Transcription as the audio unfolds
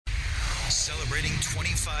celebrating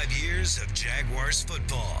 25 years of Jaguars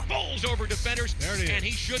football. Bowls over defenders, There it is. and he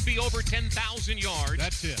should be over 10,000 yards.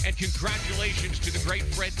 That's it. And congratulations to the great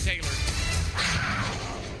Fred Taylor.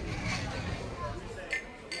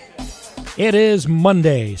 It is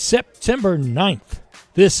Monday, September 9th.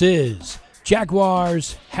 This is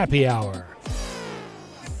Jaguars Happy Hour.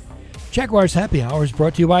 Jaguars Happy Hour is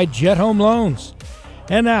brought to you by Jet Home Loans.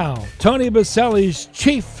 And now, Tony Baselli's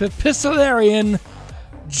chief epistolarian,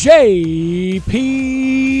 J.P.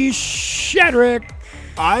 Shadrick.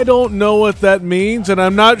 I don't know what that means, and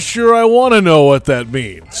I'm not sure I want to know what that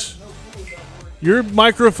means. Your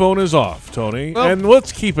microphone is off, Tony, Well, and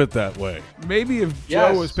let's keep it that way. Maybe if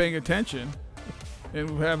Joe was paying attention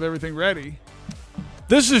and would have everything ready.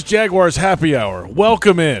 This is Jaguars Happy Hour.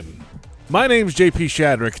 Welcome in. My name's J.P.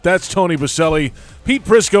 Shadrick. That's Tony Baselli. Pete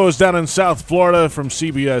Prisco is down in South Florida from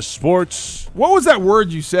CBS Sports. What was that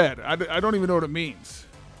word you said? I don't even know what it means.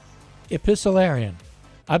 Epistolarian.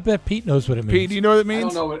 I bet Pete knows what it means. Pete, do you know what it I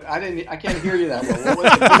means? don't know what I can't hear you that well. What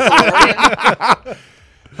was it?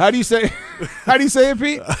 How do you say it,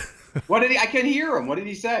 Pete? What did he? I couldn't hear him. What did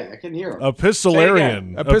he say? I couldn't hear him.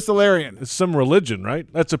 Epistolarian. Epistolarian. It's some religion, right?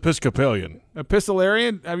 That's Episcopalian.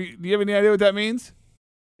 Epistolarian? Do you have any idea what that means?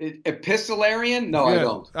 Epistolarian? No, I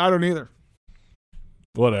don't. I don't either.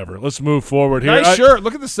 Whatever. Let's move forward here. Nice shirt.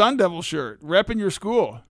 Look at the Sun Devil shirt. Repping your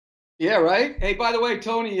school. Yeah, right? Hey, by the way,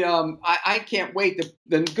 Tony, I can't wait.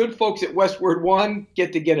 The good folks at Westward One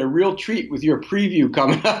get a real treat with your preview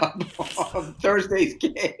coming up on Thursday's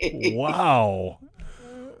game. Wow.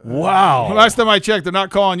 Wow. Last time I checked, they're not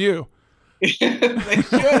calling you. They should.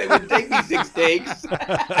 They would take me 6 takes.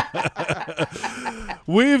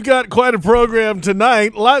 We've got quite a program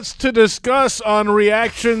tonight. Lots to discuss on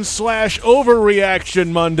reaction/overreaction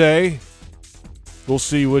Monday. We'll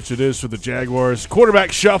see which it is for the Jaguars.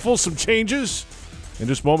 Quarterback shuffle, some changes. And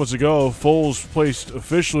just moments ago, Foles placed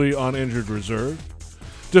officially on injured reserve.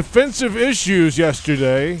 Defensive issues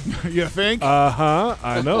yesterday. You think?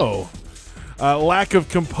 I know. Lack of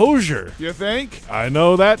composure. You think? I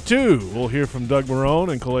know that too. We'll hear from Doug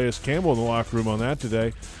Marrone and Calais Campbell in the locker room on that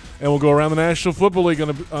today. And we'll go around the National Football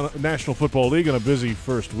League on a busy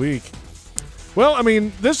first week. Well, I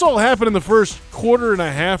mean, this all happened in the first quarter and a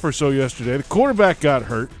half or so yesterday. The quarterback got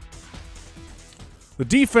hurt. The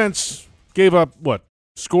defense gave up,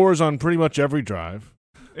 scores on pretty much every drive.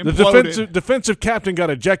 Imploded. The defensive captain got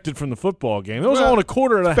ejected from the football game. That was all in a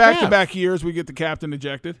quarter and a half. Back-to-back years, we get the captain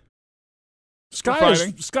ejected.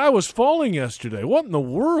 Sky was falling yesterday. What in the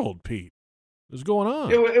world, Pete? What's going on?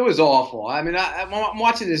 It was awful. I mean, I'm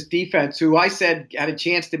watching this defense, who I said had a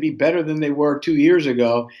chance to be better than they were 2 years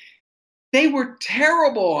ago. They were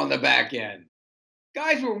terrible on the back end.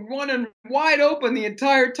 Guys were running wide open the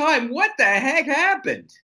entire time. What the heck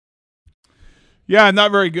happened? Yeah,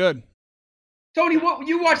 not very good. Tony, what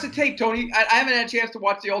you watched the tape, Tony? I haven't had a chance to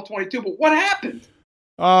watch the all 22, but what happened?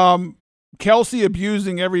 Kelsey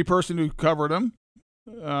abusing every person who covered him.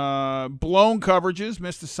 Blown coverages,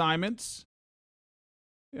 missed assignments.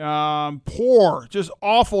 Poor, just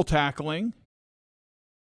awful tackling.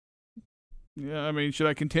 Yeah, I mean, should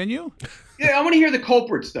I continue? Yeah, I want to hear the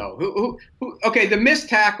culprits, though. Who? Okay, the missed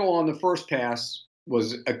tackle on the first pass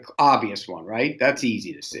was an obvious one, right? That's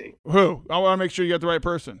easy to see. Who? I want to make sure you got the right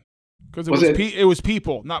person. Because it was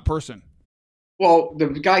people, not person. Well, the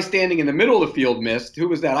guy standing in the middle of the field missed. Who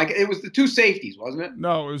was that? It was the two safeties, wasn't it?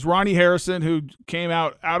 No, it was Ronnie Harrison, who came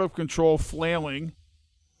out of control, flailing.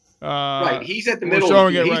 Right, he's at the middle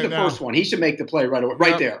of the field. He's the first one. He should make the play right away,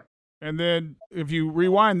 right there. And then if you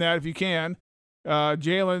rewind that, if you can,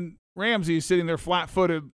 Jalen Ramsey is sitting there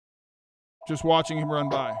flat-footed, just watching him run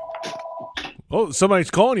by. Oh, somebody's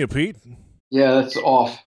calling you, Pete. Yeah, that's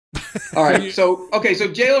off. All right, so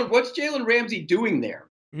Jalen, what's Jalen Ramsey doing there,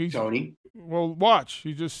 Tony? Well, watch.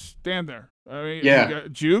 He just stand there. I mean, yeah. He got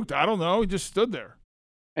juked. I don't know. He just stood there.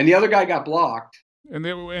 And the other guy got blocked. And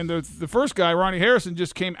the first guy, Ronnie Harrison,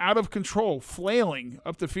 just came out of control, flailing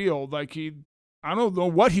up the field like I don't know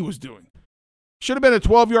what he was doing. Should have been a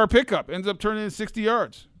 12-yard pickup. Ends up turning into 60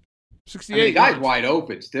 yards. 68 the guy's yards. Wide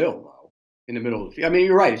open still, though, in the middle of the field. I mean,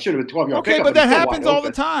 you're right. It should have been 12-yard pickup. Okay, but that happens all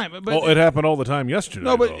the time. But it happened all the time yesterday.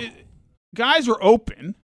 No, but guys are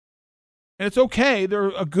open, and it's okay. They're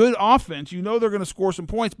a good offense. You know they're going to score some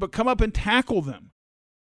points, but come up and tackle them.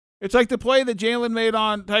 It's like the play that Jalen made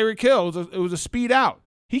on Tyreek Hill. It was a speed out.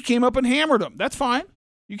 He came up and hammered him. That's fine.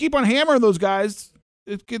 You keep on hammering those guys,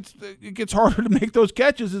 it gets harder to make those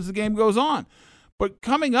catches as the game goes on. But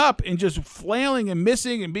coming up and just flailing and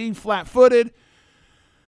missing and being flat-footed,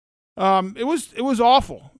 it was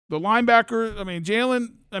awful. The linebacker,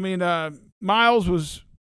 Miles was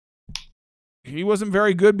he wasn't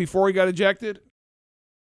very good before he got ejected.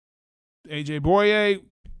 AJ Boye.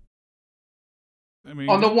 I mean,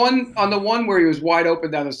 on the one where he was wide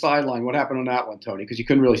open down the sideline, what happened on that one, Tony? Because you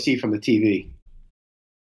couldn't really see from the TV.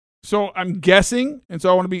 So I'm guessing, and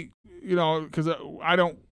so I want to be, because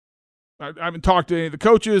I haven't talked to any of the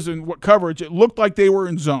coaches and what coverage. It looked like they were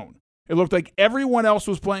in zone. It looked like everyone else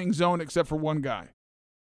was playing zone except for one guy,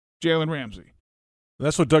 Jalen Ramsey.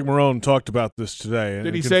 That's what Doug Marrone talked about this today. And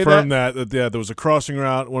Did he say confirmed that there was a crossing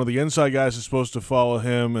route. One of the inside guys is supposed to follow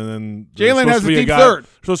him, and then Jalen has a deep third.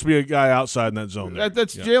 Supposed to be a guy outside in that zone.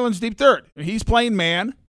 That's Jalen's deep third. He's playing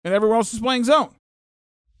man, and everyone else is playing zone.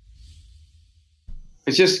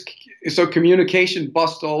 It's just so communication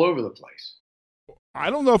busts all over the place. I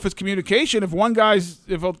don't know if it's communication. If 10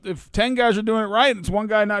 guys are doing it right, and it's one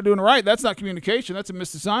guy not doing it right, that's not communication. That's a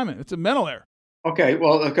missed assignment. It's a mental error. Okay,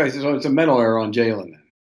 so it's a mental error on Jalen then.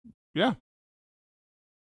 Yeah.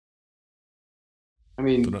 I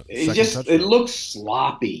mean, it looks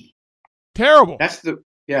sloppy. Terrible. That's the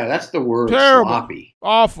word. Terrible. Sloppy.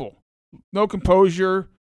 Awful. No composure.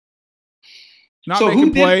 Not So making who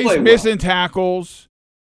did plays, play well? missing tackles,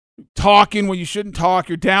 talking when you shouldn't talk.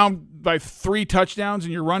 You're down by 3 touchdowns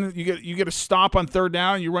and you're running. You get a stop on 3rd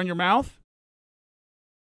down and you run your mouth.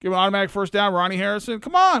 Give an automatic first down, Ronnie Harrison.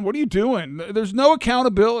 Come on, what are you doing? There's no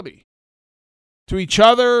accountability to each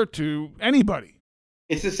other, to anybody.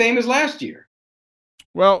 It's the same as last year.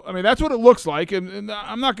 Well, I mean, that's what it looks like, and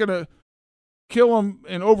I'm not going to kill him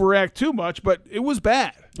and overreact too much, but it was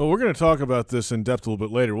bad. Well, we're going to talk about this in depth a little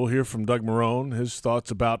bit later. We'll hear from Doug Marrone, his thoughts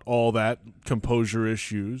about all that composure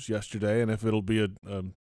issues yesterday, and if it'll be a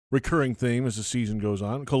recurring theme as the season goes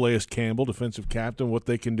on. Calais Campbell, defensive captain, what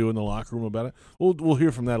they can do in the locker room about it. We'll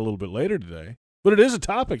hear from that a little bit later today. But it is a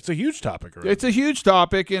topic. It's a huge topic. Right? It's a huge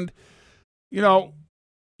topic, and,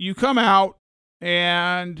 you come out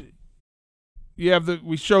and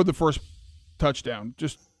we showed the first touchdown.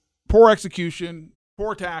 Just poor execution,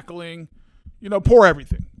 poor tackling, poor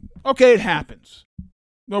everything. Okay, it happens.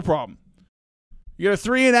 No problem. You get a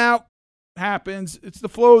 3-and-out. Happens. It's the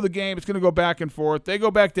flow of the game. It's going to go back and forth. They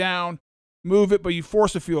go back down, move it, but you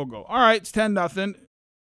force a field goal. All right, it's 10-0.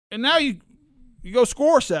 And now you go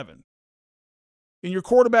score 7. And your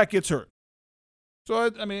quarterback gets hurt. So,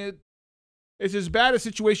 I mean, it's as bad a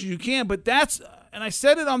situation as you can, but that's, and I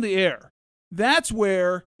said it on the air, that's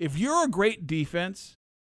where, if you're a great defense,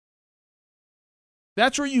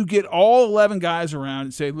 that's where you get all 11 guys around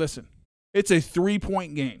and say, listen, it's a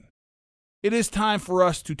 3-point game. It is time for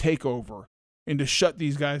us to take over and to shut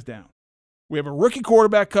these guys down. We have a rookie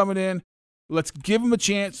quarterback coming in. Let's give him a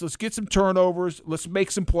chance. Let's get some turnovers. Let's make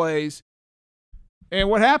some plays. And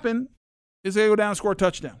what happened is they go down and score a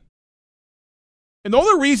touchdown. And the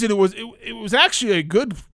only reason it was actually a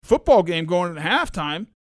good football game going into halftime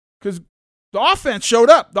because the offense showed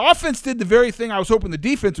up. The offense did the very thing I was hoping the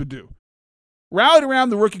defense would do. Rallied around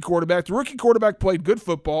the rookie quarterback. The rookie quarterback played good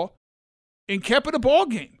football and kept it a ball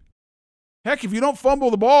game. Heck, if you don't fumble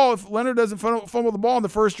the ball, if Leonard doesn't fumble the ball in the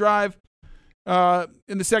first drive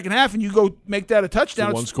in the second half and you go make that a touchdown,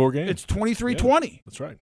 it's a one-score game. It's 23-20. Yeah, that's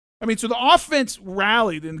right. I mean, so the offense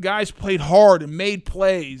rallied and guys played hard and made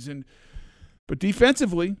plays. But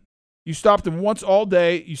defensively, you stopped them once all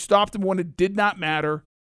day. You stopped them when it did not matter.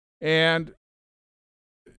 And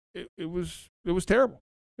it was terrible.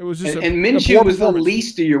 It was just and Minshew was the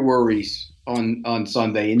least of your worries on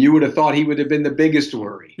Sunday, and you would have thought he would have been the biggest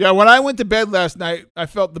worry. Yeah, when I went to bed last night, I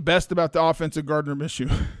felt the best about the offense of Gardner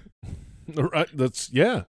Minshew. Right,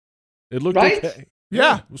 it looked right? okay.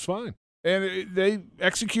 Yeah, it was fine, and they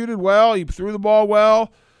executed well. He threw the ball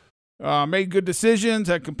well, made good decisions,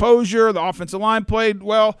 had composure. The offensive line played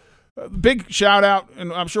well. Big shout out,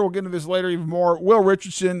 and I'm sure we'll get into this later even more. Will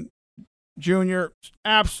Richardson Jr.,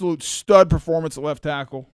 absolute stud performance at left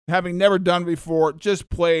tackle. Having never done before, just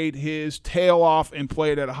played his tail off and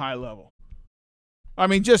played at a high level. I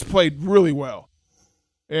mean, just played really well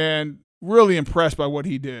and really impressed by what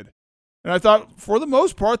he did. And I thought, for the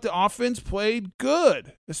most part, the offense played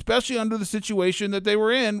good, especially under the situation that they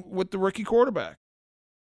were in with the rookie quarterback.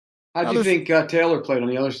 How do you think Taylor played on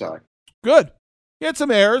the other side? Good. He had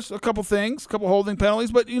some errors, a couple holding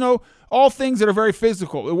penalties, but, all things that are very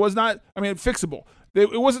physical. It was not, fixable.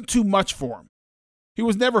 It wasn't too much for him. He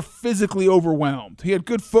was never physically overwhelmed. He had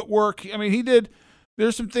good footwork.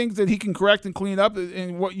 There's some things that he can correct and clean up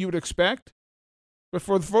in what you would expect. But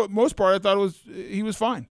for the most part, I thought he was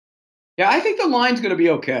fine. Yeah, I think the line's going to be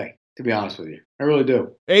okay, to be honest with you. I really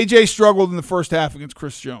do. AJ struggled in the first half against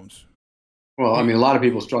Chris Jones. Well, a lot of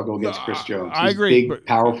people struggle against Chris Jones. I agree. Big,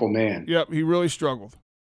 powerful man. Yep, he really struggled.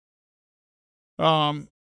 But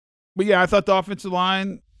yeah, I thought the offensive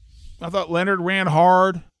line I thought Leonard ran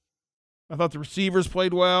hard. I thought the receivers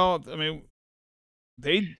played well. I mean,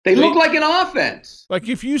 they look like an offense. Like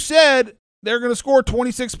if you said they're going to score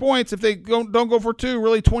 26 points, if they don't go for 2,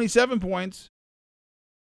 really 27 points.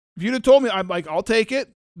 If you'd have told me, I'm like, I'll take it.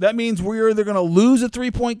 That means we're either going to lose a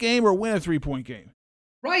 3-point game or win a 3-point game.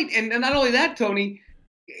 Right, and not only that, Tony,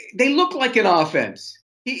 they look like an offense.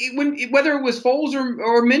 Whether it was Foles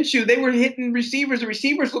or Minshew, they were hitting receivers. The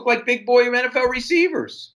receivers look like big boy NFL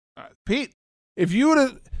receivers. Pete, if you would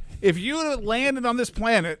have landed on this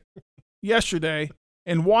planet yesterday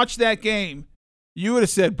and watched that game, you would have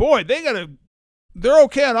said, "Boy, they're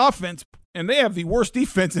okay on offense, and they have the worst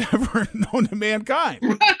defense ever known to mankind."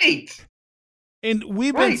 Right. And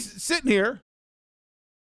we've been sitting here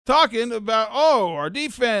talking about, our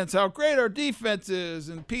defense, how great our defense is,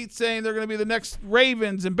 and Pete saying they're going to be the next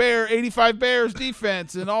Ravens and 85 Bears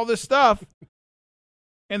defense and all this stuff.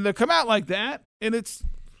 And they come out like that, and it's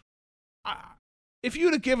if you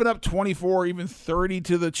would have given up 24, even 30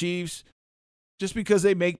 to the Chiefs just because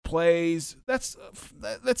they make plays, that's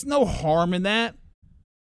no harm in that.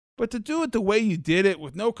 But to do it the way you did it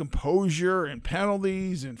with no composure and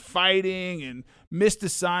penalties and fighting and missed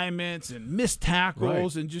assignments and missed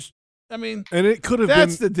tackles and just, I mean, and it could have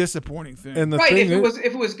that's been the disappointing thing. And the right, thing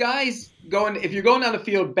if it was guys going, if you're going down the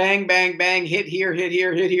field, bang, bang, bang, hit here,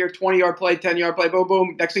 20-yard play, 10-yard play, boom,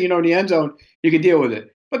 boom. Next thing you know, in the end zone, you can deal with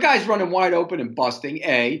it. But guys running wide open and busting,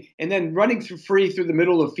 A, and then running free through the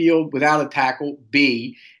middle of the field without a tackle,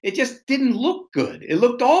 B, it just didn't look good. It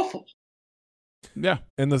looked awful. Yeah.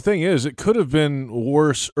 And the thing is, it could have been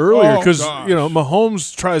worse earlier because,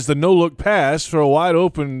 Mahomes tries the no-look pass for a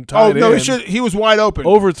wide-open tight end. He was wide open.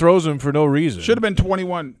 Overthrows him for no reason. Should have been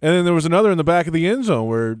 21. And then there was another in the back of the end zone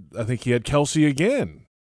where I think he had Kelsey again.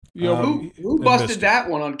 Who busted that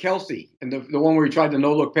one on Kelsey? And the one where he tried the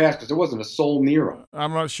no-look pass because there wasn't a soul near him.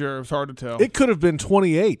 I'm not sure. It's hard to tell. It could have been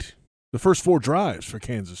 28, the first 4 drives for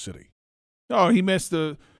Kansas City. Oh, he missed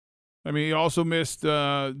he also missed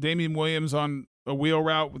Damian Williams on a wheel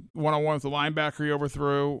route with one-on-one with the linebacker he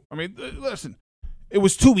overthrew. I mean, listen, it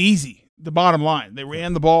was too easy, the bottom line. They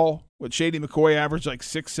ran the ball with Shady McCoy averaged like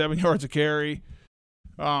 6-7 yards a carry.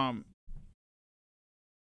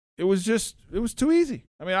 It was too easy.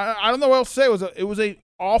 I mean, I don't know what else to say. It was a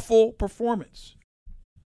awful performance.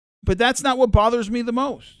 But that's not what bothers me the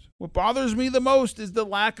most. What bothers me the most is the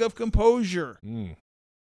lack of composure.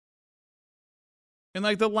 And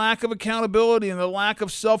like the lack of accountability and the lack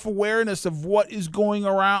of self-awareness of what is going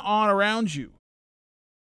on around you.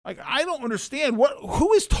 Like, I don't understand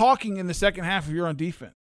who is talking in the second half if you're on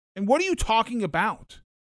defense, and what are you talking about?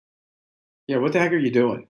 Yeah, what the heck are you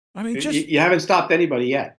doing? I mean, you haven't stopped anybody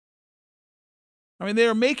yet. I mean, they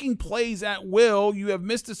are making plays at will. You have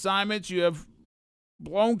missed assignments. You have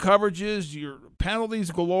blown coverages. Your penalties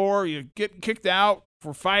galore. You get kicked out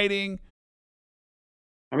for fighting.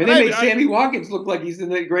 I mean, they made Sammy Watkins look like he's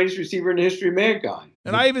the greatest receiver in the history of mankind.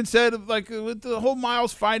 And I even said, like, with the whole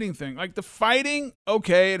Miles fighting thing, like the fighting,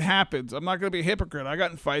 okay, it happens. I'm not going to be a hypocrite. I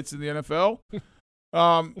got in fights in the NFL.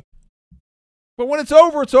 But when it's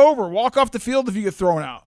over, it's over. Walk off the field if you get thrown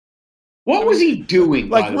out. What was he doing?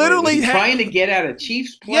 Like, literally, was he trying to get at a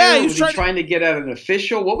Chiefs player? Yeah, was he trying to get at an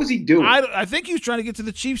official? What was he doing? I think he was trying to get to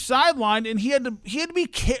the Chiefs sideline, and he had to be.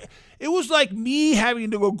 It was like me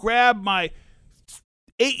having to go grab my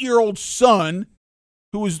 8-year-old son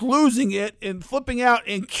who was losing it and flipping out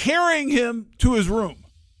and carrying him to his room.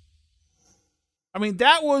 I mean,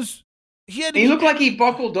 that was he looked like he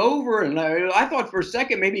buckled over, and I thought for a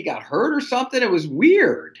second maybe he got hurt or something. It was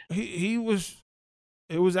weird.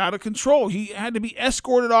 It was out of control. He had to be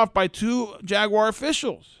escorted off by 2 Jaguar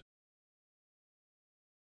officials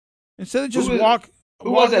instead of just walk.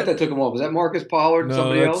 Who was that took him off? Was that Marcus Pollard and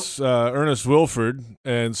somebody else? No, that's Ernest Wilford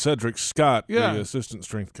and Cedric Scott, the assistant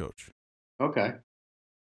strength coach. Okay.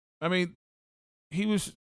 I mean, he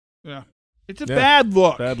was – it's a bad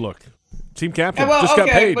look. Bad look. Team captain got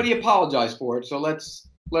paid. But he apologized for it, so let's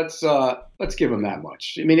give him that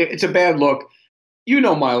much. I mean, it's a bad look. You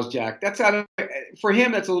know Miles Jack. For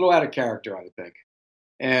him, that's a little out of character, I would think.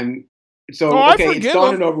 And so, it's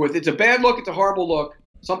done and over with. It's a bad look. It's a horrible look.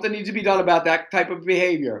 Something needs to be done about that type of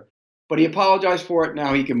behavior. But he apologized for it.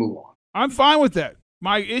 Now he can move on. I'm fine with that.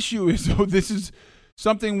 My issue is, this is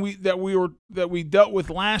something that we dealt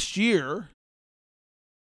with last year,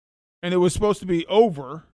 and it was supposed to be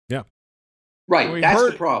over. Yeah. Right.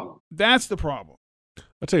 That's the problem. That's the problem.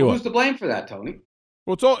 I'll tell you Who's to blame for that, Tony?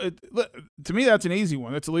 Well, to me, that's an easy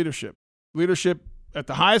one. That's leadership. Leadership at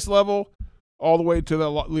the highest level, all the way to the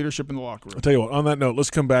leadership in the locker room. I'll tell you what, on that note, let's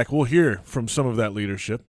come back. We'll hear from some of that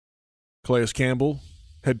leadership. Calais Campbell,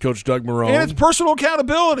 Head coach Doug Marrone. And it's personal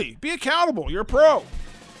accountability. Be accountable. You're a pro.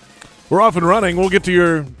 We're off and running. We'll get to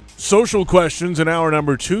your social questions in hour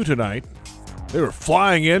number 2 tonight. They were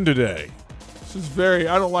flying in today. This is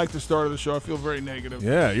I don't like the start of the show. I feel very negative.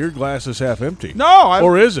 Yeah, your glass is half empty. No.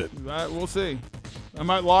 Or is it? We'll see. I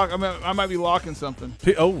might be locking something.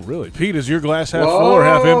 Oh, really? Pete, is your glass half full or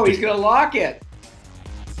half empty? He's going to lock it.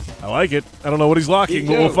 I like it. I don't know what he's locking, Me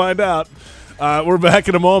but too. we'll find out. We're back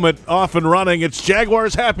in a moment. Off and running. It's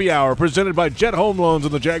Jaguars Happy Hour, presented by Jet Home Loans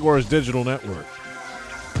and the Jaguars Digital Network.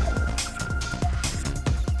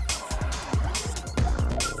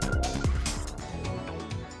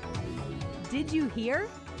 Did you hear?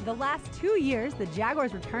 The last 2 years, the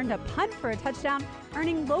Jaguars returned a punt for a touchdown,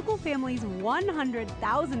 earning local families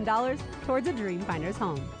 $100,000 towards a Dreamfinders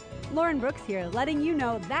home. Lauren Brooks here, letting you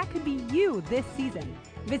know that could be you this season.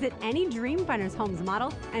 Visit any Dreamfinders Homes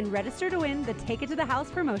model and register to win the Take It to the House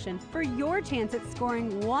promotion for your chance at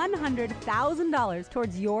scoring $100,000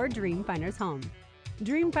 towards your Dreamfinders home.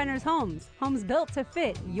 Dreamfinders Homes, homes built to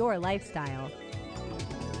fit your lifestyle.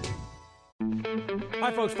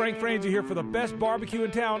 Hi folks, Frank Frangie here for the best barbecue in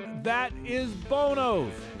town. That is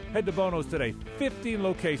Bono's. Head to Bono's today. 15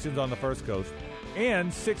 locations on the First Coast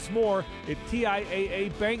and 6 more at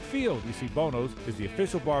TIAA Bank Field. You see, Bono's is the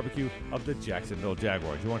official barbecue of the Jacksonville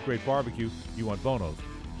Jaguars. You want great barbecue, you want Bono's.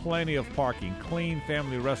 Plenty of parking, clean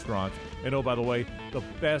family restaurants, and oh, by the way, the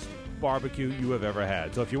best barbecue you have ever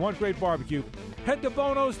had. So if you want great barbecue, head to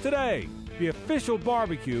Bono's today, the official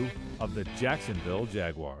barbecue of the Jacksonville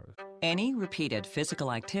Jaguars. Any repeated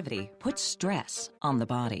physical activity puts stress on the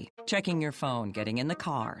body. Checking your phone, getting in the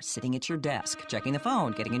car, sitting at your desk. Checking the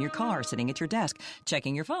phone, getting in your car, sitting at your desk.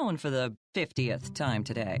 Checking your phone for the 50th time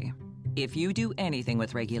today. If you do anything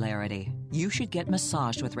with regularity, you should get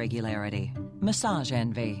massaged with regularity. Massage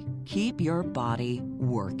Envy. Keep your body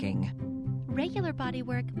working. Regular body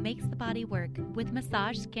work makes the body work with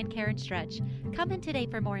massage, skincare, and stretch. Come in today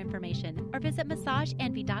for more information or visit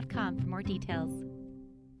massageenvy.com for more details.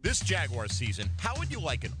 This Jaguars season, how would you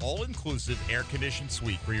like an all-inclusive air-conditioned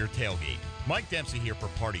suite for your tailgate? Mike Dempsey here for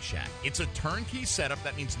Party Shack. It's a turnkey setup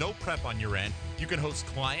that means no prep on your end. You can host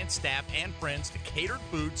clients, staff, and friends to catered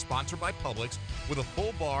food sponsored by Publix with a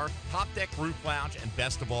full bar, top deck roof lounge, and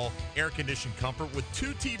best of all, air-conditioned comfort with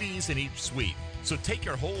 2 TVs in each suite. So take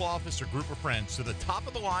your whole office or group of friends to the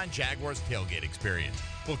top-of-the-line Jaguars tailgate experience.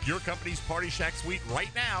 Book your company's Party Shack suite right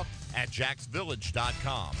now at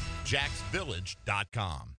jacksvillage.com.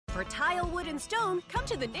 jacksvillage.com. For tile, wood, and stone, come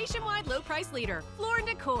to the nationwide low price leader, Floor &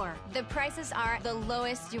 Decor. The prices are the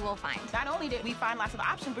lowest you will find. Not only did we find lots of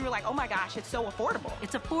options, we were like, oh my gosh, it's so affordable.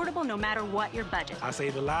 It's affordable no matter what your budget. I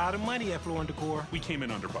saved a lot of money at Floor & Decor. We came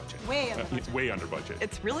in under budget. Way under budget. Way under budget.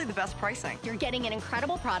 It's really the best pricing. You're getting an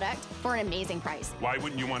incredible product for an amazing price. Why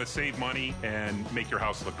wouldn't you want to save money and make your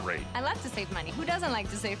house look great? I love to save money. Who doesn't like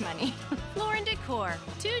to save money? Floor & Decor,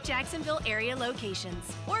 2 Jacksonville area locations,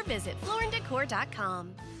 or visit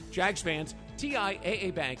flooranddecor.com. Jags fans,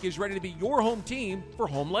 TIAA Bank is ready to be your home team for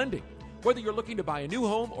home lending. Whether you're looking to buy a new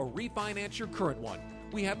home or refinance your current one,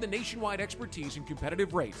 we have the nationwide expertise and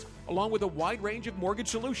competitive rates, along with a wide range of mortgage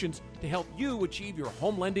solutions to help you achieve your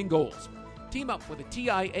home lending goals. Team up with a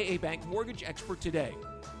TIAA Bank mortgage expert today.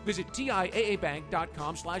 Visit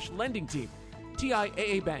TIAABank.com/lending team.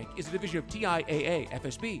 TIAA Bank is a division of TIAA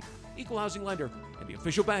FSB, Equal Housing Lender, and the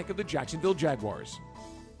official bank of the Jacksonville Jaguars.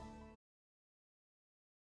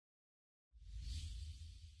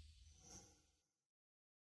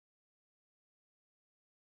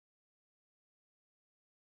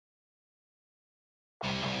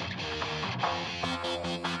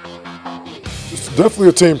 It's definitely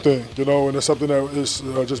a team thing, you know, and it's something that is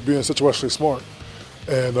just being situationally smart,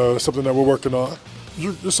 and it's something that we're working on.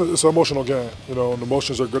 It's an emotional game, you know, and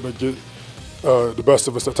emotions are going to get the best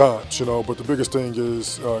of us at times, you know, but the biggest thing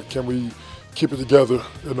is can we keep it together,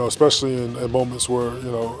 you know, especially in moments where,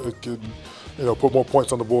 you know, it can, you know, put more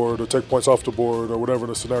points on the board or take points off the board or whatever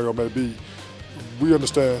the scenario may be. We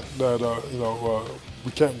understand that, you know,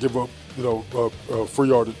 we can't give up, you know, free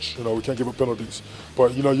yardage. You know, we can't give up penalties.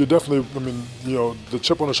 But, you know, you definitely, I mean, you know, the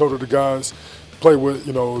chip on the shoulder the guys play with,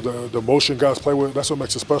 you know, the emotion guys play with, that's what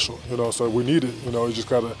makes it special, you know. So we need it, you know. You just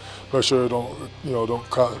got to make sure we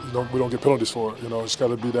don't get penalties for it, you know. It's got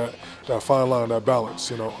to be that fine line, that balance,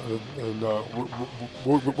 you know, and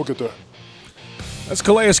we'll get there. That's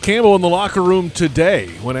Calais Campbell in the locker room today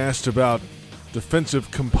when asked about defensive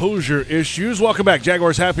composure issues. Welcome back.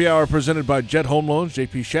 Jaguars Happy Hour presented by Jet Home Loans.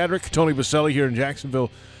 J.P. Shadrick, Tony Baselli here in Jacksonville.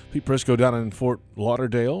 Pete Prisco down in Fort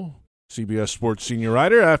Lauderdale. CBS Sports senior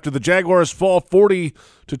writer. After the Jaguars fall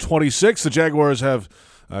 40-26, the Jaguars have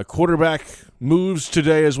Quarterback moves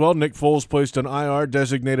today as well. Nick Foles placed on IR,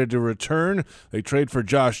 designated to return. They trade for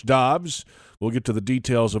Josh Dobbs. We'll get to the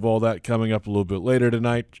details of all that coming up a little bit later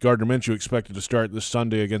tonight. Gardner Minshew expected to start this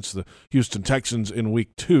Sunday against the Houston Texans in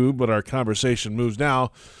Week 2, but our conversation moves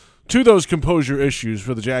now to those composure issues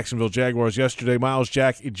for the Jacksonville Jaguars yesterday. Myles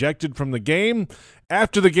Jack ejected from the game.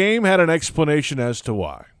 After the game, had an explanation as to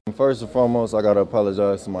why. First and foremost, I got to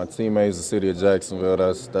apologize to my teammates, the city of Jacksonville.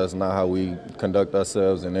 That's not how we conduct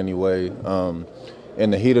ourselves in any way.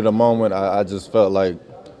 In the heat of the moment, I just felt like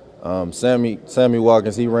Sammy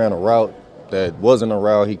Watkins, he ran a route that wasn't a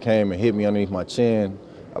route. He came and hit me underneath my chin.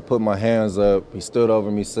 I put my hands up. He stood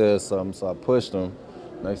over me, said something, so I pushed him.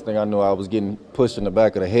 Next thing I knew, I was getting pushed in the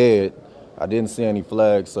back of the head. I didn't see any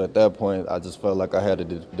flags, so at that point, I just felt like I had to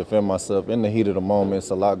defend myself. In the heat of the moment, it's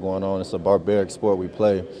a lot going on. It's a barbaric sport we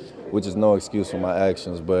play, which is no excuse for my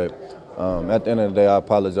actions. But at the end of the day, I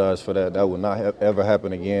apologize for that. That would not ever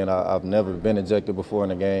happen again. I've never been ejected before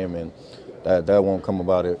in a game, and that won't come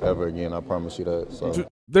about it ever again. I promise you that. So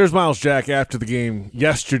there's Myles Jack after the game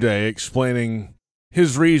yesterday explaining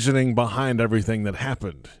his reasoning behind everything that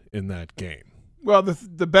happened in that game. Well,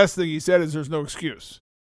 the best thing he said is there's no excuse.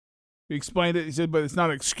 He explained it. He said, but it's not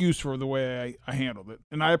an excuse for the way I handled it.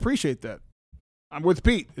 And I appreciate that. I'm with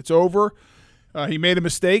Pete. It's over. He made a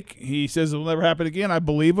mistake. He says it will never happen again. I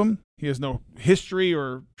believe him. He has no history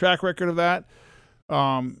or track record of that.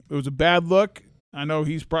 It was a bad look. I know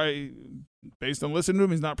he's probably, based on listening to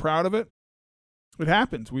him, he's not proud of it. It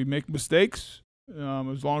happens. We make mistakes.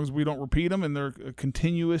 As long as we don't repeat them and they're a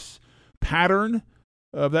continuous pattern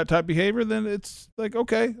of that type of behavior, then it's like,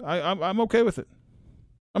 okay, I'm okay with it.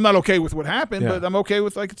 I'm not okay with what happened, but I'm okay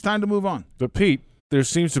with, like, it's time to move on. But, Pete, there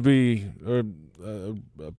seems to be a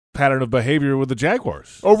pattern of behavior with the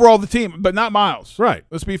Jaguars. Overall, the team, but not Myles. Right.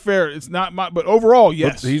 Let's be fair. It's not but overall,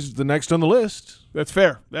 yes. But he's the next on the list. That's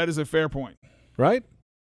fair. That is a fair point. Right?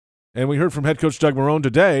 And we heard from head coach Doug Marrone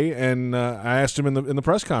today, and I asked him in the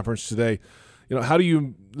press conference today, how do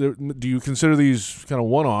you consider these kind of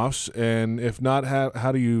one-offs, and if not,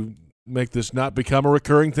 how do you make this not become a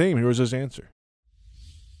recurring theme? Here was his answer.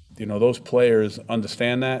 Those players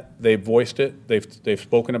understand that. They've voiced it. They've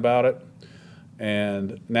spoken about it.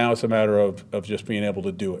 And now it's a matter of just being able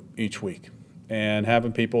to do it each week and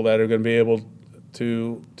having people that are going to be able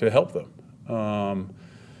to help them.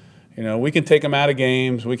 We can take them out of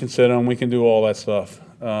games. We can sit them. We can do all that stuff.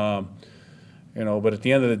 But at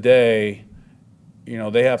the end of the day,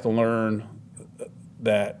 they have to learn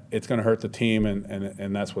that it's going to hurt the team,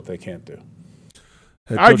 and that's what they can't do.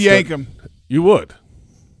 I'd yank him. You would?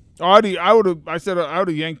 I would have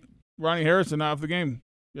yanked Ronnie Harrison out of the game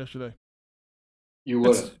yesterday. You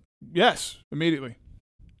would? Yes, immediately.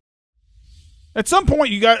 At some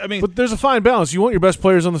point, but there's a fine balance. You want your best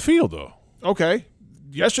players on the field, though. Okay.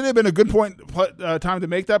 Yesterday had been a good time to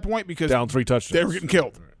make that point because down 3 touchdowns. They were getting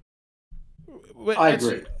killed. I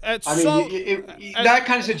agree. That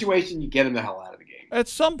kind of situation, you get him the hell out of the game. At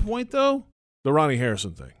some point, though. The Ronnie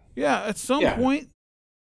Harrison thing. Yeah, at some point,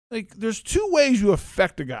 there's 2 ways you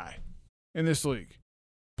affect a guy in this league.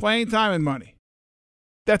 Playing time and money.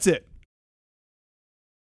 That's it.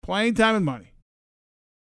 Playing time and money.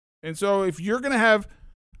 And so if you're going to have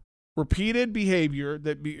repeated behavior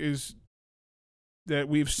that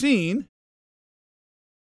we've seen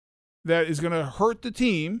that is going to hurt the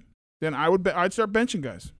team, then I'd start benching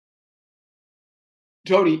guys.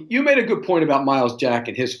 Tony, you made a good point about Myles Jack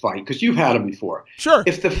and his fight because you've had him before. Sure.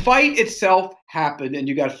 If the fight itself happened and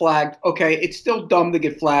you got flagged, okay, it's still dumb to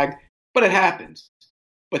get flagged, but it happens.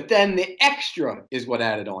 But then the extra is what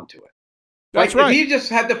added on to it. That's right. If he just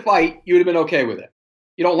had the fight, you would have been okay with it.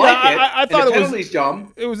 You don't like it. I thought the penalty's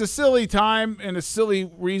dumb. It was a silly time and a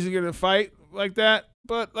silly reason to get a fight like that.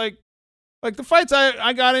 But like the fights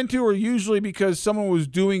I got into were usually because someone was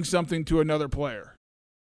doing something to another player.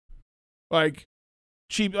 Like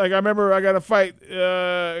cheap. Like I remember I got a fight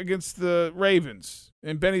against the Ravens,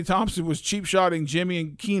 and Benny Thompson was cheap shotting Jimmy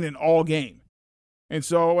and Keenan all game. And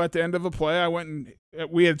so at the end of a play, I went and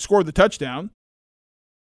we had scored the touchdown,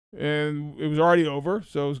 and it was already over.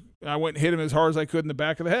 So I went and hit him as hard as I could in the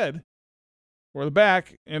back of the head or the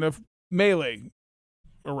back, and a melee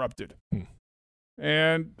erupted.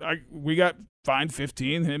 And we got fined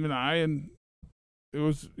 15, him and I, and it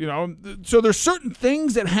was, so there's certain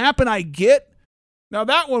things that happen I get. Now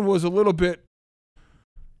that one was a little bit,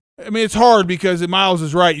 it's hard because Myles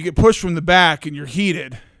is right. You get pushed from the back and you're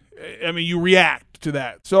heated. You react to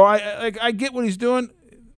that. So I get what he's doing.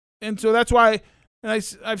 And so that's why, and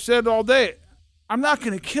I've said all day, I'm not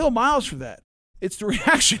going to kill Myles for that. It's the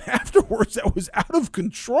reaction afterwards that was out of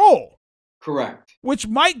control. Correct. Which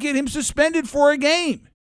might get him suspended for a game.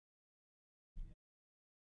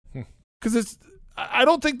 Because I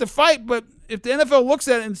don't think the fight, but if the NFL looks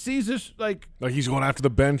at it and sees this like he's going after the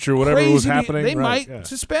bench or whatever was happening, they might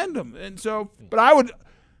suspend him. And so, but I would,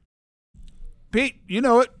 Pete, you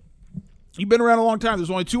know it. You've been around a long time.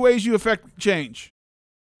 There's only two ways you affect change: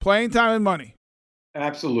 playing time and money.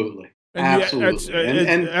 Absolutely. And Absolutely.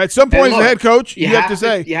 And at some point, as a head coach, you have to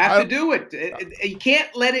say you have to do it. You can't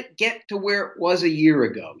let it get to where it was a year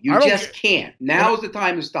ago. You just can't. Now is the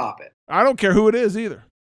time to stop it. I don't care who it is either.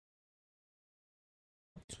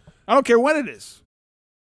 I don't care when it is.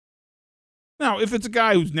 Now, if it's a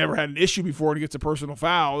guy who's never had an issue before and he gets a personal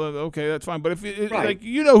foul, okay, that's fine. But if like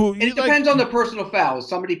you know who, and it depends on the personal foul. If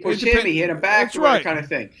somebody pushed him, he hit him back, that kind of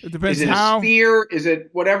thing. It depends. Is it how? A spear? Is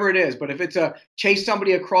it whatever it is? But if it's a chase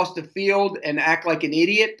somebody across the field and act like an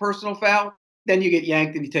idiot, personal foul, then you get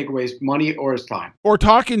yanked and you take away his money or his time. Or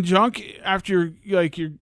talking junk after you're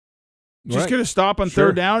just going to stop on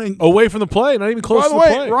third down and away from the play, not even close to the play.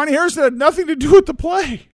 By the way, Ronnie Harrison had nothing to do with the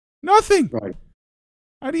play. Nothing. Right.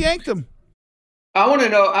 How'd he yank them? I want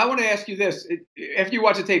to ask you this. After you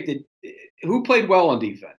watch the tape, who played well on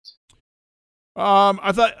defense?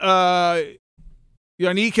 I thought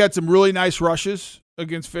Yannick had some really nice rushes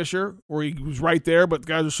against Fisher where he was right there, but the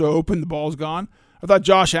guys are so open, the ball's gone. I thought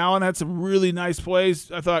Josh Allen had some really nice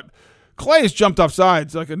plays. I thought Clay has jumped off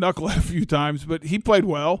sides like a knucklehead a few times, but he played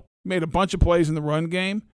well. Made a bunch of plays in the run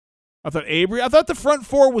game. I thought the front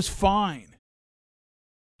four was fine.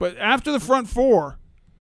 But after the front four,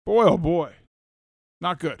 boy, oh boy,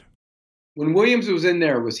 not good. When Williams was in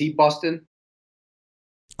there, was he busting?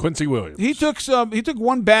 Quincy Williams. He took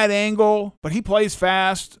one bad angle, but he plays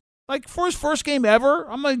fast. Like for his first game ever,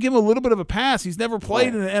 I'm going to give him a little bit of a pass. He's never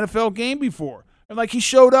played in an NFL game before. And like he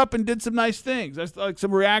showed up and did some nice things. Like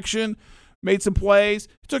some reaction, made some plays.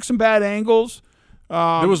 He took some bad angles.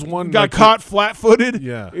 There was one got caught flat-footed.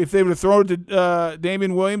 Yeah. If they would have thrown it to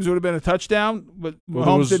Damian Williams, it would have been a touchdown. But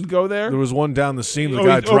Mahomes didn't go there. There was one down the seam. The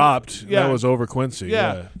guy dropped. Yeah. That was over Quincy.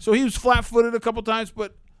 Yeah. So he was flat-footed a couple times,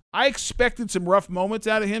 but I expected some rough moments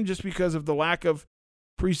out of him just because of the lack of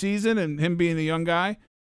preseason and him being a young guy.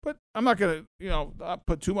 But I'm not going to,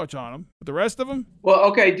 put too much on him. But the rest of them? Well,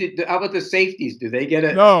 okay. How about the safeties? Do they get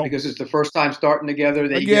it? No. Because it's the first time starting together.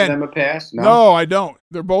 They give them a pass? No, I don't.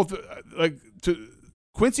 They're both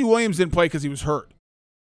Quincy Williams didn't play because he was hurt.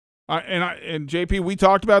 And JP, we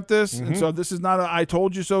talked about this, and so this is not a I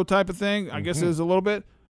told you so type of thing. I guess it is a little bit.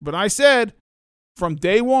 But I said from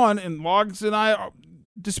day one, and Logs and I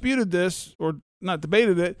disputed this, or not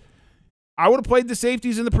debated it, I would have played the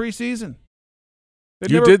safeties in the preseason.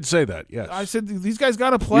 You did say that, yes. I said these guys got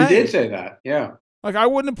to play. You did say that, yeah. Like I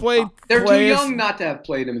wouldn't have played. They're too young not to have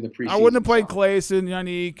played him in the preseason. I wouldn't have played Clayson,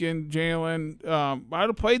 Yannick, and Jalen. I'd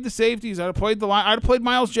have played the safeties. I'd have played the line. I'd have played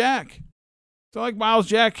Miles Jack. So like Miles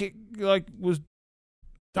Jack was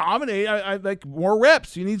dominating. I like more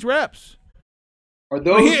reps. He needs reps. Are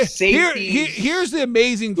those safeties here's the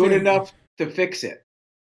amazing good thing. enough to fix it?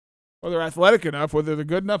 Whether they're athletic enough, whether they're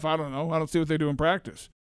good enough, I don't know. I don't see what they do in practice.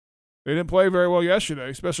 They didn't play very well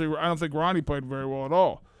yesterday. Especially, I don't think Ronnie played very well at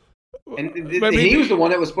all. And he was the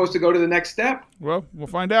one that was supposed to go to the next step. Well, we'll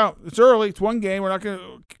find out. It's early. It's one game. We're not going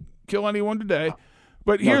to kill anyone today.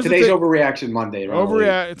 But here's today's the thing. Overreaction Monday.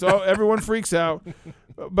 Overreact. It's all. Everyone freaks out.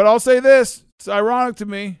 But I'll say this: it's ironic to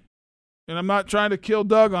me, and I'm not trying to kill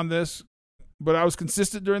Doug on this, but I was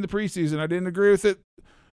consistent during the preseason. I didn't agree with it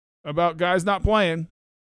about guys not playing.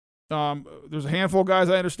 There's a handful of guys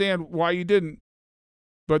I understand why you didn't,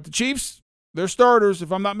 but the Chiefs, their starters,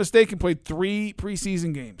 if I'm not mistaken, played 3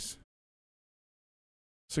 preseason games.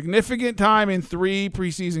 Significant time in 3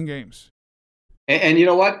 preseason games. And you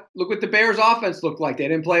know what? Look what the Bears' offense looked like. They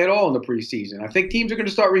didn't play at all in the preseason. I think teams are going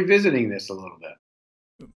to start revisiting this a little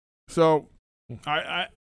bit. So, I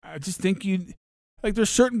just think there's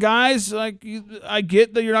certain guys I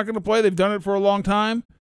get that you're not going to play. They've done it for a long time.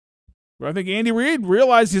 But I think Andy Reid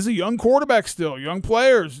realized he's a young quarterback still, young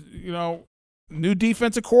players, new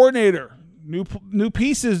defensive coordinator, new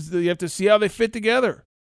pieces that you have to see how they fit together.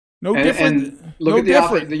 And look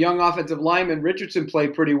at the young offensive lineman. Richardson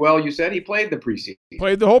played pretty well. You said he played the preseason.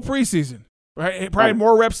 Played the whole preseason. Right? He probably had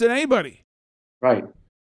more reps than anybody. Right.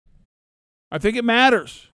 I think it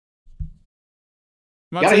matters.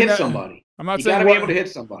 You got to hit somebody. I'm not you saying got to be able to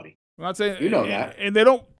hit somebody. I'm not saying you know that. And they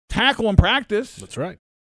don't tackle in practice. That's right.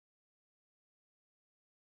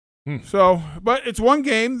 So, but it's one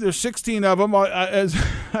game. There's 16 of them. As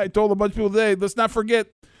I told a bunch of people today, let's not forget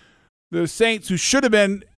the Saints, who should have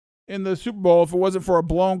been in the Super Bowl if it wasn't for a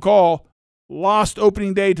blown call, lost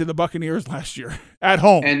opening day to the Buccaneers last year at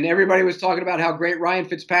home. And everybody was talking about how great Ryan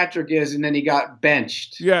Fitzpatrick is, and then he got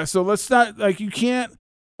benched. Yeah, so let's not, you can't,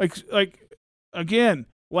 again,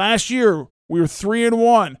 Last year, we were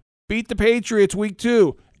 3-1, beat the Patriots week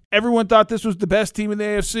 2. Everyone thought this was the best team in the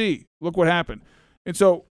AFC. Look what happened. And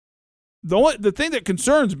so the thing that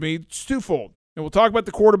concerns me is twofold. And we'll talk about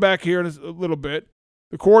the quarterback here in a little bit.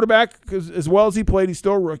 The quarterback, because as well as he played, he's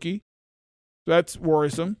still a rookie. So that's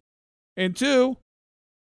worrisome. And 2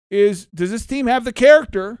 is, does this team have the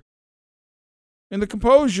character and the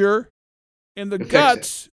composure and the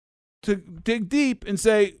guts to dig deep and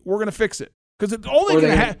say, we're going to fix it? Because it's only going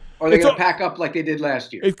to happen. Or they're going to pack up like they did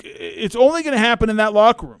last year. It's only going to happen in that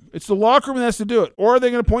locker room. It's the locker room that has to do it. Or are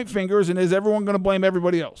they going to point fingers, and is everyone going to blame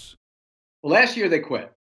everybody else? Well, last year they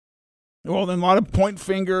quit. Well, then a lot of point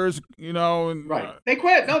fingers, And, right. They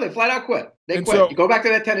quit. No, they flat out quit. They quit. So, you go back to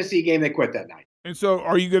that Tennessee game, they quit that night. And so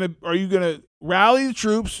are you gonna rally the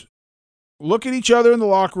troops, look at each other in the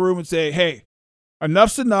locker room and say, hey,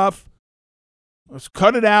 enough's enough. Let's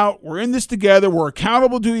cut it out. We're in this together. We're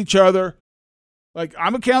accountable to each other. Like,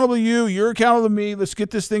 I'm accountable to you. You're accountable to me. Let's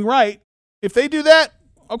get this thing right. If they do that,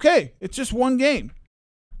 okay, it's just one game.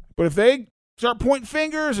 But if they start pointing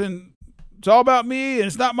fingers and it's all about me and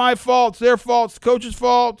it's not my fault, it's their fault, it's the coach's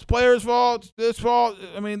fault, it's the player's fault, it's this fault,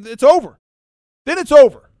 I mean, it's over. Then it's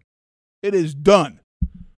over. It is done.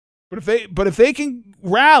 But if they can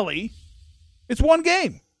rally, it's one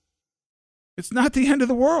game. It's not the end of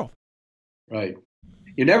the world. Right.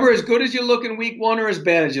 You're never as good as you look in week 1 or as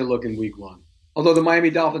bad as you look in week 1. Although the Miami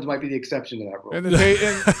Dolphins might be the exception to that rule. And the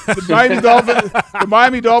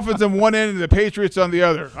Miami Dolphins on one end and the Patriots on the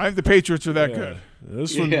other. I think the Patriots are that good.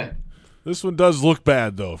 This one does look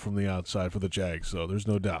bad, though, from the outside for the Jags, so there's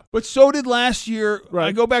no doubt. But so did last year. Right.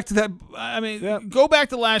 I go back to that. I mean, go back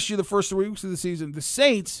to last year, the first 3 weeks of the season. The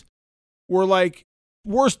Saints were like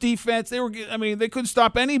worst defense. They couldn't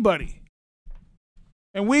stop anybody.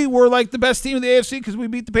 And we were like the best team in the AFC because we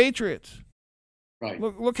beat the Patriots. Right.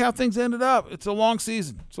 Look how things ended up. It's a long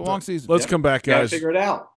season. Let's come back, guys. Got to figure it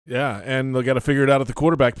out. Yeah, and they've got to figure it out at the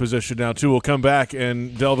quarterback position now, too. We'll come back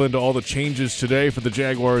and delve into all the changes today for the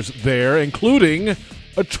Jaguars there, including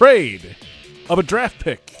a trade of a draft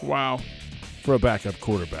pick. Wow. For a backup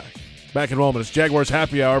quarterback. Back in a moment, it's Jaguars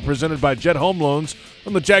Happy Hour presented by Jet Home Loans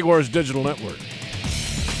on the Jaguars Digital Network.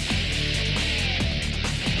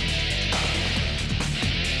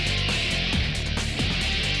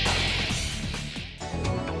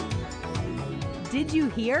 Did you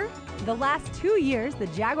hear? The last 2 years, the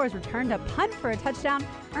Jaguars returned a punt for a touchdown,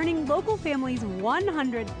 earning local families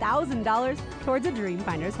 $100,000 towards a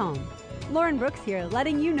Dreamfinders home. Lauren Brooks here,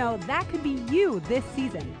 letting you know that could be you this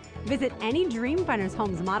season. Visit any Dreamfinders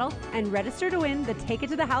homes model and register to win the Take It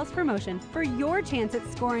to the House promotion for your chance at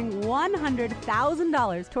scoring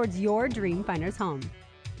 $100,000 towards your Dreamfinders home.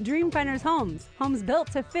 Dreamfinders Homes, homes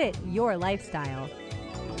built to fit your lifestyle.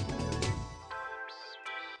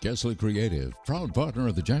 Kessler Creative, proud partner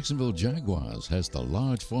of the Jacksonville Jaguars, has the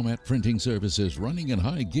large format printing services running in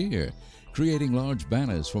high gear, creating large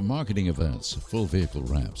banners for marketing events, full vehicle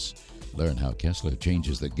wraps. Learn how Kessler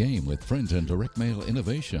changes the game with print and direct mail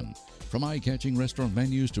innovation. From eye-catching restaurant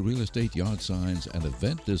menus to real estate yard signs and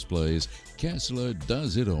event displays, Kessler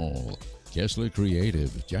does it all. Kessler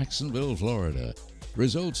Creative, Jacksonville, Florida.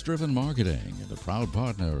 Results-driven marketing and a proud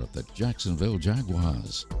partner of the Jacksonville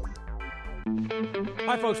Jaguars.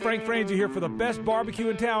 Hi, folks. Frank Frangie here for the best barbecue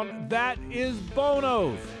in town. That is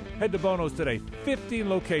Bono's. Head to Bono's today. 15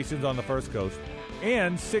 locations on the First Coast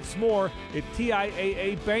and 6 more at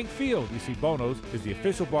TIAA Bank Field. You see, Bono's is the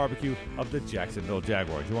official barbecue of the Jacksonville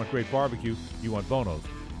Jaguars. You want great barbecue, you want Bono's.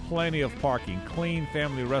 Plenty of parking, clean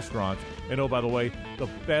family restaurants, and oh, by the way, the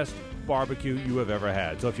best barbecue you have ever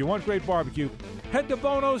had. So if you want great barbecue, head to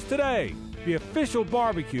Bono's today, the official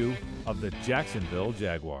barbecue of the Jacksonville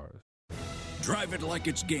Jaguars. Drive it like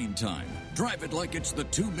it's game time. Drive it like it's the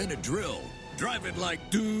 2-minute drill. Drive it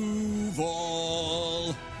like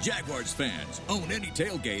Duval. Jaguars fans, own any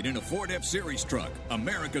tailgate in a Ford F-Series truck.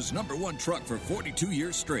 America's #1 truck for 42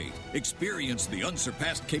 years straight. Experience the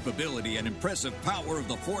unsurpassed capability and impressive power of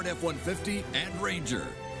the Ford F-150 and Ranger.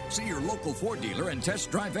 See your local Ford dealer and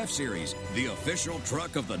test drive F-Series, the official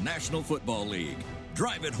truck of the National Football League.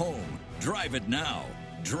 Drive it home. Drive it now.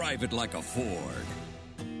 Drive it like a Ford.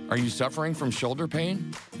 Are you suffering from shoulder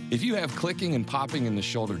pain? If you have clicking and popping in the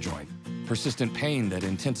shoulder joint, persistent pain that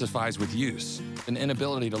intensifies with use, an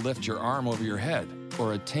inability to lift your arm over your head,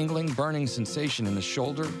 or a tingling, burning sensation in the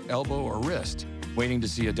shoulder, elbow, or wrist, waiting to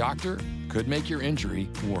see a doctor could make your injury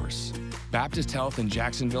worse. Baptist Health and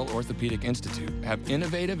Jacksonville Orthopedic Institute have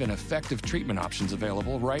innovative and effective treatment options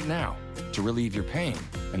available right now to relieve your pain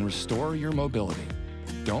and restore your mobility.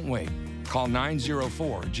 Don't wait. Call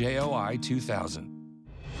 904-JOI-2000.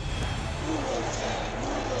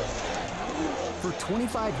 For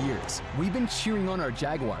 25 years, we've been cheering on our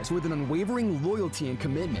Jaguars with an unwavering loyalty and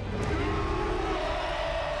commitment.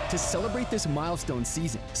 To celebrate this milestone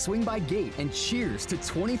season, swing by Gate and cheers to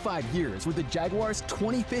 25 years with the Jaguars'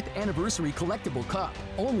 25th Anniversary Collectible Cup.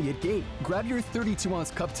 Only at Gate. Grab your 32-ounce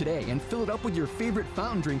cup today and fill it up with your favorite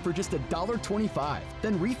fountain drink for just $1.25.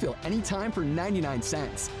 Then refill anytime for 99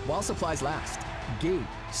 cents, while supplies last. Gate,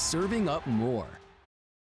 serving up more.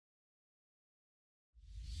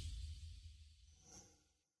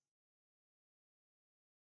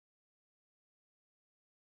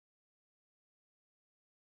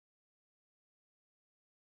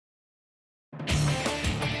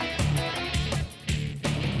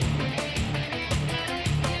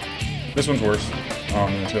 This one's worse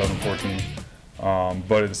than 2014,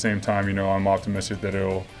 but at the same time, I'm optimistic that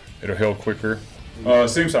it'll heal quicker.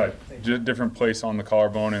 Same side, just different place on the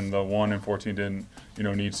collarbone, and the one in 14 didn't,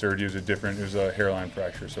 need surgery. It was a hairline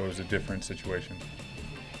fracture, so it was a different situation.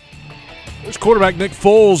 There's quarterback Nick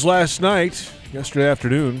Foles yesterday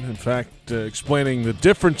afternoon, in fact, explaining the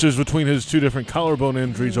differences between his two different collarbone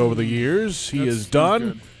injuries over the years. He is done.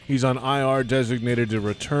 Good. He's on IR, designated to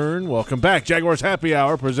return. Welcome back. Jaguars Happy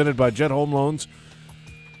Hour, presented by Jet Home Loans.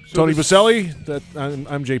 So Tony Baselli,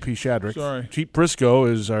 I'm JP Shadrick. Sorry. Pete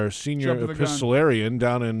Prisco is our senior epistolarian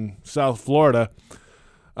down in South Florida.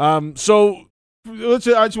 I just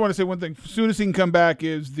want to say one thing. As soon as he can come back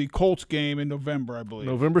is the Colts game in November, I believe.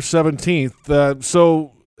 November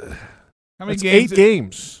 17th. How many games? 8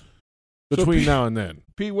 games between now and then.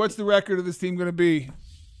 Pete, what's the record of this team going to be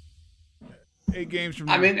 8 games from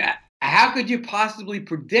now? I mean, how could you possibly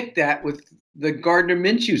predict that with the Gardner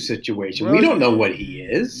Minshew situation? Well, we don't know what he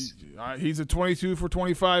is. He's a 22 for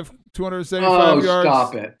 25, 275 yards.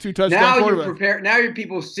 Stop it. 2 touchdown quarterback. You're prepared. Now your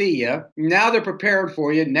people see you. Now they're prepared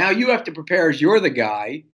for you. Now you have to prepare as you're the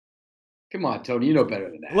guy. Come on, Tony. You know better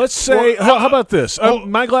than that. Let's say, how about this?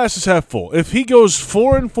 My glass is half full. If he goes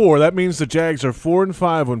 4-4, that means the Jags are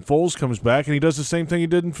 4-5 when Foles comes back, and he does the same thing he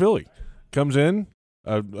did in Philly. Comes in,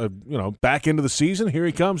 back into the season. Here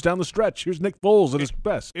he comes down the stretch. Here's Nick Foles at his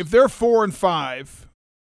best. If they're 4-5,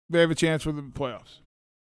 they have a chance for the playoffs.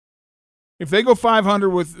 If they go 500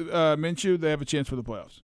 with Minshew, they have a chance for the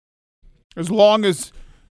playoffs. As long as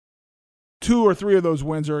 2 or 3 of those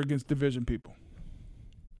wins are against division teams.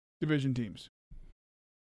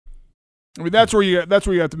 I mean, that's where you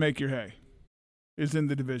have to make your hay, is in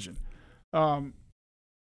the division. I'll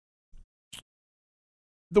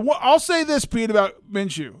say this, Pete, about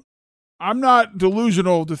Minshew. I'm not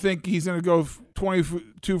delusional to think he's going to go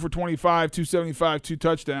 22 for 25, 275, 2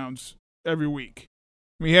 touchdowns every week.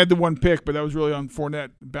 I mean, he had the 1 pick, but that was really on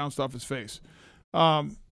Fournette. It bounced off his face.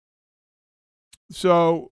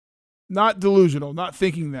 So, not delusional, not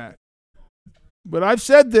thinking that. But I've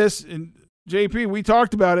said this, and JP, we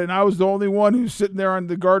talked about it, and I was the only one who's sitting there on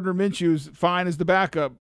the Gardner Minshew's fine as the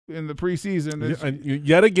backup in the preseason.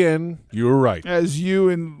 Yet again, you were right. As you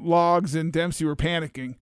and Logs and Dempsey were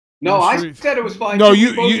panicking. No, I said it was fine. No,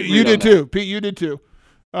 you did too. Pete, you did too.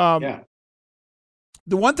 Yeah.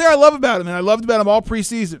 The one thing I love about him, and I loved about him all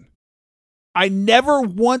preseason, I never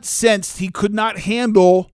once sensed he could not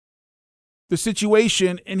handle the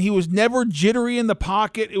situation, and he was never jittery in the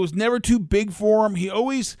pocket. It was never too big for him. He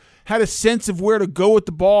always had a sense of where to go with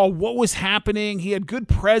the ball, what was happening. He had good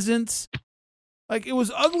presence. Like, it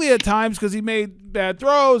was ugly at times because he made bad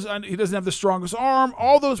throws, and he doesn't have the strongest arm,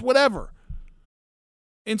 all those whatever.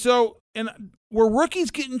 And so, where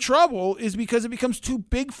rookies get in trouble is because it becomes too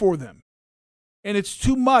big for them. And it's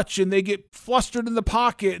too much, and they get flustered in the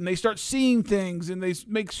pocket, and they start seeing things, and they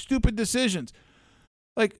make stupid decisions.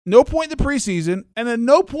 Like, no point in the preseason, and then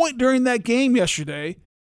no point during that game yesterday,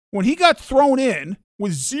 when he got thrown in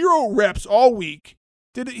with 0 reps all week,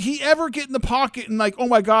 did he ever get in the pocket and like, oh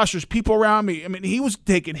my gosh, there's people around me. I mean, he was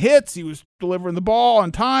taking hits. He was delivering the ball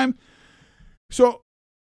on time. So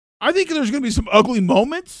I think there's going to be some ugly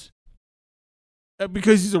moments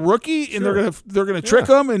because he's a rookie and they're gonna trick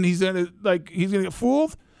him and he's gonna get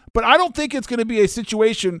fooled. But I don't think it's going to be a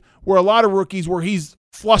situation where a lot of rookies where he's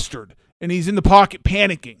flustered and he's in the pocket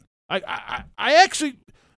panicking. I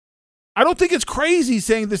don't think it's crazy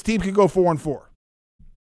saying this team can go 4-4.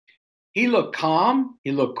 He looked calm.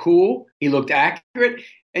 He looked cool. He looked accurate.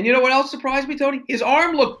 And you know what else surprised me, Tony? His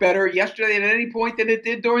arm looked better yesterday at any point than it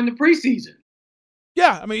did during the preseason.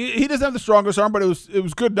 Yeah, I mean, he doesn't have the strongest arm, but it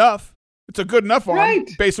was good enough. It's a good enough arm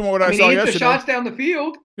based on what I saw yesterday. He hit the shots down the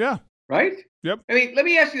field. Yeah. Right? Yep. I mean, let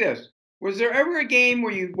me ask you this. Was there ever a game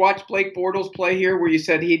where you watched Blake Bortles play here where you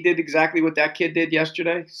said he did exactly what that kid did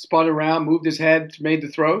yesterday? Spun around, moved his head, made the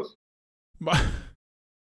throws?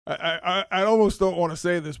 I almost don't want to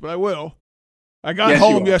say this, but I will. I got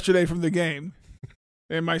home yesterday from the game.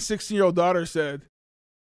 And my 16-year-old daughter said,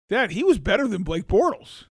 Dad, he was better than Blake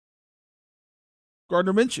Bortles.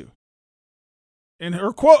 Gardner Minshew. And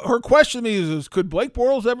her question to me is, could Blake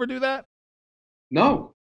Bortles ever do that?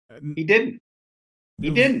 No, he didn't. He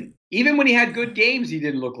didn't. Even when he had good games, he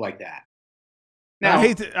didn't look like that. Now, I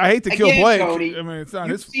hate to kill Blake. Tony, I mean, it's not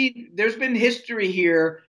his. There's been history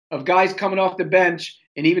here of guys coming off the bench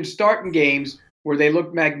and even starting games where they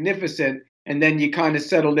looked magnificent, and then you kind of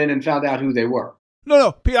settled in and found out who they were.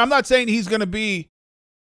 No, Pete, I'm not saying he's going to be,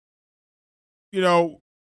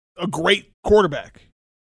 a great quarterback.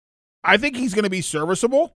 I think he's going to be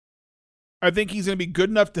serviceable. I think he's going to be good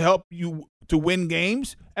enough to help you to win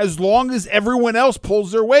games as long as everyone else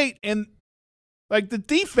pulls their weight. And, the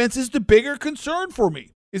defense is the bigger concern for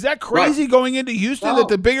me. Is that crazy going into Houston that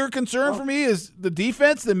the bigger concern for me is the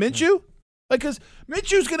defense than Minshew? Because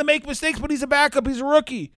Minshew's going to make mistakes, but he's a backup. He's a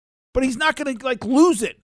rookie. But he's not going to, lose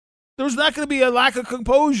it. There's not going to be a lack of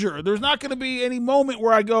composure. There's not going to be any moment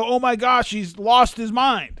where I go, oh, my gosh, he's lost his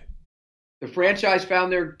mind. The franchise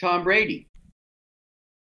found their Tom Brady.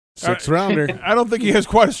 Sixth rounder. I don't think he has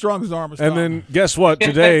quite as strong as arm as Tom. And then guess what?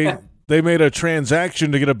 Today they made a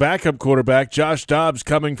transaction to get a backup quarterback. Josh Dobbs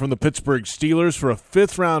coming from the Pittsburgh Steelers for a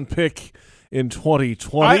 5th-round pick in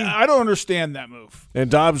 2020. I don't understand that move. And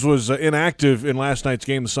Dobbs was inactive in last night's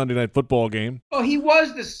game, the Sunday Night Football game. Well, he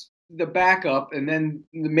was the backup, and then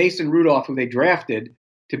the Mason Rudolph, who they drafted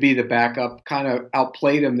to be the backup, kind of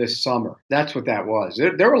outplayed him this summer. That's what that was.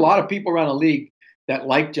 There were a lot of people around the league that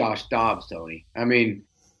liked Josh Dobbs, Tony. I mean,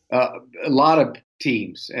 a lot of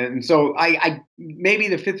teams. And so I maybe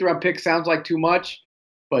the 5th-round pick sounds like too much,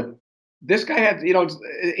 but this guy had,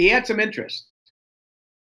 he had some interest.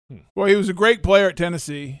 Well, he was a great player at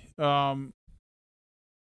Tennessee. I'll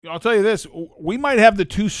tell you this. We might have the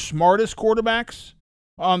 2 smartest quarterbacks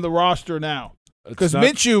on the roster now. Because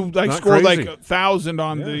Minshew scored crazy. 1,000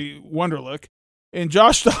 on the Wonderlic, and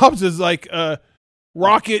Josh Dobbs is like a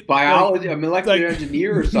rocket biology, a molecular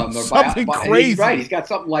engineer or something. Something crazy. He's right. He's got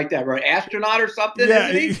something like that, right? Astronaut or something. Yeah,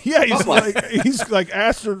 isn't he? Yeah. He's like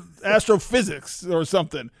astrophysics or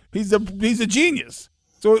something. He's a genius.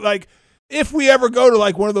 So if we ever go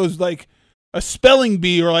to one of those a spelling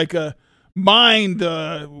bee or a mind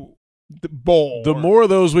bowl. The more of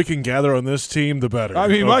those we can gather on this team, the better. I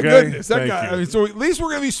mean, my goodness, that guy. I mean, so at least we're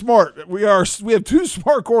going to be smart. We have 2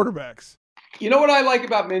 smart quarterbacks. You know what I like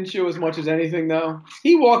about Minshew as much as anything, though?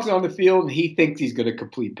 He walks on the field and he thinks he's going to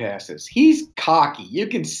complete passes. He's cocky. You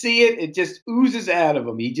can see it. It just oozes out of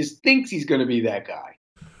him. He just thinks he's going to be that guy.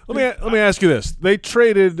 Let me ask you this: they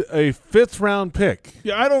traded a 5th-round pick.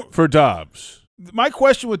 For Dobbs. My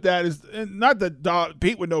question with that is, and not that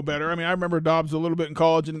Pete would know better. I mean, I remember Dobbs a little bit in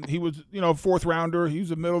college, and he was, a 4th-rounder. He was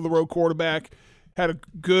a middle-of-the-road quarterback, had a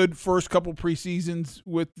good first couple preseasons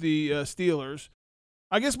with the Steelers.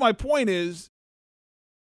 I guess my point is,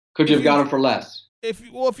 could you have got him for less? If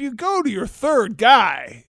you go to your 3rd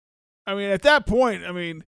guy, I mean, at that point,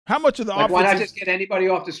 how much of the offense? Why not just get anybody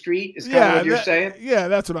off the street? Is kind of what you're saying. Yeah,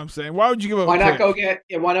 that's what I'm saying. Why would you give up? Why not go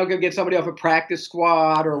get somebody off a practice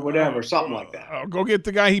squad or whatever, something like that? Go get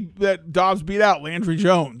the guy that Dobbs beat out, Landry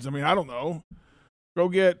Jones. I mean, I don't know. Go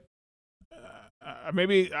get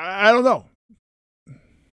maybe I don't know.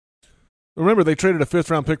 Remember, they traded a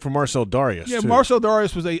 5th-round pick for Marcel Darius. Yeah, too. Marcel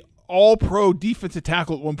Darius was a all-pro defensive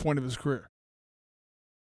tackle at one point of his career.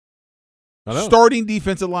 Starting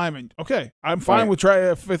defensive lineman. Okay, I'm fine with trying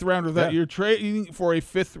a 5th-rounder. That you're trading for a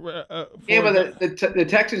 5th. But the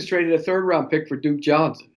Texans traded a 3rd-round pick for Duke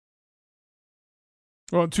Johnson.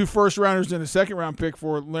 Well, 2 first-rounders and a 2nd-round pick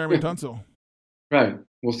for Laramie Tunsil. Right.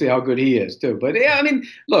 We'll see how good he is too. But yeah, I mean,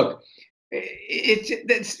 look,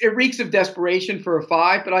 it reeks of desperation for a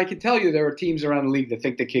 5. But I can tell you there are teams around the league that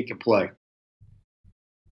think the kid can play.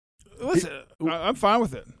 Listen, I'm fine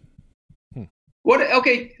with it.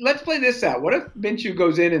 Okay, let's play this out. What if Minshew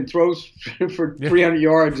goes in and throws for 300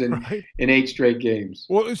 yards in 8 straight games?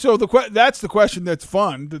 Well, so that's the question that's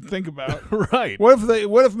fun to think about. Right. What if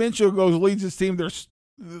Minshew leads his team?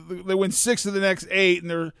 They win 6 of the next 8, and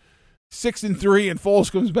they're 6-3, and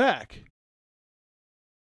Foles comes back.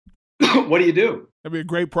 What do you do? That'd be a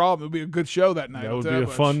great problem. It'd be a good show that night. That would be a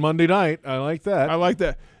fun Monday night. I like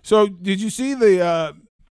that. So, did you see the?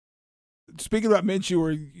 Speaking about Minshew,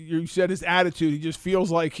 where you said his attitude, he just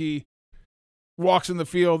feels like he walks in the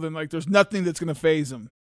field and there's nothing that's going to faze him.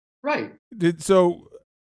 Right. So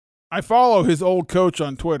I follow his old coach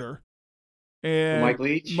on Twitter, and Mike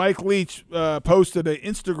Leach. Mike Leach posted an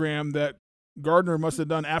Instagram that Gardner must have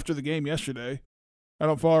done after the game yesterday. I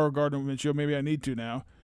don't follow Gardner Minshew. Maybe I need to now.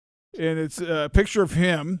 And it's a picture of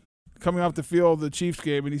him coming off the field of the Chiefs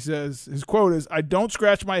game, and he says his quote is, "I don't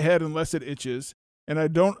scratch my head unless it itches. and I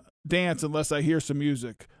don't dance unless I hear some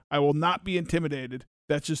music. I will not be intimidated.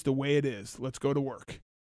 That's just the way it is. Let's go to work.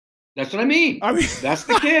 That's what I mean. That's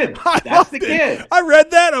the kid. I That's the kid. I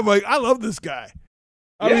read that. I'm like, I love this guy.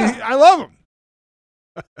 I mean, I love him.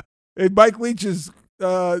 And Mike Leach's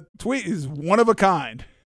tweet is one of a kind.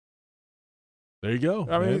 There you go.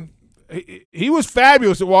 I mean, he was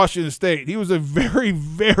fabulous at Washington State. He was a very,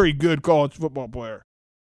 very good college football player.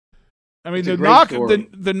 I mean,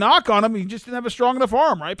 the knock on him, he just didn't have a strong enough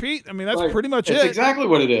arm, right, Pete? I mean, that's pretty much it. That's exactly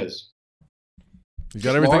what it is. You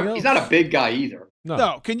got everything else? He's not a big guy either.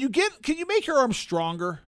 No. Can you make your arm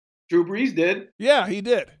stronger? Drew Brees did. Yeah, he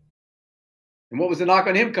did. And what was the knock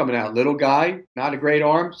on him coming out? Little guy, not a great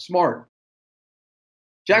arm, smart.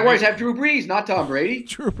 Jaguars have Drew Brees, not Tom Brady.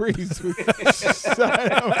 Drew Brees.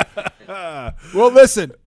 Well,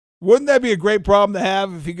 listen, wouldn't that be a great problem to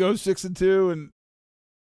have if he goes 6-2? And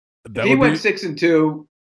if he went 6-2,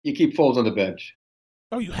 you keep Foles on the bench.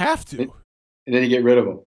 Oh, you have to. And then you get rid of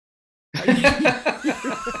him.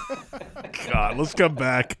 God, let's come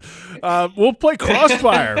back. We'll play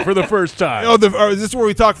Crossfire for the first time. Oh, is this where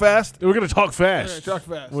we talk fast? We're going to talk fast. All right, talk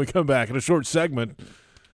fast. When we come back in a short segment.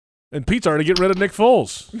 And Pete's already getting rid of Nick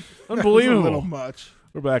Foles. Unbelievable. A little much.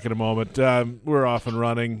 We're back in a moment. We're off and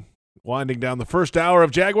running. Winding down the first hour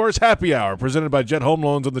of Jaguars Happy Hour, presented by Jet Home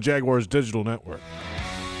Loans on the Jaguars Digital Network.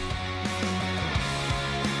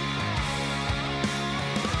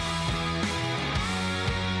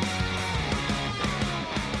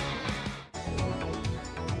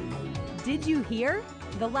 Did you hear?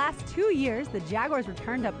 The last 2 years, the Jaguars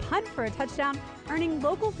returned a punt for a touchdown, earning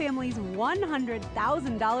local families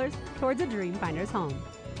 $100,000 towards a Dreamfinders home.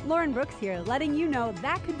 Lauren Brooks here, letting you know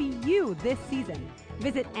that could be you this season.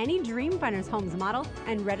 Visit any Dreamfinders homes model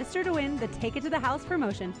and register to win the Take It to the House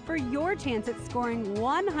promotion for your chance at scoring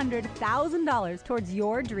 $100,000 towards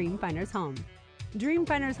your Dreamfinders home.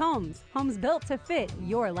 Dreamfinders Homes, homes built to fit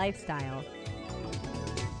your lifestyle.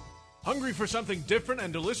 Hungry for something different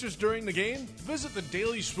and delicious during the game? Visit the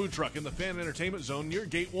Daly's Food Truck in the Fan Entertainment Zone near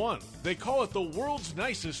Gate 1. They call it the world's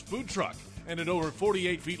nicest food truck. And at over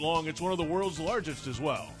 48 feet long, it's one of the world's largest as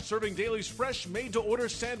well. Serving Daly's fresh, made-to-order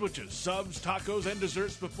sandwiches, subs, tacos, and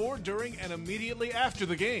desserts before, during, and immediately after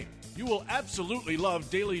the game. You will absolutely love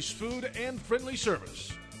Daly's food and friendly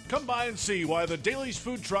service. Come by and see why the Daly's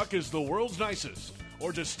Food Truck is the world's nicest.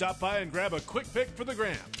 Or just stop by and grab a quick pic for the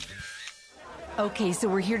gram. Okay, so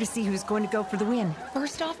we're here to see who's going to go for the win.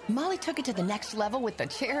 First off, Molly took it to the next level with the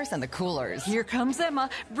chairs and the coolers. Here comes Emma,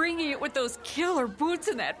 bringing it with those killer boots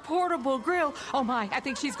and that portable grill. Oh my, I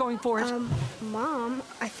think she's going for it. Mom,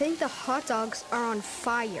 I think the hot dogs are on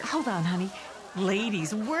fire. Hold on, honey.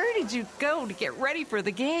 Ladies, where did you go to get ready for the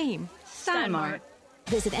game? Stein Mart.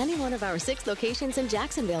 Visit any one of our 6 locations in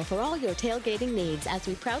Jacksonville for all your tailgating needs as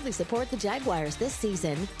we proudly support the Jaguars this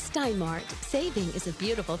season. Stein Mart. Saving is a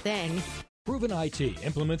beautiful thing. Proven IT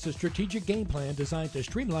implements a strategic game plan designed to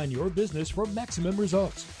streamline your business for maximum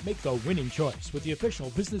results. Make the winning choice with the official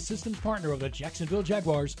business systems partner of the Jacksonville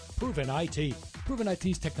Jaguars, Proven IT. Proven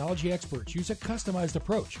IT's technology experts use a customized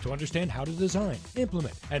approach to understand how to design,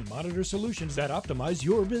 implement, and monitor solutions that optimize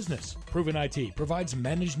your business. Proven IT provides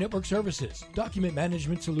managed network services, document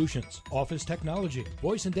management solutions, office technology,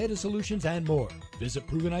 voice and data solutions, and more. Visit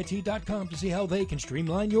ProvenIT.com to see how they can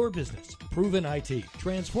streamline your business. Proven IT,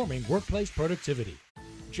 transforming workplace productivity.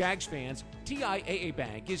 Jags fans, TIAA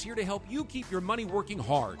Bank is here to help you keep your money working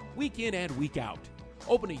hard, week in and week out.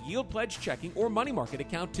 Open a Yield Pledge checking or money market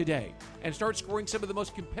account today and start scoring some of the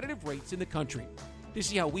most competitive rates in the country. To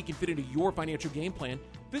see how we can fit into your financial game plan,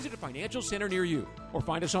 visit a financial center near you or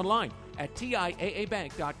find us online at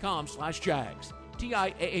TIAABank.com/Jags.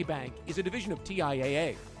 TIAA Bank is a division of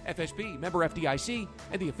TIAA, FSB, member FDIC,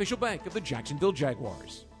 and the official bank of the Jacksonville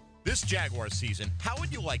Jaguars. This Jaguar season, how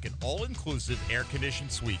would you like an all-inclusive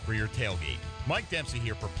air-conditioned suite for your tailgate? Mike Dempsey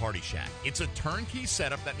here for Party Shack. It's a turnkey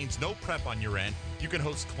setup that means no prep on your end. You can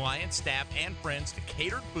host clients, staff, and friends to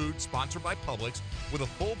catered food sponsored by Publix with a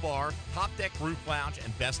full bar, top deck roof lounge,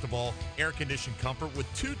 and best of all, air-conditioned comfort with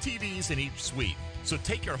 2 TVs in each suite. So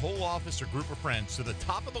take your whole office or group of friends to the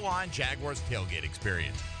top-of-the-line Jaguars tailgate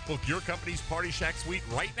experience. Book your company's Party Shack suite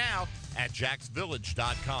right now at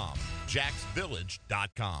jacksvillage.com.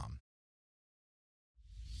 jacksvillage.com.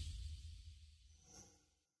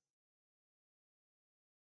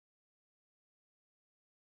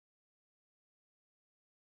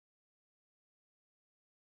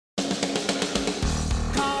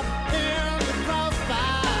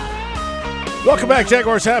 Welcome back,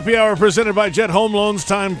 Jaguars Happy Hour, presented by Jet Home Loans.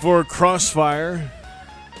 Time for Crossfire.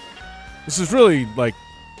 This is really like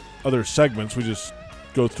other segments. We just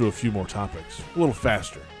go through a few more topics. A little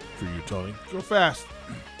faster. after you, Tony. Go fast.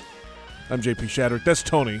 I'm JP Shadrick. That's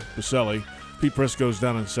Tony Baselli. Pete Prisco's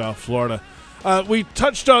down in South Florida. We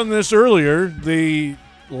touched on this earlier, the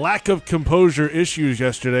lack of composure issues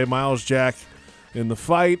yesterday. Miles Jack in the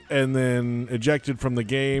fight and then ejected from the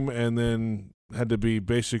game and then had to be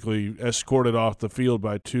basically escorted off the field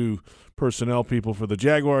by 2 personnel people for the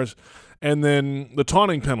Jaguars. And then the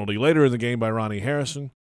taunting penalty later in the game by Ronnie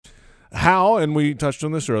Harrison. How, and we touched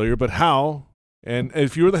on this earlier, but how, and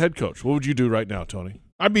if you were the head coach, what would you do right now, Tony?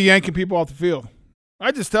 I'd be yanking people off the field.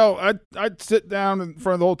 I'd sit down in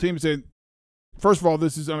front of the whole team and say, first of all,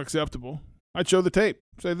 this is unacceptable. I'd show the tape.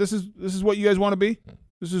 Say, this is what you guys want to be.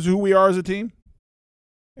 This is who we are as a team.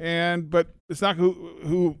 But it's not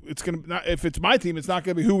who it's going to. If it's my team, it's not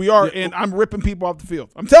going to be who we are. Yeah. And I'm ripping people off the field.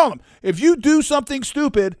 I'm telling them, if you do something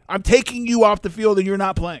stupid, I'm taking you off the field and you're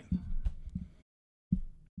not playing.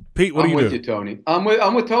 Pete, what do you do? I'm with you, Tony.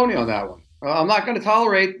 I'm with Tony on that one. I'm not going to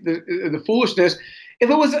tolerate the foolishness. If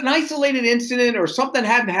it was an isolated incident or something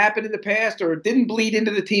hadn't happened in the past or it didn't bleed into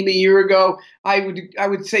the team a year ago, I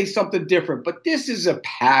would say something different. But this is a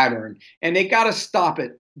pattern, and they got to stop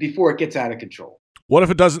it before it gets out of control. What if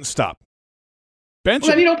it doesn't stop? Bench him.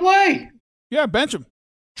 Then you don't play. Yeah, bench him.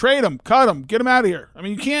 Trade him. Cut him. Get him out of here. I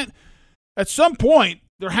mean, you can't – at some point,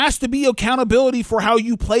 there has to be accountability for how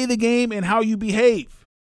you play the game and how you behave.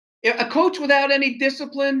 A coach without any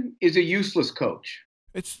discipline is a useless coach.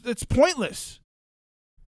 It's pointless.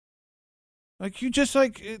 Like, you just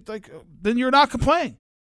then you're not playing.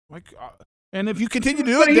 And if you continue to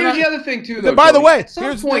do it, but here's the other thing too. Though, by the way, at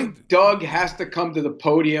some point, Doug has to come to the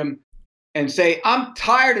podium and say, "I'm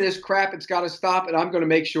tired of this crap. It's got to stop, and I'm going to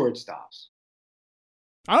make sure it stops."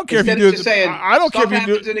 I don't care if you do it. I don't care if you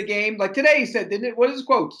do it. Something happens in a game, like today. He said, "Didn't it? What is his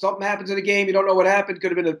quote? Something happens in a game. You don't know what happened.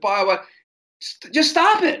 Could have been a pile. Just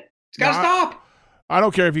stop it. It's got to stop." I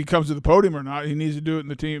don't care if he comes to the podium or not. He needs to do it in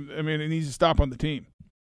the team. I mean, it needs to stop on the team.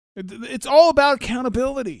 It's all about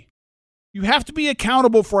accountability. You have to be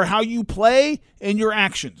accountable for how you play and your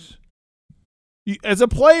actions. As a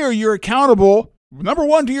player, you're accountable, number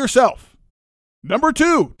 1, to yourself. Number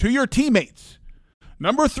 2, to your teammates.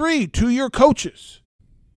 Number 3, to your coaches.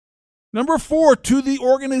 Number 4, to the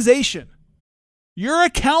organization. You're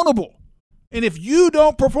accountable. And if you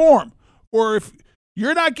don't perform, or if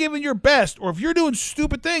you're not giving your best, or if you're doing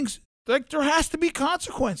stupid things, there has to be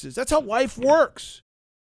consequences. That's how life works.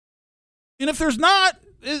 And if there's not,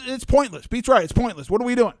 it's pointless. Pete's right. It's pointless. What are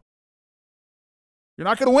we doing? You're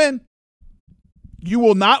not going to win. You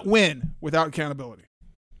will not win without accountability.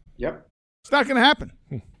 Yep. It's not going to happen.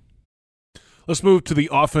 Let's move to the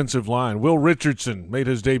offensive line. Will Richardson made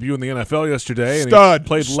his debut in the NFL yesterday. Stud. And he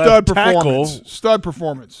played Stud left tackle. Stud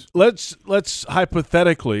performance. Let's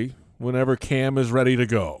hypothetically, whenever Cam is ready to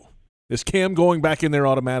go, is Cam going back in there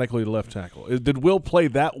automatically to left tackle? Did Will play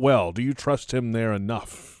that well? Do you trust him there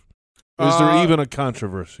enough? Is there even a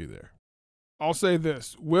controversy there? I'll say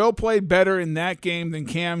this. Will played better in that game than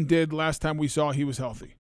Cam did last time we saw he was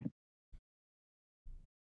healthy.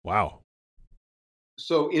 Wow.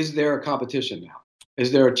 So is there a competition now?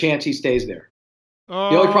 Is there a chance he stays there? The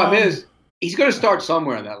only problem is he's going to start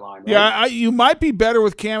somewhere on that line, right? Yeah, you might be better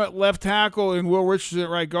with Cam at left tackle and Will Richardson at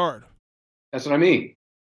right guard. That's what I mean.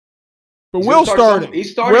 But Will's starting.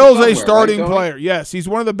 Will's a starting player. Yes, he's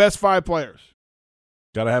one of the best 5 players.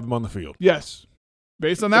 Got to have him on the field. Yes.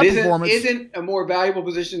 Based on that performance. Isn't a more valuable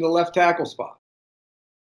position the left tackle spot?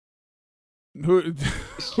 Look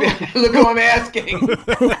who I'm asking.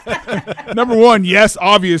 Number 1, yes,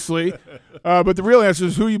 obviously. But the real answer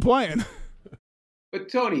is who are you playing?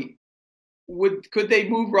 But, Tony, could they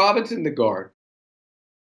move Robinson to guard?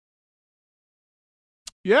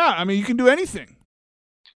 Yeah, I mean, you can do anything.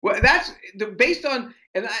 Well, that's based on,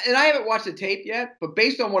 and I haven't watched the tape yet, but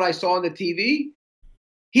based on what I saw on the TV,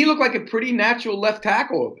 he looked like a pretty natural left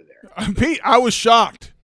tackle over there. Pete, I was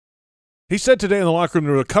shocked. He said today in the locker room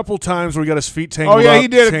there were a couple times where he got his feet tangled up. Oh, yeah, he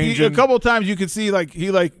did. A couple times you could see he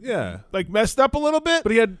messed up a little bit.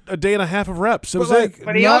 But he had a day and a half of reps.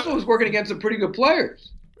 But he also was working against some pretty good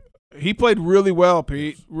players. He played really well,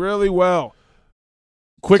 Pete. Really well.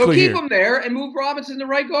 Quickly so keep him there and move Robinson to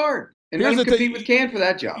right guard. And let him compete with Cam for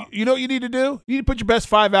that job. You know what you need to do? You need to put your best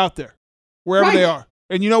 5 out there, wherever they are.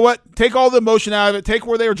 And you know what? Take all the emotion out of it. Take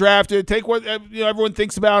where they were drafted. Take what everyone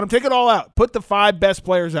thinks about them. Take it all out. Put the 5 best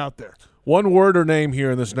players out there. One word or name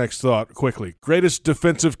here in this next thought, quickly. Greatest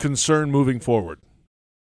defensive concern moving forward.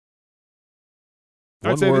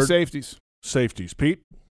 I'd say the safeties. Safeties. Pete?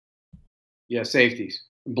 Yeah, safeties.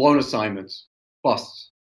 Blown assignments.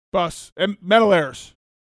 Busts. And mental errors.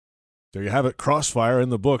 There you have it. Crossfire in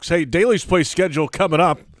the books. Hey, Daly's Place schedule coming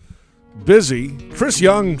up. busy. Chris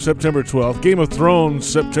Young, September 12th. Game of Thrones,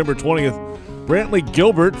 September 20th. Brantley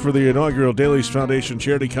Gilbert for the inaugural Daly's Foundation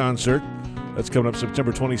charity concert. That's coming up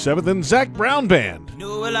September 27th. And Zach Brown Band.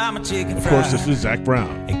 Of course, this is Zach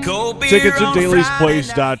Brown. Tickets at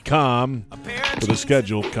dailysplace.com for the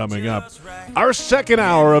schedule coming up. Our second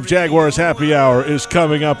hour of Jaguars Happy Hour is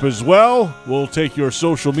coming up as well. We'll take your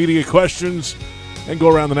social media questions and go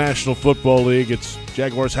around the National Football League. It's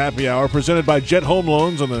Jaguars Happy Hour presented by Jet Home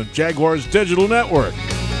Loans on the Jaguars Digital Network.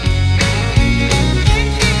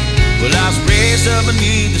 Well, I was raised up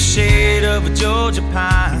beneath the shade of a Georgia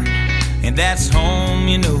pine, and that's home,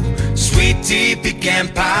 you know. Sweet tea, pecan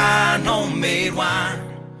pie, and homemade wine.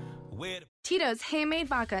 Tito's Handmade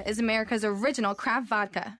Vodka is America's original craft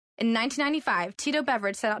vodka. In 1995, Tito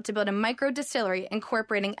Beverage set out to build a micro-distillery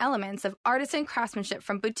incorporating elements of artisan craftsmanship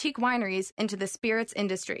from boutique wineries into the spirits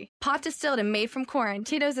industry. Pot distilled and made from corn,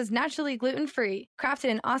 Tito's is naturally gluten-free, crafted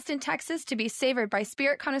in Austin, Texas to be savored by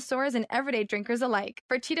spirit connoisseurs and everyday drinkers alike.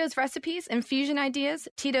 For Tito's recipes, infusion ideas,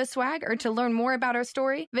 Tito's swag, or to learn more about our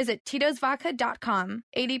story, visit titosvodka.com.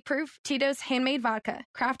 80 proof Tito's Handmade Vodka,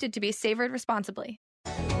 crafted to be savored responsibly.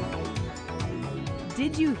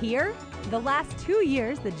 Did you hear? The last 2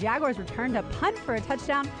 years, the Jaguars returned a punt for a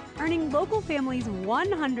touchdown, earning local families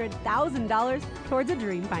 $100,000 towards a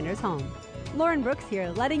Dream Finders home. Lauren Brooks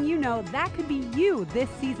here, letting you know that could be you this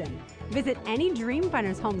season. Visit any Dream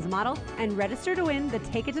Finders Homes model and register to win the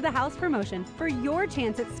Take It to the House promotion for your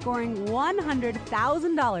chance at scoring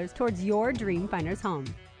 $100,000 towards your Dream Finders home.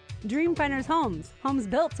 Dream Finders Homes, homes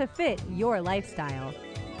built to fit your lifestyle.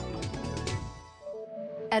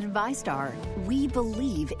 At ViStar, we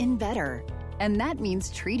believe in better. And that means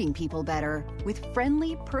treating people better with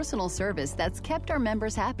friendly, personal service that's kept our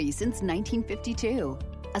members happy since 1952.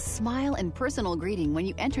 A smile and personal greeting when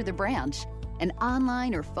you enter the branch, an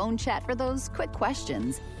online or phone chat for those quick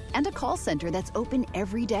questions, and a call center that's open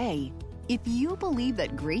every day. If you believe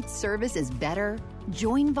that great service is better,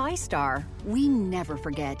 join ViStar. We never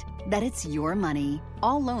forget that it's your money.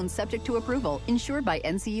 All loans subject to approval, insured by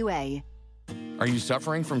NCUA. Are you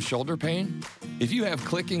suffering from shoulder pain? If you have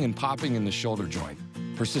clicking and popping in the shoulder joint,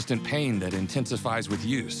 persistent pain that intensifies with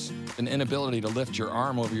use, an inability to lift your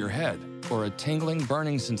arm over your head, or a tingling,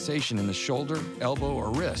 burning sensation in the shoulder, elbow, or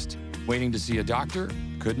wrist, waiting to see a doctor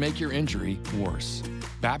could make your injury worse.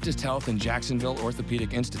 Baptist Health and Jacksonville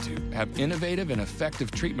Orthopedic Institute have innovative and effective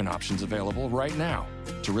treatment options available right now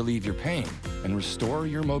to relieve your pain and restore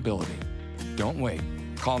your mobility. Don't wait.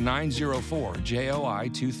 Call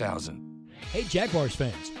 904-JOI-2000. Hey Jaguars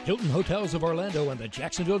fans, Hilton Hotels of Orlando and the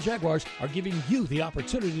Jacksonville Jaguars are giving you the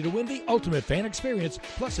opportunity to win the ultimate fan experience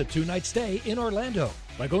plus a 2-night stay in Orlando.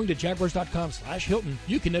 By going to jaguars.com/Hilton,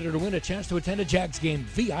 you can enter to win a chance to attend a Jags game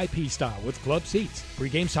VIP style with club seats,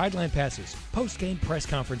 pre-game sideline passes, post-game press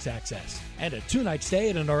conference access, and a 2-night stay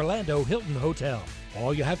at an Orlando Hilton hotel.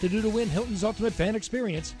 All you have to do to win Hilton's ultimate fan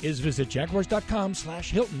experience is visit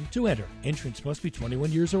jaguars.com/Hilton to enter. Entrance must be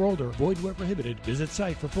 21 years or older. Void where prohibited. Visit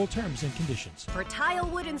site for full terms and conditions. For tile,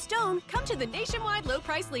 wood, and stone, come to the nationwide low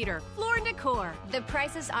price leader, Floor & Decor. The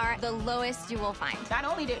prices are the lowest you will find. Not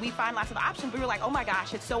only did we find lots of options, we were like, oh my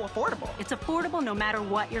gosh, it's so affordable. It's affordable no matter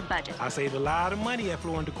what your budget. I saved a lot of money at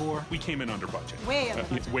Floor & Decor. We came in under budget. Way under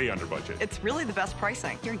budget. It's way under budget. It's really the best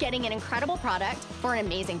pricing. You're getting an incredible product for an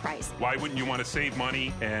amazing price. Why wouldn't you want to save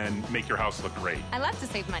money and make your house look great? I love to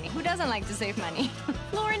save money. Who doesn't like to save money?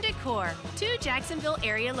 Floor & Decor, 2 Jacksonville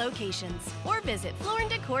area locations, or visit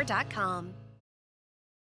flooranddecor.com.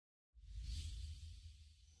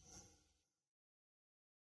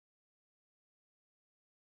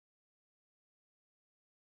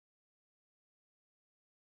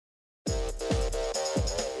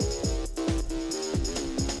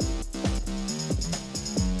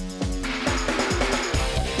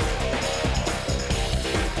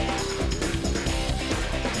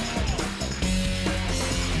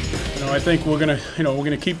 I think we're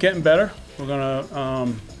gonna keep getting better. We're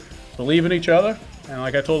gonna believe in each other. And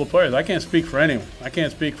like I told the players, I can't speak for anyone. I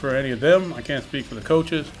can't speak for any of them. I can't speak for the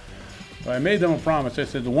coaches. But I made them a promise. I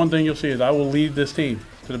said the one thing you'll see is I will lead this team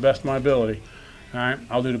to the best of my ability. All right,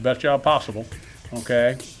 I'll do the best job possible.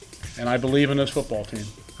 Okay, and I believe in this football team,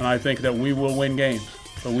 and I think that we will win games.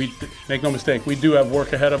 But we make no mistake, we do have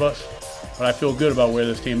work ahead of us. But I feel good about where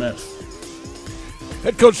this team is.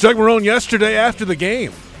 Head coach Doug Marrone yesterday after the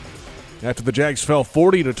game. After the Jags fell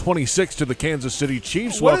 40-26 to the Kansas City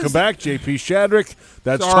Chiefs. Welcome back, J.P. Shadrick.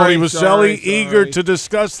 That's Tony Vaselli, eager to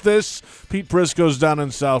discuss this. Pete Prisco's down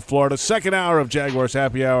in South Florida. Second hour of Jaguars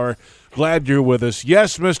Happy Hour. Glad you're with us.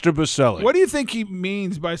 Yes, Mr. Vaselli. What do you think he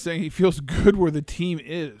means by saying he feels good where the team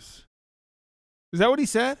is? Is that what he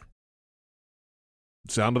said?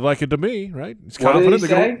 Sounded like it to me, right? He's What did confident he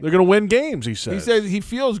they're say? going to win games, he said. He said he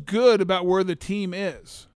feels good about where the team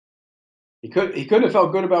is. He couldn't have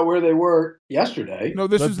felt good about where they were yesterday. No,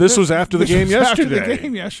 this was after the game yesterday. After the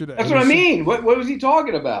game yesterday. That's what I mean. What was he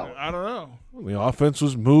talking about? I don't know. The offense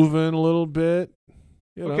was moving a little bit.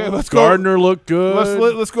 Okay, let's go. Gardner looked good.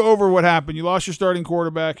 Let's go over what happened. You lost your starting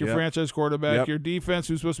quarterback, your Yep. franchise quarterback. Yep. Your defense,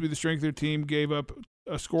 who's supposed to be the strength of their team, gave up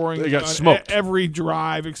a scoring They got on smoked. every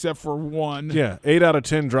drive except for one. Yeah, 8 out of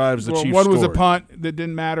 10 drives the Chiefs one was a scored. punt that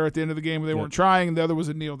didn't matter at the end of the game when they Yep. weren't trying, and the other was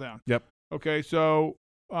a kneel down. Yep. Okay, so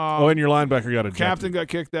and your linebacker got ejected. captain got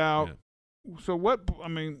kicked out. So what? I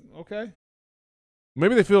mean, okay.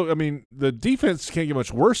 Maybe they feel. I mean, the defense can't get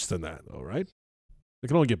much worse than that, though, right? They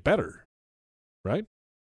can only get better, right?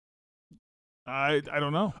 I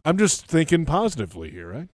don't know. I'm just thinking positively here,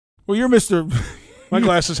 right? Well, you're Mr. My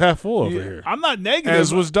glass is half full over Yeah, here. I'm not negative.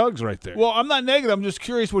 As was Doug's right there. Well, I'm not negative. I'm just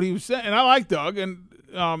curious what he was saying. And I like Doug. And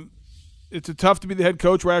it's tough to be the head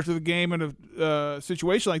coach right after the game in a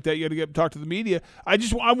situation like that. You got to get talk to the media. I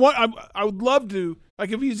would love to,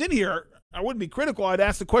 like, if he's in here, I wouldn't be critical. I'd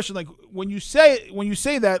ask the question, like, when you say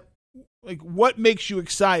that, like, what makes you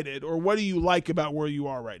excited, or what do you like about where you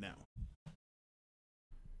are right now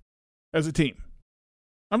as a team?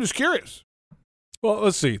 I'm just curious. Well,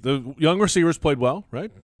 let's see. The young receivers played well,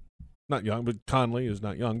 right? Not young, but Conley is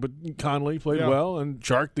not young, but Conley played well, and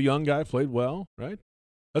Chark, the young guy, played well, right?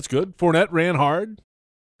 That's good. Fournette ran hard.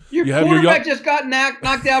 Your You have quarterback just got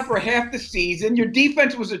knocked out for half the season. Your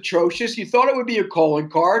defense was atrocious. You thought it would be a calling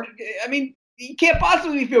card. I mean, you can't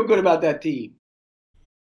possibly feel good about that team.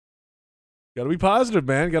 Got to be positive,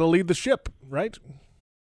 man. Got to lead the ship, right?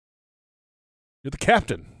 You're the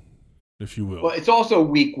captain, if you will. Well, it's also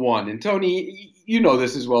week one. And, Tony, you know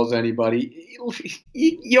this as well as anybody.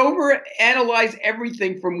 You overanalyze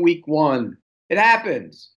everything from week one. It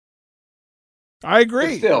happens. I agree.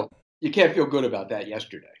 But still, you can't feel good about that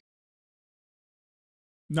yesterday.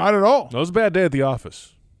 Not at all. That was a bad day at the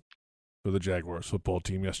office for the Jaguars football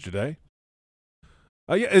team yesterday.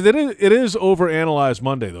 Yeah, it is overanalyzed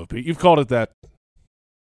Monday, though, Pete. You've called it that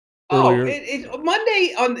earlier. It's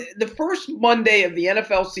Monday, on the first Monday of the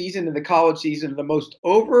NFL season and the college season, the most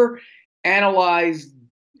overanalyzed.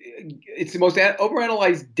 It's the most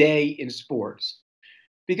overanalyzed day in sports.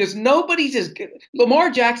 Because nobody's as good. Lamar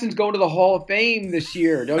Jackson's going to the Hall of Fame this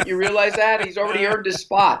year. Don't you realize that? He's already earned his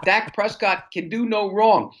spot. Dak Prescott can do no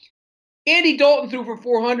wrong. Andy Dalton threw for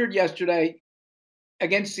 400 yesterday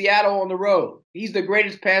against Seattle on the road. He's the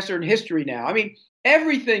greatest passer in history now. I mean,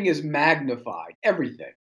 everything is magnified.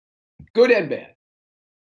 Everything. Good and bad.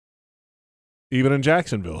 Even in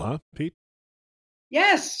Jacksonville, huh, Pete?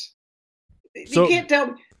 Yes. So, you can't tell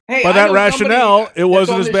me. Hey, by that rationale, it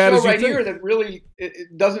wasn't as bad as you right think. here that really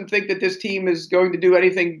doesn't think that this team is going to do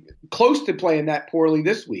anything close to playing that poorly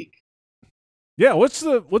this week. Yeah, what's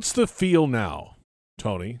the feel now,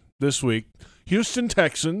 Tony, this week? Houston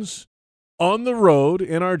Texans on the road,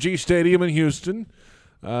 NRG Stadium in Houston,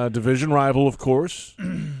 division rival, of course.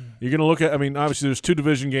 You're going to look at, I mean, obviously there's two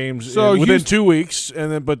division games within 2 weeks,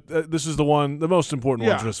 and then but this is the most important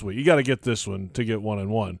one for this week. You got to get this one to get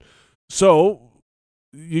 1-1. So,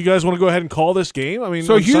 you guys want to go ahead and call this game? I mean,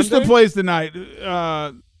 so Houston Sunday? plays tonight.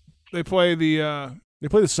 They play the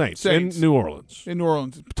Saints in New Orleans. In New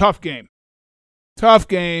Orleans, tough game.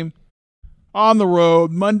 On the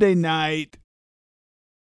road Monday night.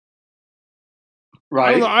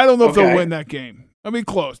 Right. I don't know if they'll win that game. I mean,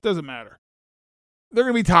 close. Doesn't matter. They're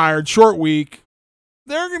going to be tired. Short week.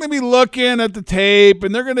 They're going to be looking at the tape,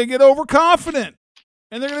 and they're going to get overconfident.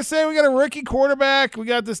 And they're going to say, we got a rookie quarterback. We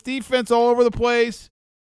got this defense all over the place.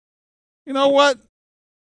 You know what?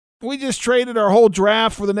 We just traded our whole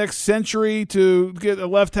draft for the next century to get a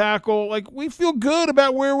left tackle. Like, we feel good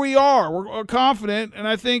about where we are. We're confident, and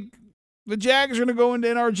I think the Jags are going to go into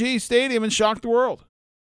NRG Stadium and shock the world.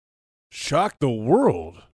 Shock the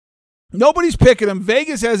world? Nobody's picking them.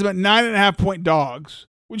 Vegas has them at 9.5-point dogs,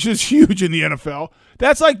 which is huge in the NFL.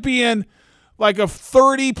 That's like being like a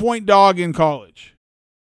 30-point dog in college.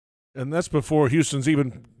 And that's before Houston's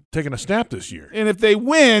even taking a snap this year. And if they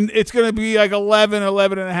win, it's going to be like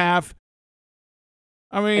 11.5.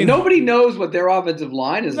 I mean, and nobody knows what their offensive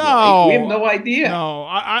line is like. We have no idea. No,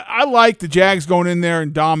 I like the Jags going in there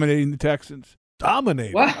and dominating the Texans.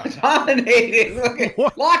 Dominating? What? Dominating?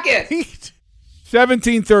 Lock it.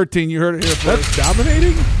 17-13. You heard it here first. That's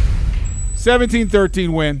dominating?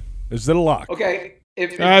 17-13 win. Is that a lock? Okay.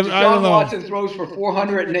 If Deshaun Watson throws for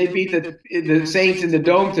 400 and they beat the Saints in the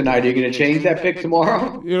Dome tonight, are you going to change that pick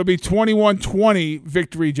tomorrow? It'll be 21-20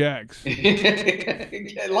 victory Jags.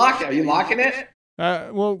 Lock it. Are you locking it?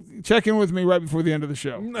 Well, check in with me right before the end of the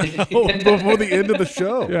show. Before the end of the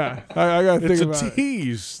show. Yeah, I got to think about it. It's a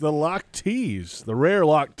tease, the lock tease, the rare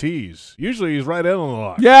lock tease. Usually he's right in on the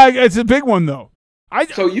lock. Yeah, it's a big one, though.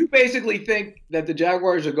 So you basically think that the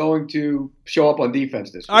Jaguars are going to show up on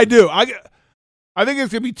defense this week? I do. I think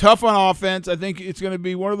it's going to be tough on offense. I think it's going to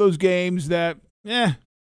be one of those games that,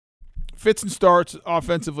 fits and starts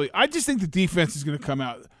offensively. I just think the defense is going to come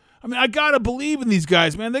out. I mean, I got to believe in these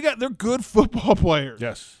guys, man. They're good football players.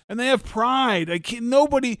 Yes. And they have pride. I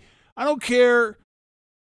don't care.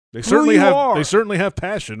 They certainly have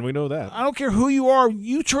passion. We know that. I don't care who you are.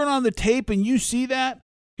 You turn on the tape and you see that.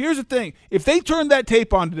 Here's the thing. If they turn that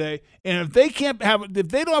tape on today, and if they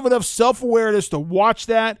don't have enough self-awareness to watch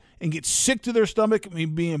that and get sick to their stomach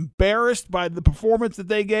and be embarrassed by the performance that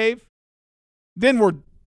they gave, then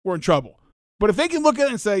we're in trouble. But if they can look at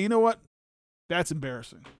it and say, you know what? That's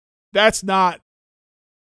embarrassing. That's not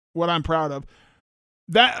what I'm proud of.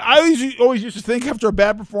 That I always used to think after a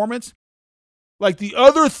bad performance, like the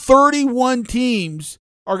other 31 teams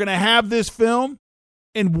are going to have this film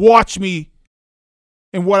and watch me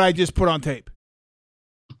and what I just put on tape.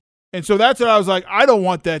 And so that's what I was like, I don't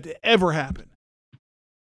want that to ever happen.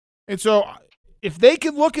 And so if they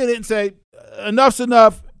can look at it and say, enough's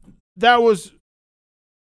enough, that was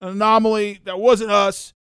an anomaly, that wasn't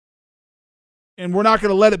us, and we're not going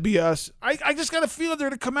to let it be us, I just got a feeling they're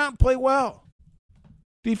going to come out and play well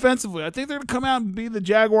defensively. I think they're going to come out and be the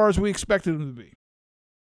Jaguars we expected them to be.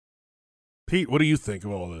 Pete, what do you think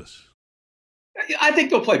of all this? I think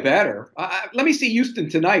they'll play better. Let me see Houston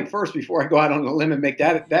tonight first before I go out on a limb and make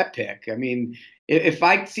that pick. I mean, if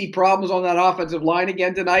I see problems on that offensive line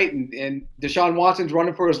again tonight and Deshaun Watson's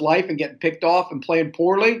running for his life and getting picked off and playing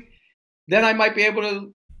poorly, then I might be able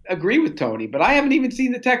to agree with Tony. But I haven't even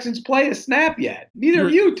seen the Texans play a snap yet. Neither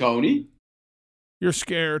of you, Tony. You're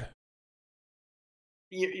scared.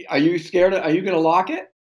 Are you scared? Are you going to lock it?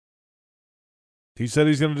 He said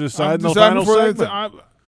he's going to decide in the final segment.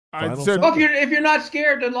 Well, if you're not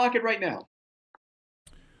scared, then lock it right now.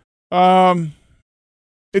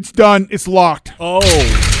 It's done. It's locked. Oh,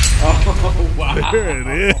 wow! There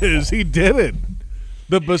it is. He did it.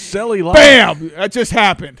 The Baselli lock. Bam! That just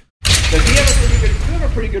happened. Does he have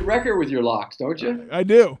a pretty good record with your locks, don't you? I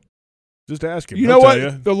do. Just ask him. You know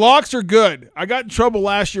what? The locks are good. I got in trouble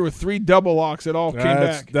last year with 3 double locks that all came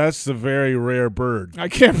back. That's the very rare bird. I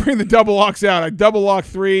can't bring the double locks out. I double locked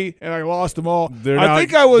 3 and I lost them all. They're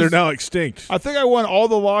now extinct. I think I won all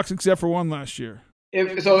the locks except for one last year.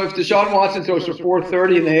 If Deshaun Watson throws for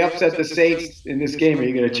 430 and they upset the Saints in this game, are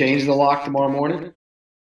you going to change the lock tomorrow morning?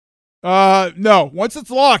 No. Once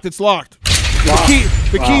it's locked, it's locked.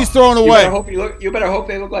 The key's thrown away. You better hope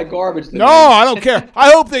they look like garbage. No, I don't care.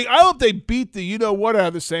 I hope they beat the what out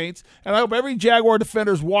of the Saints, and I hope every Jaguar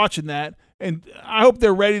defender's watching that, and I hope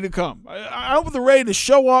they're ready to come. I hope they're ready to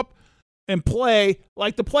show up and play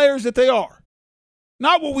like the players that they are.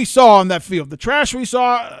 Not what we saw on that field. The trash we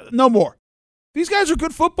saw, no more. These guys are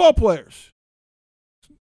good football players.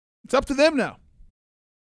 It's up to them now.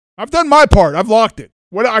 I've done my part. I've locked it.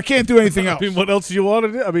 I can't do anything else. I mean, what else do you want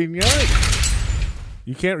to do? I mean, yeah.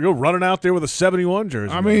 You can't go running out there with a 71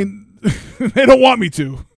 jersey. I mean, they don't want me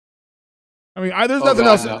to. I mean, there's nothing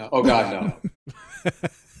else. No. Oh, God, no.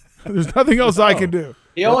 There's nothing else I can do.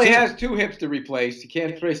 He only has 2 hips to replace. He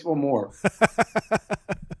can't trace one more.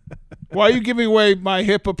 Why are you giving away my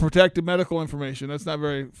HIPAA-protected medical information? That's not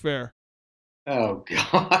very fair. Oh,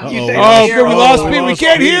 God. We lost Pete. We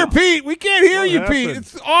can't hear Pete. We can't hear you, Pete.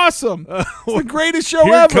 It's awesome. It's the greatest show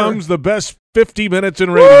ever. Here comes the best 50 minutes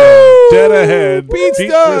in radio. Woo! Dead ahead. Pete's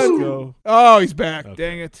done. Briscoe. Oh, he's back. Okay.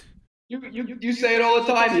 Dang it. You say it all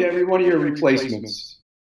the time. You every one of your replacements.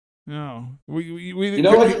 No. You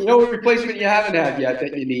know what replacement you haven't had yet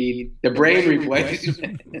that you need? The brain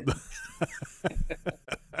replacement.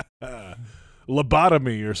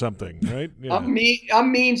 Lobotomy or something, right? Yeah.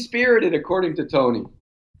 I'm mean-spirited, according to Tony.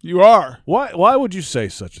 You are. Why would you say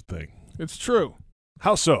such a thing? It's true.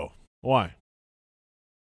 How so? Why?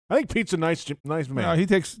 I think Pete's a nice man. No, he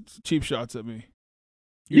takes cheap shots at me.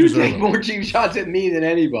 You take more cheap shots at me than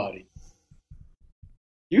anybody.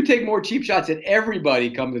 You take more cheap shots at everybody,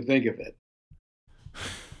 come to think of it.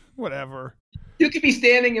 Whatever. You could be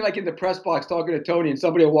standing in the press box talking to Tony, and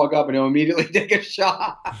somebody will walk up and he'll immediately take a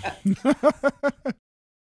shot. But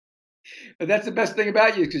that's the best thing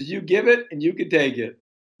about you, because you give it and you can take it.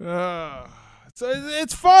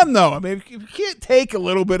 It's fun, though. I mean, if you can't take a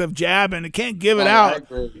little bit of jabbing and can't give it out, I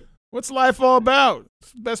agree. What's life all about?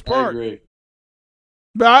 It's the best part. I agree.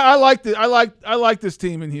 But I like this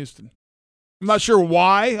team in Houston. I'm not sure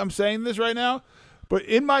why I'm saying this right now, but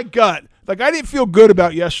in my gut, I didn't feel good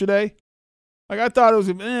about yesterday. Like, I thought it was,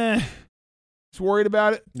 just worried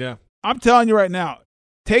about it. Yeah. I'm telling you right now,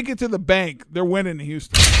 take it to the bank. They're winning in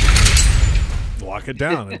Houston. Lock it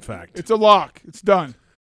down, in fact. It's a lock. It's done.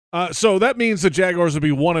 So that means the Jaguars would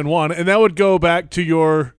be 1-1, and that would go back to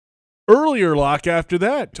your earlier lock after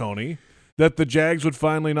that, Tony, that the Jags would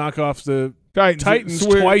finally knock off the Titans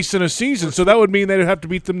twice in a season. So that would mean they'd have to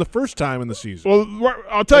beat them the first time in the season. Well,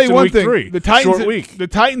 I'll tell you one thing. 3. The Titans, Short week. The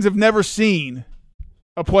Titans have never seen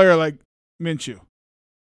a player like Minshew.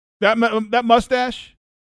 That mustache.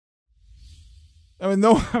 I'm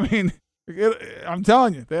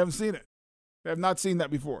telling you, they haven't seen it. They have not seen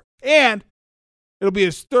that before. And it'll be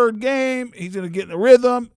his third game. He's going to get in the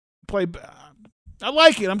rhythm. Play. I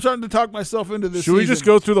like it. I'm starting to talk myself into this. Should we just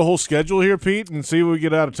go through the whole schedule here, Pete, and see what we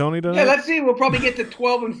get out of Tony tonight? Yeah, let's see. We'll probably get to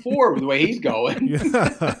 12-4 with the way he's going.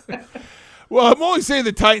 Yeah. Well, I'm only saying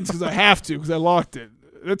the Titans because I have to, because I locked it.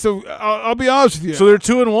 I'll be honest with you. So they're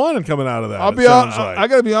 2-1 and coming out of that. I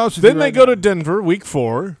got to be honest with you. Then they go to Denver, week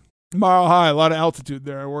 4. Mile High, a lot of altitude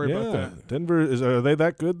there. I worry about that. Denver, are they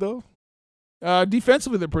that good, though?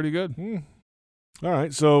 Defensively, they're pretty good. All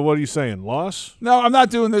right, so what are you saying? Loss? No, I'm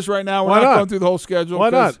not doing this right now. We're not going through the whole schedule.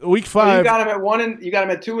 Why not? Week 5. Well, you got them at 1, you got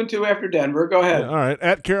them at 2-2 after Denver. Go ahead. Yeah, all right,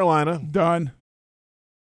 at Carolina. Done.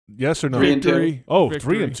 Yes or no? 3-2. Oh,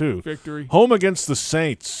 Victory. 3-2. Victory. Home against the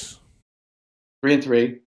Saints.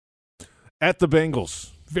 3-3. At the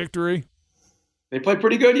Bengals. Victory. They played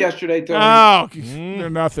pretty good yesterday, Tony. Oh, they're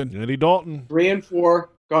nothing. Andy Dalton. 3-4.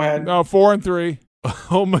 Go ahead. No, 4-3.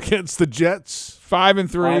 Home against the Jets.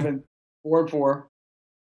 5-3. 4-4.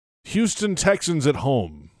 Houston Texans at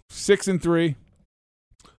home. 6-3.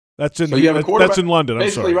 That's in. So you have a quarterback. That's in London.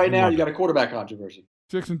 Basically, right now London. you got a quarterback controversy.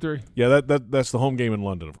 6-3. Yeah, that's the home game in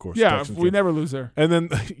London, of course. Yeah, Texans we game. never lose there. And then,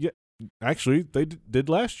 actually, they did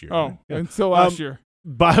last year. Oh, right? Yeah. until last year.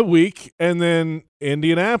 Bye week, and then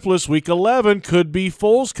Indianapolis, week 11, could be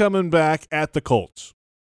Foles coming back at the Colts.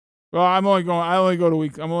 Well, I'm only going to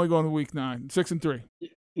week 9. 6-3.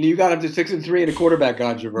 You got up to 6-3 in a quarterback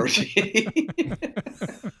controversy.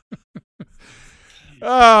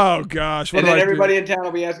 Oh gosh! And then everybody in town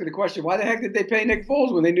will be asking the question: why the heck did they pay Nick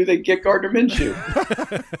Foles when they knew they'd get Gardner Minshew?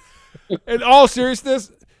 In all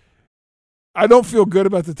seriousness, I don't feel good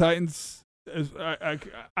about the Titans.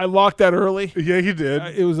 I locked that early. Yeah, you did.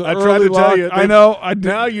 It was. I tried to tell you. I know. I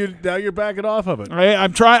did. Now you're backing off of it.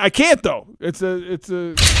 I'm trying. I can't though. It's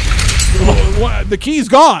a. The key's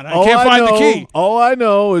gone. I can't find the key. All I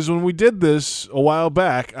know is when we did this a while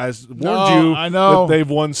back, I warned you that they've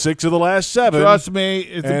won 6 of the last 7. Trust me,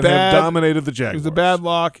 it's and a bad. have dominated the Jaguars. It was a bad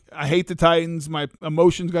lock. I hate the Titans. My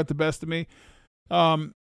emotions got the best of me. I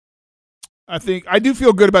think I do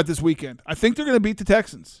feel good about this weekend. I think they're going to beat the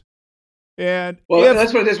Texans. And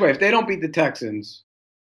let's put it this way: if they don't beat the Texans,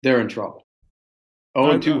 they're in trouble.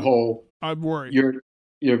 0-2 hole. I'm worried.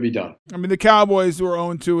 You'll be done. I mean, the Cowboys were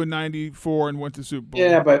 0-2 in '94 and went to Super Bowl.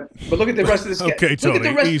 Yeah, but look at the rest of the schedule. Okay, Tony, look at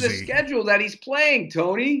the rest easy. of the schedule that he's playing,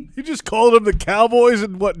 Tony. You just called them the Cowboys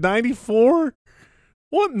in, 94?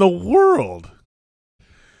 What in the world?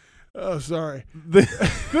 Oh, sorry.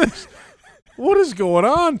 What is going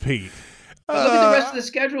on, Pete? Look at the rest of the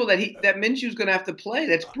schedule that Minshew's going to have to play.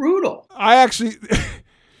 That's brutal. I actually...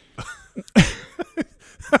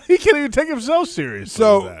 He can't even take himself seriously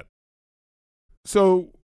with that. So,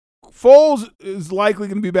 Foles is likely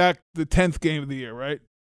going to be back the 10th game of the year, right?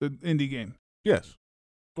 The Indy game. Yes.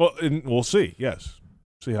 Well, we'll see. Yes.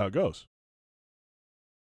 See how it goes.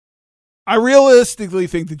 I realistically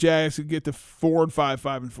think the Jags could get to 4-5,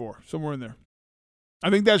 5-4, somewhere in there. I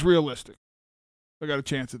think that's realistic. I got a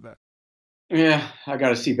chance at that. Yeah, I got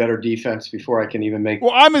to see better defense before I can even make.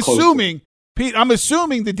 Well, I'm assuming, Pete,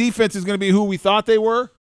 the defense is going to be who we thought they were.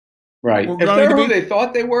 Right. If they're who they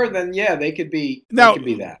thought they were, then yeah, they could be. Now, they could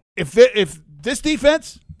be that. If this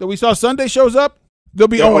defense that we saw Sunday shows up, they'll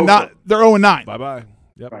be 0-9. They're 0-9. Bye.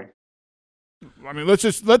 Yep. Right. I mean, let's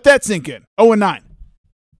just let that sink in. 0-9.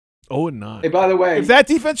 0-9. Hey, by the way, if that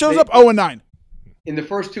defense shows up, 0-9. In the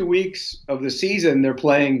first 2 weeks of the season, they're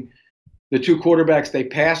playing the 2 quarterbacks they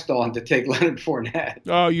passed on to take Leonard Fournette.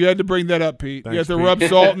 Oh, you had to bring that up, Pete. Thanks, you have to Pete. rub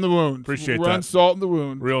salt in the wound. Appreciate Run that. salt in the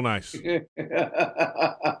wound. Real nice.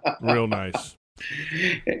 Real nice.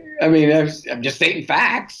 I mean, I'm just stating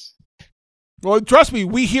facts. Well, trust me,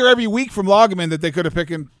 we hear every week from Loggeman that they could have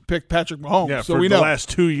picked Patrick Mahomes. Yeah, so for we the know. last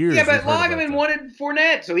 2 years. Yeah, but Loggeman wanted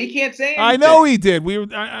Fournette, so he can't say anything. I know he did. But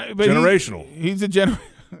generational. He's a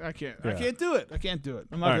I can't. Yeah. I can't do it.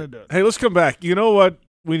 I'm not going to do it. Hey, let's come back. You know what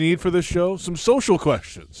we need for this show? Some social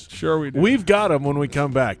questions. Sure we do. We've got them when we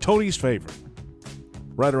come back. Tony's favorite.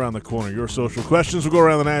 right around the corner. Your social questions will go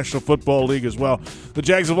around the National Football League as well. The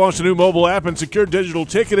Jags have launched a new mobile app and secure digital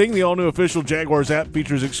ticketing. The all-new official Jaguars app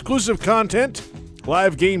features exclusive content,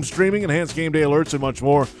 live game streaming, enhanced game day alerts, and much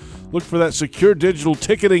more. Look for that secure digital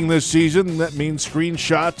ticketing this season. That means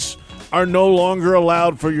screenshots are no longer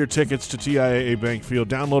allowed for your tickets to TIAA Bank Field.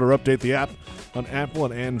 Download or update the app on Apple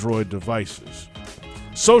and Android devices.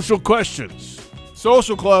 Social questions.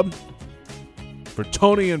 Social club. For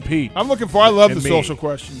Tony and Pete. I love the me social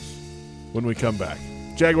questions. When we come back.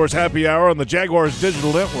 Jaguars Happy Hour on the Jaguars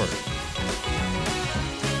Digital Network.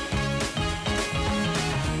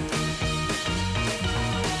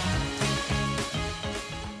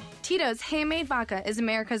 Tito's Handmade Vodka is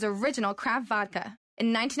America's original craft vodka.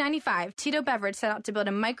 In 1995, Tito Beverage set out to build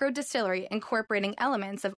a micro distillery incorporating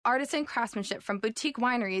elements of artisan craftsmanship from boutique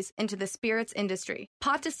wineries into the spirits industry.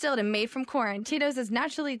 Pot distilled and made from corn, Tito's is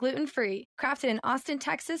naturally gluten-free, crafted in Austin,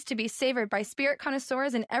 Texas to be savored by spirit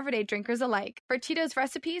connoisseurs and everyday drinkers alike. For Tito's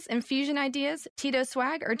recipes, infusion ideas, Tito's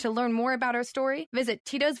swag, or to learn more about our story, visit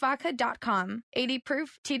titosvodka.com. 80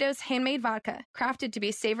 proof Tito's Handmade Vodka, crafted to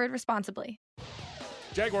be savored responsibly.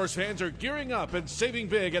 Jaguars fans are gearing up and saving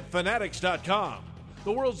big at Fanatics.com.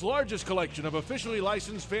 The world's largest collection of officially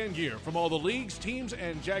licensed fan gear from all the leagues, teams,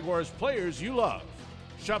 and Jaguars players you love.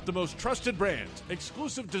 Shop the most trusted brands,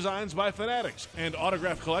 exclusive designs by Fanatics, and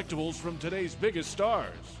autographed collectibles from today's biggest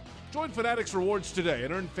stars. Join Fanatics Rewards today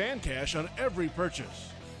and earn fan cash on every purchase.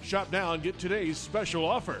 Shop now and get today's special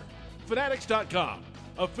offer. Fanatics.com.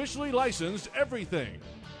 Officially licensed everything.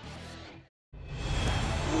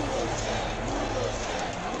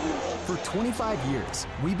 For 25 years,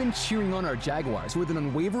 we've been cheering on our Jaguars with an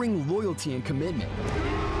unwavering loyalty and commitment.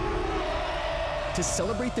 To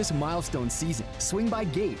celebrate this milestone season, swing by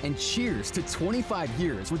Gate and cheers to 25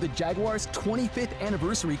 years with the Jaguars' 25th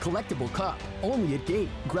Anniversary Collectible Cup. Only at Gate.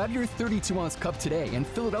 Grab your 32-ounce cup today and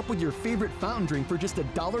fill it up with your favorite fountain drink for just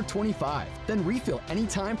 $1.25. Then refill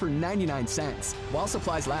anytime for 99 cents, while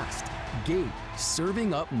supplies last. Gate,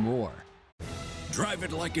 serving up more. Drive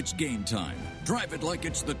it like it's game time. Drive it like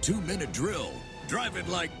it's the 2-minute drill. Drive it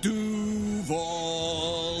like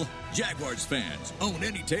Duval. Jaguars fans, own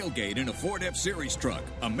any tailgate in a Ford F-Series truck.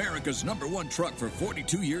 America's #1 truck for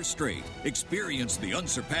 42 years straight. Experience the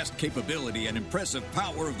unsurpassed capability and impressive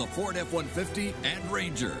power of the Ford F-150 and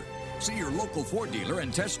Ranger. See your local Ford dealer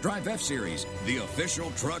and test drive F-Series, the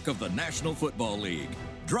official truck of the National Football League.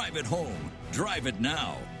 Drive it home. Drive it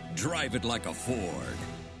now. Drive it like a Ford.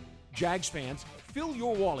 Jags fans, fill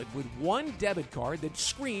your wallet with one debit card that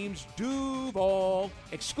screams Duval,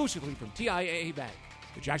 exclusively from TIAA Bank.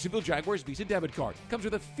 The Jacksonville Jaguars Visa debit card comes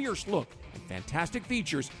with a fierce look and fantastic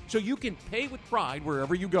features so you can pay with pride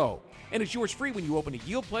wherever you go. And it's yours free when you open a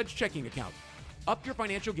Yield Pledge checking account. Up your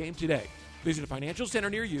financial game today. Visit a financial center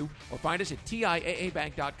near you or find us at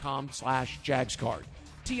TIAABank.com/JagsCard.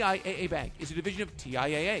 TIAA Bank is a division of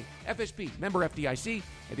TIAA, FSB, member FDIC,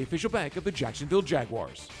 and the official bank of the Jacksonville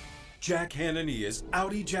Jaguars. Jack Hanania's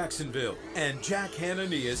Audi Jacksonville and Jack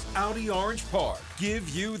Hanania's Audi Orange Park give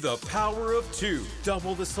you the power of two.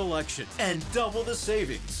 Double the selection and double the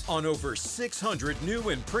savings on over 600 new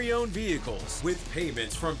and pre-owned vehicles with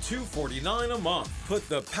payments from $249 a month. Put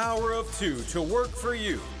the power of two to work for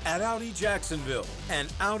you at Audi Jacksonville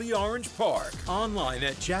and Audi Orange Park. Online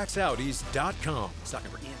at jacksaudis.com. Stock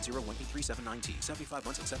number EN018379T,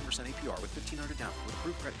 75.17% APR with $1,500 down with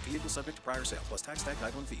approved credit. Vehicle subject to prior sale plus tax,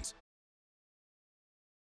 title, and fees.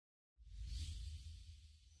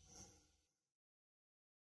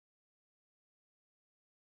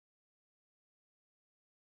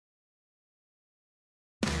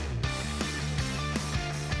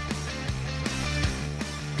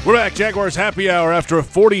 We're back. Jaguars Happy Hour after a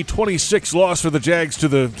 40-26 loss for the Jags to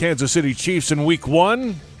the Kansas City Chiefs in Week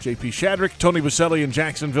 1. J.P. Shadrick, Tony Baselli in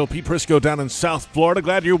Jacksonville, Pete Prisco down in South Florida.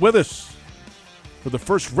 Glad you're with us for the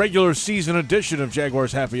first regular season edition of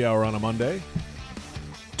Jaguars Happy Hour on a Monday.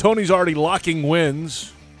 Tony's already locking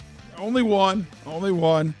wins. Only one.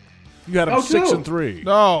 You had him 6-3.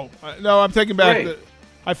 No, I'm taking back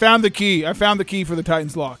I found the key. I found the key for the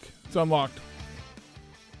Titans lock. It's unlocked.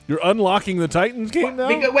 You're unlocking the Titans game now?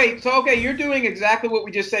 Wait, so you're doing exactly what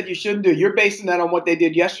we just said you shouldn't do. You're basing that on what they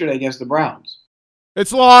did yesterday against the Browns.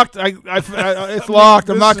 It's locked. It's locked.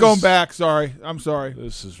 I'm not going back. Sorry. I'm sorry.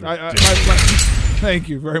 This is ridiculous. Thank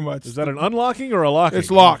you very much. Is that an unlocking or a locking?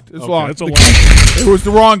 It's locked. It's locked. It's a lock. It was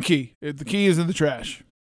the wrong key. The key is in the trash.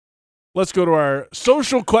 Let's go to our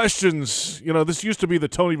social questions. You know, this used to be the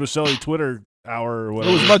Tony Baselli Twitter hour or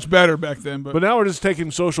whatever. It was much better back then. But now we're just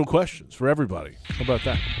taking social questions for everybody. How about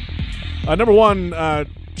that? Number one,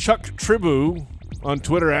 Chuck Tribu on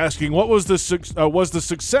Twitter asking, what was the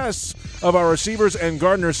success of our receivers and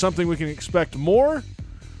Gardner something we can expect more?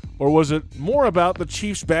 Or was it more about the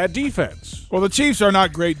Chiefs' bad defense? Well, the Chiefs are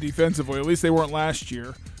not great defensively. At least they weren't last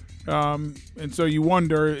year. And so you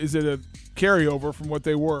wonder, is it a carryover from what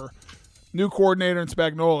they were? New coordinator in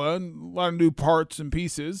Spagnuolo, and a lot of new parts and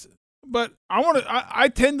pieces. But I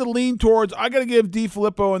tend to lean towards, I got to give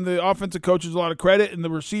DeFilippo and the offensive coaches a lot of credit, and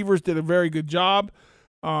the receivers did a very good job.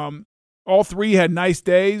 All three had nice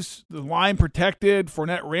days. The line protected.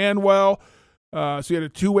 Fournette ran well. So you had a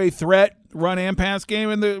two-way threat, run and pass game,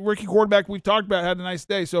 and the rookie quarterback we've talked about had a nice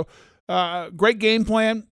day. So great game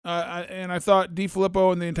plan, and I thought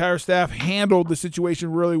DeFilippo and the entire staff handled the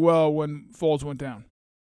situation really well when Foles went down.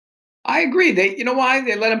 I agree. You know why?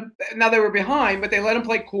 They let him – now they were behind, but they let him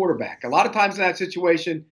play quarterback. A lot of times in that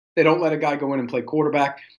situation, they don't let a guy go in and play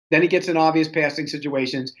quarterback. Then he gets in obvious passing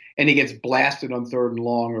situations, and he gets blasted on 3rd and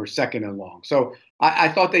long or 2nd and long. So I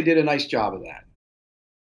thought they did a nice job of that.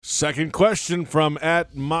 Second question from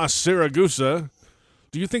 @Masiragusa.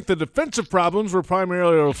 Do you think the defensive problems were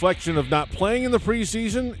primarily a reflection of not playing in the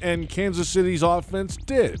preseason and Kansas City's offense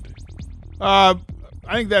did? I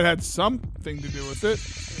think that had something to do with it.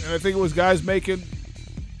 And I think it was guys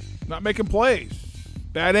not making plays.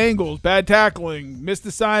 Bad angles, bad tackling, missed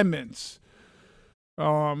assignments.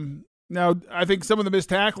 Now, I think some of the missed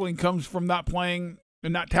tackling comes from not playing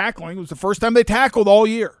and not tackling. It was the first time they tackled all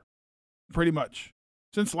year, pretty much.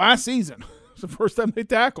 Since last season. It's the first time they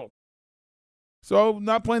tackled. So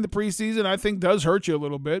not playing the preseason, I think, does hurt you a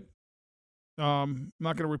little bit. I'm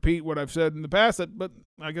not going to repeat what I've said in the past, but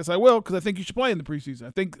I guess I will because I think you should play in the preseason.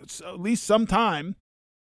 I think at least some time,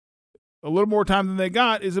 a little more time than they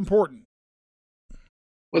got is important.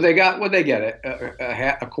 Well, they got what they get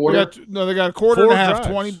a quarter. They got a quarter and a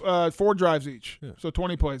half, 4 drives each. Yeah. So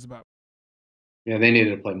 20 plays about. Yeah, they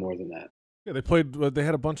needed to play more than that. Yeah, they played. They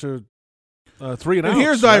had a bunch of 3 and outs. And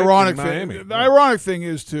here's the ironic thing. The ironic thing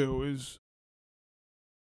is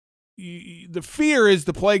the fear is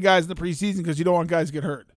to play guys in the preseason because you don't want guys to get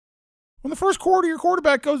hurt. When the first quarter, your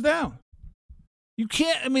quarterback goes down. You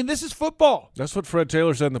can't. I mean, this is football. That's what Fred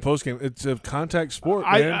Taylor said in the postgame. It's a contact sport,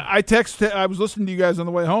 man. I was listening to you guys on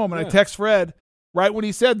the way home, and I text Fred right when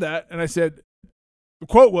he said that, and I said, the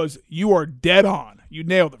quote was, "You are dead on. You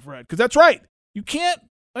nailed it, Fred." Because that's right. You can't,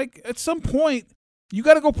 at some point, you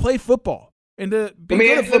got to go play football. And to be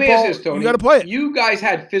good at football, let me ask this, Tony. You got to play it. You guys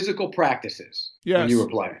had physical practices when you were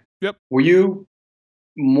playing. Yep. Were you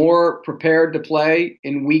more prepared to play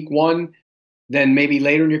in week 1 than maybe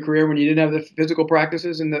later in your career when you didn't have the physical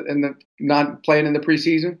practices and the not playing in the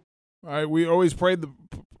preseason? We always played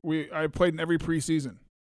I played in every preseason.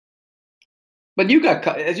 But you got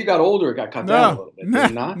cut as you got older. It got cut down a little bit. Did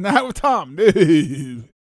you not? Not with Tom.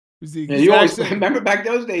 You always remember back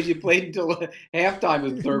those days. You played until halftime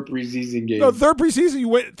of the 3rd preseason game. No, 3rd preseason you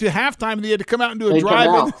went to halftime and you had to come out and do a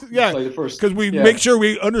drive. Yeah, because we make sure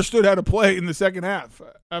we understood how to play in the second half.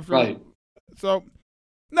 Right. So,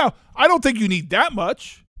 no, I don't think you need that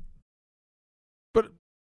much. But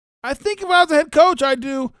I think if I was a head coach, I'd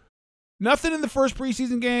do nothing in the first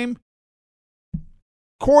preseason game,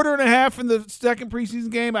 quarter and a half in the second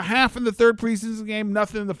preseason game, a half in the 3rd preseason game,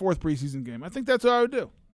 nothing in the 4th preseason game. I think that's what I would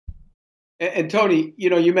do. And Tony,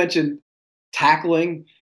 you mentioned tackling,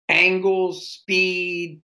 angles,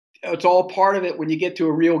 speed. It's all part of it when you get to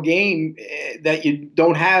a real game that you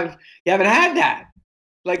haven't had that.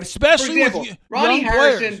 Like, especially, for example, Ronnie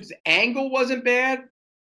Harrison's angle wasn't bad,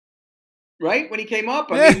 right? When he came up.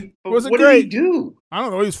 What did he do? I don't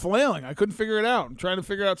know. He was flailing. I couldn't figure it out. I'm trying to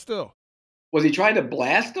figure it out still. Was he trying to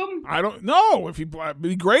blast him? I don't know. It'd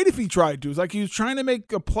be great if he tried to. It's like he was trying to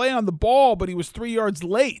make a play on the ball, but he was 3 yards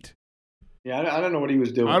late. Yeah, I don't know what he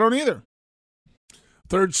was doing. I don't either.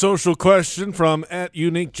 Third social question from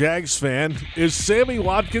 @UniqueJagsFan. Is Sammy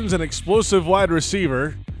Watkins an explosive wide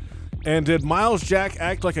receiver? And did Miles Jack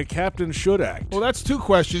act like a captain should act? Well, that's 2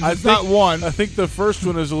 questions. It's not one. I think the first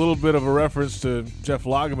one is a little bit of a reference to Jeff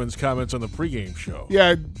Lageman's comments on the pregame show.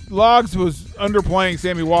 Yeah, Logs was underplaying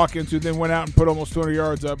Sammy Watkins, who then went out and put almost 200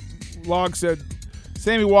 yards up. Logs said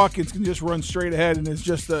Sammy Watkins can just run straight ahead and is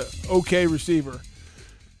just an okay receiver.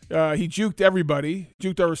 He juked everybody,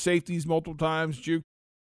 juked our safeties multiple times, juked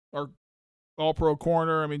our all-pro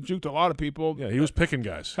corner. I mean, juked a lot of people. Yeah, he was picking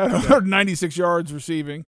guys. Had 196 yards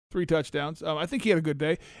receiving, 3 touchdowns. I think he had a good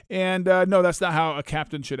day. And no, that's not how a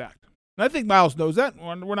captain should act. And I think Miles knows that.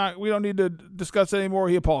 We don't need to discuss it anymore.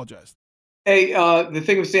 He apologized. Hey, the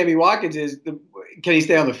thing with Sammy Watkins is, can he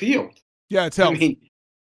stay on the field? Yeah, it's healthy. I mean,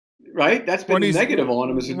 right? That's been the negative on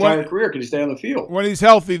him his entire career. Can he stay on the field? When he's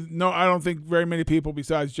healthy, no, I don't think very many people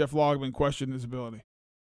besides Jeff Lageman question his ability.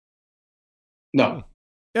 No.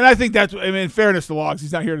 And I think that's, in fairness to Logs,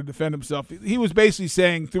 he's not here to defend himself. He was basically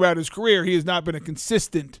saying throughout his career, he has not been a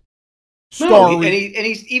consistent star. No, and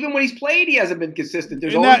he's even when he's played, he hasn't been consistent.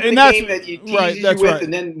 There's always been a game that you tease you with,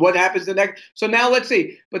 and then what happens the next. So now let's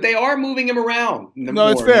see. But they are moving him around. No,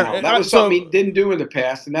 it's fair. Now. That was something he didn't do in the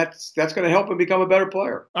past, and that's going to help him become a better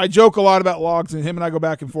player. I joke a lot about Logs, and him and I go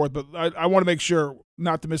back and forth, but I want to make sure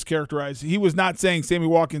not to mischaracterize. He was not saying Sammy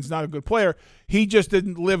Watkins is not a good player. He just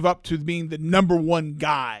didn't live up to being the number one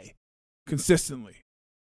guy consistently,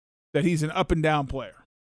 that he's an up and down player.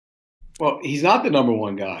 Well, he's not the number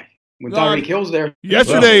one guy. When Tyreek Hill's there.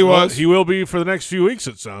 Yesterday he was. He will be for the next few weeks,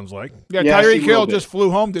 it sounds like. Yeah, yes, Tyreek Hill just flew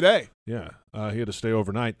home today. Yeah, he had to stay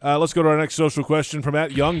overnight. Let's go to our next social question from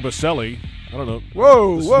 @Young Baselli. I don't know.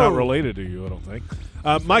 Whoa, this is not related to you, I don't think.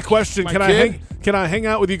 My question, can I hang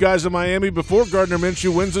out with you guys in Miami before Gardner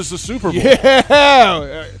Minshew wins us the Super Bowl?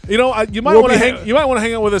 Yeah. You know, you might want to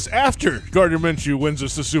hang out with us after Gardner Minshew wins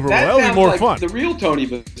us the Super Bowl. That'll be more fun. The real Tony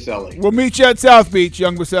Baselli. We'll meet you at South Beach,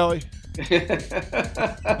 Young Baselli.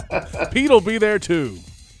 Pete will be there too.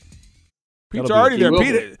 Pete's already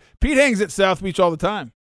there. Pete hangs at South Beach all the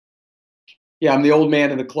time. Yeah, I'm the old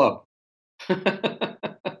man in the club.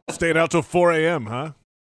 Staying out till 4 a.m., huh,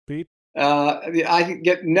 Pete?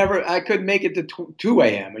 I couldn't make it to 2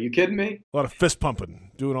 a.m. Are you kidding me? A lot of fist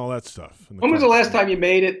pumping, doing all that stuff. When was the last time you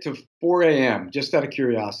made it to 4 a.m.? Just out of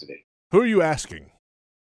curiosity. Who are you asking?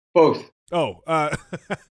 Both. Oh,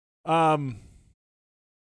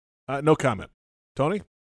 no comment. Tony?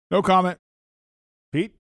 No comment.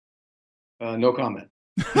 Pete? No comment.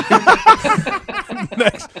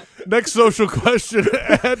 Next social question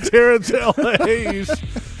at Terrence L. Hayes.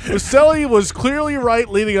 Baselli was clearly right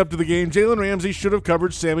leading up to the game. Jalen Ramsey should have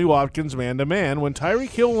covered Sammy Watkins man-to-man. When Tyreek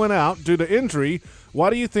Hill went out due to injury, why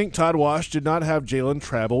do you think Todd Wash did not have Jalen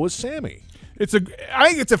travel with Sammy? I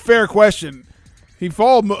think it's a fair question. He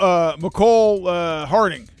followed McCole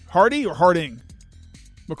Harding. Hardy or Harding?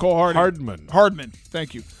 McCole Harding. Hardman.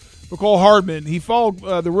 Thank you. McCole Hardman. He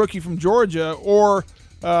followed the rookie from Georgia or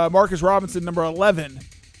Marcus Robinson, number 11.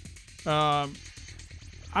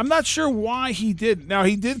 I'm not sure why he didn't. Now,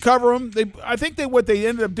 he did cover him. I think what they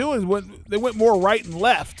ended up doing is they went more right and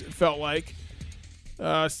left, it felt like.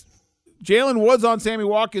 Jalen was on Sammy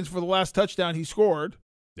Watkins for the last touchdown he scored,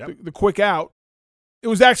 the quick out. It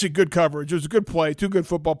was actually good coverage. It was a good play. Two good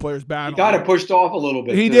football players battling. He got it pushed off a little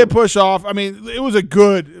bit. He did push off. I mean, it was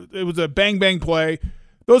a bang play.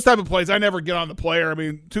 Those type of plays, I never get on the player. I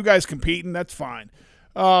mean, two guys competing, that's fine.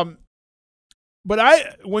 But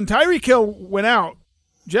when Tyreek Hill went out,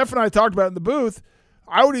 Jeff and I talked about it in the booth,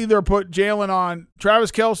 I would either put Jalen on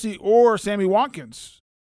Travis Kelce or Sammy Watkins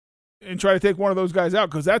and try to take one of those guys out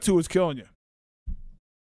because that's who was killing you.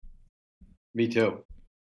 Me too.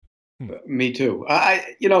 Me too.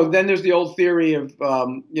 Then there's the old theory of,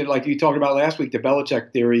 like you talked about last week, the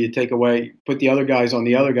Belichick theory. You put the other guys on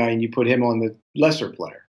the other guy, and you put him on the lesser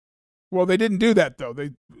player. Well, they didn't do that, though.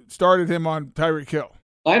 They started him on Tyreek Hill.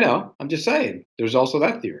 I know. I'm just saying. There's also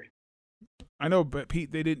that theory. I know, but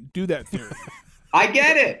Pete, they didn't do that theory. I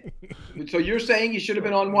get it. So you're saying he should have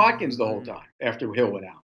been on Watkins the whole time after Hill went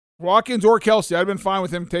out? Watkins or Kelce. I'd have been fine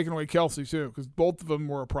with him taking away Kelce, too, because both of them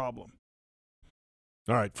were a problem.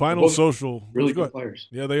 All right, final social. Really good players.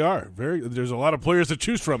 Yeah, they are. There's a lot of players to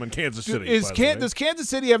choose from in Kansas City. Does Kansas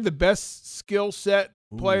City have the best skill set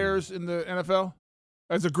players in the NFL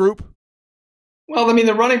as a group? Well, I mean,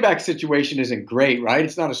 the running back situation isn't great, right?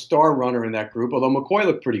 It's not a star runner in that group, although McCoy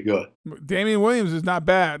looked pretty good. Damian Williams is not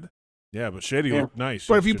bad. Yeah, but Shady looked nice.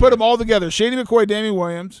 But if you put them all together, Shady McCoy, Damian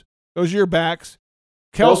Williams, those are your backs.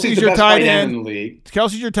 Kelce's your tight end. In the league.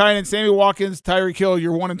 Kelce's your tight end. Sammy Watkins, Tyreek Hill,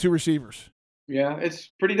 your 1 and 2 receivers. Yeah, it's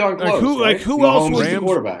pretty darn close. Who else was the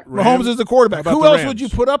quarterback? Mahomes is the quarterback. Who else would you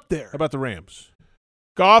put up there? How about the Rams?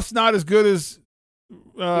 Goff's not as good as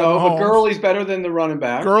no, Mahomes. But Gurley's better than the running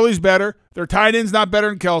back. Gurley's better. Their tight end's not better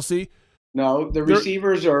than Kelce. No, the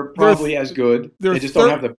receivers are probably as good. They just don't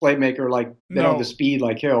have the playmaker they don't have the speed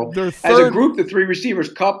like Hill. As a group, the three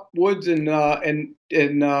receivers, Kupp, Woods, and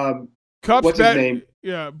Kupp's what's his name?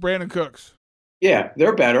 Yeah, Brandon Cooks. Yeah,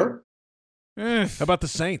 they're better. How about the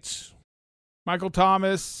Saints? Michael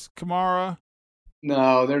Thomas, Kamara.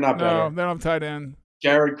 No, they're not better. No, they don't have tight end.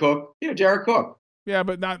 Jared Cook. Yeah, Jared Cook. Yeah,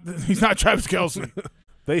 but he's not Travis Kelce.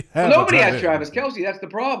 Nobody has Travis Kelce. That's the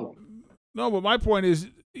problem. No, but my point is,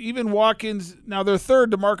 even Watkins, now they're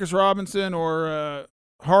third to Marcus Robinson or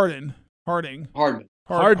Hardman,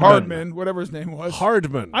 whatever his name was.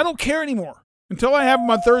 Hardman. I don't care anymore. Until I have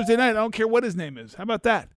him on Thursday night, I don't care what his name is. How about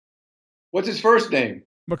that? What's his first name?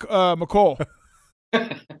 McCole.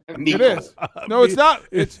 It is. No, it's not.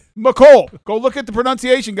 It's McCole. Go look at the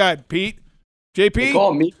pronunciation guide, Pete. JP? They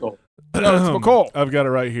call him Miko. No, it's McCole. I've got it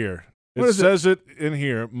right here. What It is it? says it in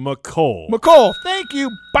here. McCole. McCole. Thank you.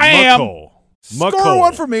 Bam. McCole. Score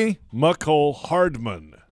one for me. McCole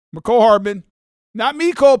Hardman. McCole Hardman. Not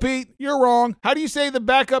me, Cole Pete. You're wrong. How do you say the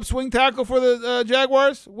backup swing tackle for the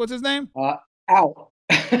Jaguars? What's his name? Out.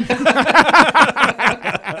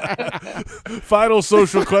 Final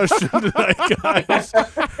social question tonight, guys.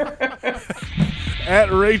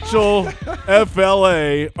 At Rachel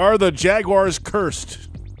FLA, are the Jaguars cursed?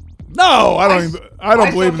 No, I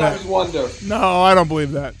don't believe that. sometimes wonder. No, I don't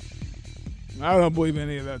believe that. I don't believe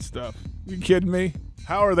any of that stuff. You kidding me?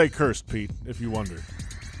 How are they cursed, Pete, if you wonder?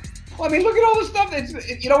 Well, I mean, look at all the stuff.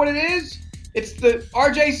 You know what it is? It's the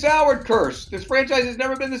R.J. Soward curse. This franchise has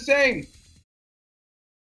never been the same.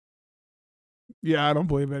 Yeah, I don't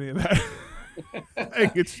believe any of that. I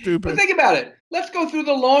think it's stupid. But think about it. Let's go through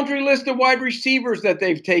the laundry list of wide receivers that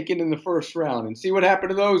they've taken in the first round and see what happened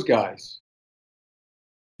to those guys.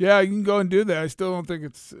 Yeah, you can go and do that. I still don't think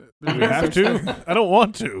it's... Do we have to? I don't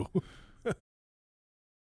want to.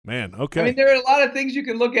 Man, okay. I mean, there are a lot of things you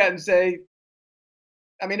can look at and say,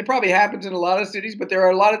 I mean, it probably happens in a lot of cities, but there are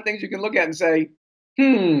a lot of things you can look at and say,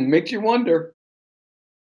 makes you wonder.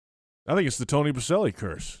 I think it's the Tony Baselli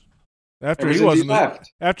curse. After Ever he since wasn't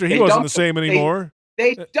left. after he They wasn't dumped the same him. anymore.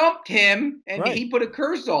 They dumped him, and Right. he put a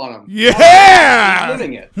curse on him. Yeah! He's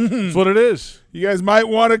living it. That's what it is. You guys might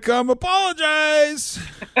want to come apologize.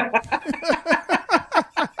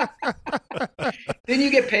 Didn't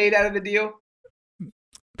you get paid out of the deal?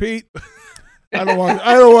 Pete, I don't want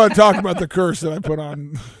to talk about the curse that I put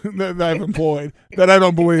on that I've employed that I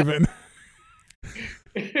don't believe in.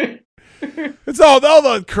 It's all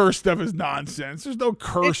the curse stuff is nonsense. There's no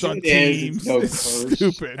curse on teams. It's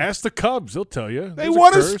stupid. Ask the Cubs; they'll tell you. They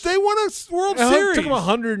won a World Series. It took them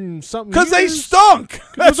 100 and something. Because they years. stunk.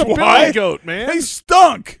 That's It was a why. Billy Goat, man. They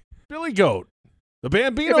stunk. Billy Goat, the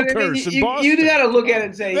Bambino Yeah, but I mean, curse in Boston. you got to look at it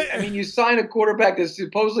and say, I mean, you sign a quarterback that's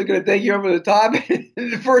supposedly going to take you over the top.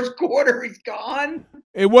 In the first quarter, he's gone.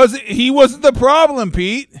 He wasn't the problem,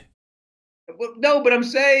 Pete. Well, no, but I'm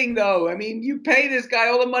saying, though, I mean, you pay this guy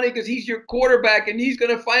all the money because he's your quarterback, and he's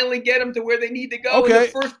going to finally get them to where they need to go. Okay. In the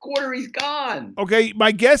first quarter, he's gone. Okay,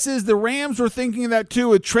 my guess is the Rams were thinking that too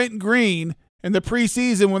with Trent Green in the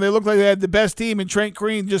preseason when they looked like they had the best team, and Trent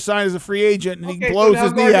Green just signed as a free agent, and he blows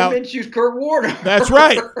his knee out. Minshew's Kurt Warner. That's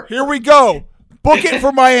right. Here we go. Book it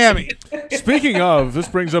for Miami. Speaking of, this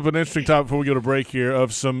brings up an interesting topic before we go to break here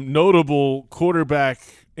of some notable quarterback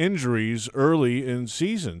injuries early in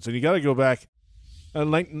seasons. And you got to go back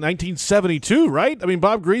 1972, right? I mean,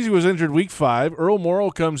 Bob Greasy was injured week 5. Earl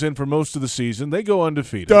Morrall comes in for most of the season. They go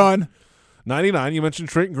undefeated. Done. 99, you mentioned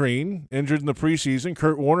Trent Green, injured in the preseason.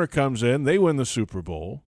 Kurt Warner comes in. They win the Super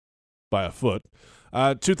Bowl by a foot.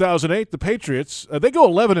 2008, the Patriots, they go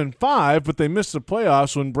 11-5, but they missed the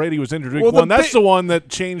playoffs when Brady was injured week 1. That's the one that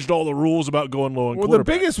changed all the rules about going low on quarterbacks. Well, the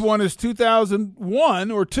biggest one is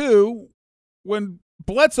 2001 or 2 when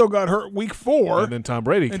Bledsoe got hurt week 4. And then Tom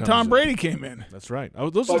Brady came in. That's right.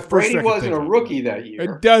 Those are the But first Brady thing I wasn't a think of. rookie that year.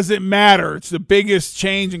 It doesn't matter. It's the biggest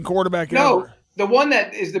change in quarterback No, ever. the one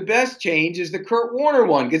that is the best change is the Kurt Warner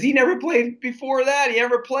one because he never played before that. He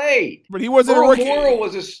never played. But he wasn't Earl a rookie. Earl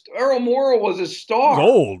Morrall was a star. He was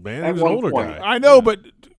old, man. He at was an one older point. guy. I know, but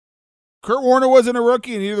Kurt Warner wasn't a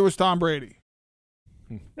rookie, and neither was Tom Brady.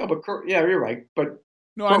 No, but yeah, you're right. But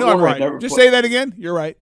No, Kurt I know I'm Warner never right. Just played. say that again. You're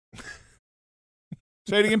right.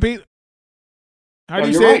 Say it again, Pete. How No, do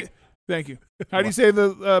you you're say right. it? Thank you. How do you say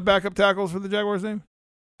the backup tackles for the Jaguars' name?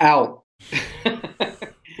 Out.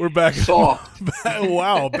 We're back. Soft.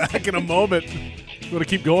 Wow, back in a moment. You want to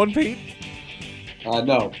keep going, Pete?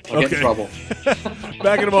 No. I'll get in trouble.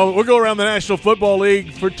 Back in a moment. We'll go around the National Football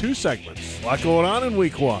League for 2 segments. A lot going on in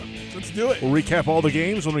Week 1. Let's do it. We'll recap all the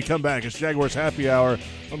games when we come back. It's Jaguars Happy Hour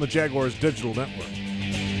on the Jaguars Digital Network.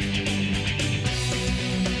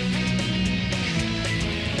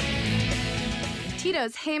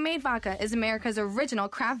 Tito's Handmade Vodka is America's original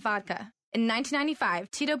craft vodka. In 1995,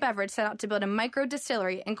 Tito Beverage set out to build a micro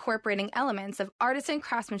distillery incorporating elements of artisan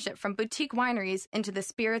craftsmanship from boutique wineries into the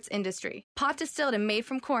spirits industry. Pot distilled and made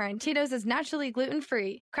from corn, Tito's is naturally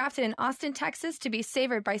gluten-free, crafted in Austin, Texas to be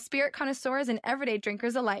savored by spirit connoisseurs and everyday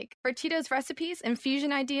drinkers alike. For Tito's recipes,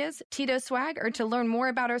 infusion ideas, Tito's swag, or to learn more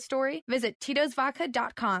about our story, visit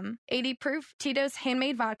titosvodka.com. 80 proof Tito's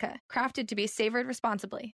Handmade Vodka, crafted to be savored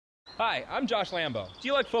responsibly. Hi, I'm Josh Lambo. Do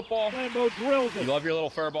you like football? Lambo drills it. You love your little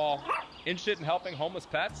fur ball? Interested in helping homeless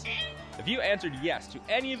pets? If you answered yes to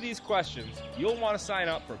any of these questions, you'll want to sign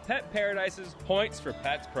up for Pet Paradise's Points for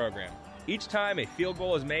Pets program. Each time a field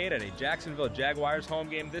goal is made at a Jacksonville Jaguars home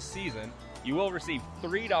game this season, You will receive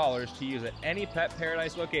 $3 to use at any Pet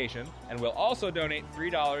Paradise location, and we'll also donate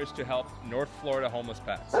 $3 to help North Florida homeless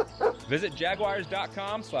pets. Visit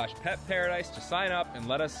jaguars.com/petparadise to sign up and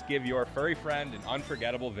let us give your furry friend an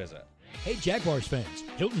unforgettable visit. Hey Jaguars fans,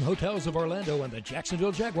 Hilton Hotels of Orlando and the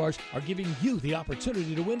Jacksonville Jaguars are giving you the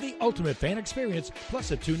opportunity to win the ultimate fan experience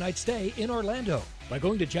plus a 2-night stay in Orlando. By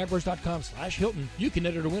going to jaguars.com/Hilton, you can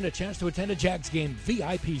enter to win a chance to attend a Jags game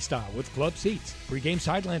VIP style with club seats, pregame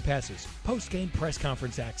sideline passes, postgame press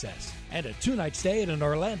conference access, and a 2-night stay at an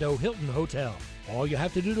Orlando Hilton hotel. All you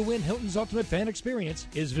have to do to win Hilton's ultimate fan experience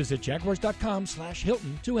is visit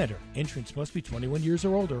jaguars.com/Hilton to enter. Entrance must be 21 years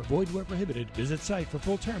or older. Void where prohibited. Visit site for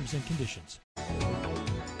full terms and conditions.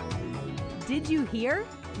 Did you hear?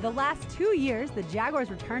 The last 2 years, the Jaguars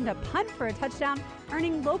returned a punt for a touchdown,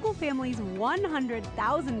 earning local families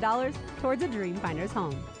 $100,000 towards a Dreamfinders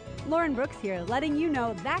home. Lauren Brooks here, letting you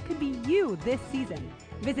know that could be you this season.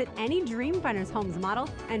 Visit any Dreamfinders Homes model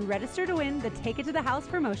and register to win the Take It to the House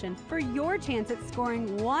promotion for your chance at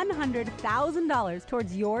scoring $100,000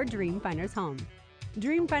 towards your Dreamfinders home.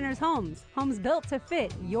 Dreamfinders Homes, homes built to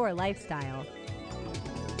fit your lifestyle.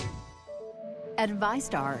 At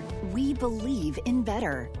VyStar, we believe in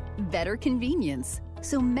better convenience,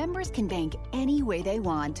 so members can bank any way they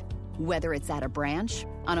want, whether it's at a branch,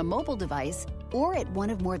 on a mobile device, or at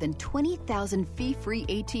one of more than 20,000 fee-free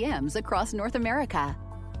ATMs across North America.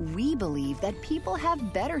 We believe that people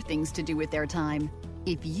have better things to do with their time.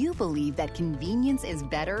 If you believe that convenience is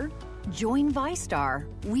better, join VyStar.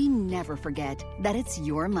 We never forget that it's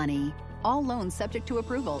your money. All loans subject to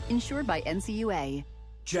approval, insured by NCUA.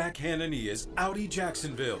 Jack Hanania's Audi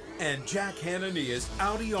Jacksonville and Jack Hanania's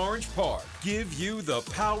Audi Orange Park give you the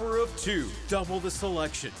power of two. Double the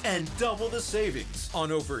selection and double the savings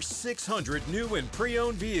on over 600 new and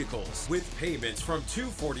pre-owned vehicles with payments from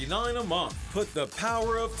 $249 a month. Put the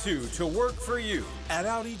power of two to work for you at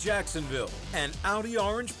Audi Jacksonville and Audi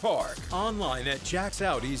Orange Park. Online at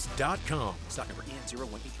jacksaudis.com. Stock number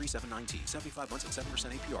EN018379T. 75 months at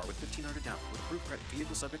 7% APR with $1,500 down. With approved credit.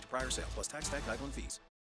 Vehicle subject to prior sale plus tax, tag, title, and fees.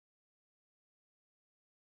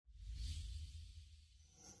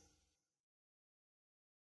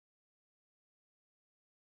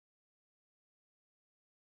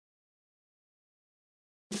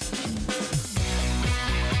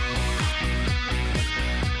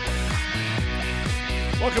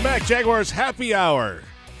 Welcome back, Jaguars Happy Hour.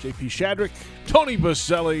 JP Shadrick, Tony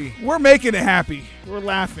Baselli. We're making it happy. We're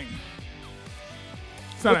laughing.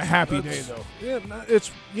 It's not a happy day, though.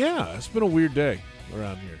 It's been a weird day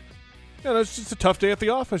around here. Yeah, it's just a tough day at the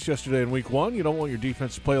office yesterday in week one. You don't want your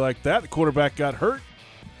defense to play like that. The quarterback got hurt.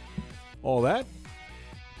 All that.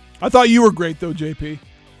 I thought you were great, though, JP. I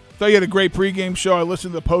thought you had a great pregame show. I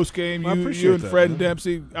listened to the postgame. You and Fred and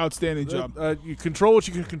Dempsey, outstanding job. You control what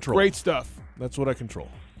you can control. Great stuff. That's what I control.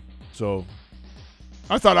 So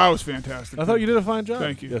I thought I was fantastic. I thought you did a fine job.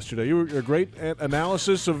 Thank you. Yesterday. You were a great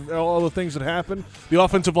analysis of all the things that happened. The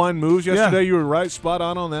offensive line moves yesterday. Yeah. You were right, spot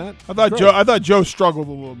on that. I thought Joe struggled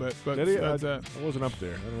a little bit, but I wasn't up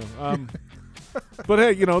there. I don't know. But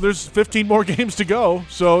hey, there's 15 more games to go,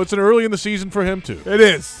 so it's an early in the season for him too. It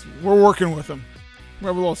is. We're working with him. We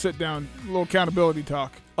have a little sit down, a little accountability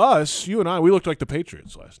talk. You and I, we looked like the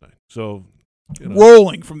Patriots last night. So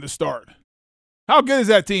rolling from the start. How good is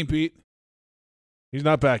that team, Pete? He's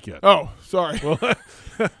not back yet. Oh, sorry.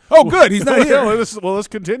 Oh, good. He's not here. Let's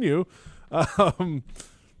continue.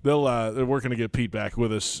 They're working to get Pete back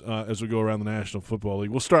with us as we go around the National Football League.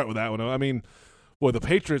 We'll start with that one. I mean, boy, the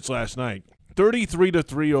Patriots last night,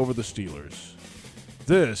 33-3 over the Steelers.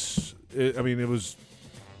 It was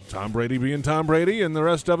Tom Brady being Tom Brady and the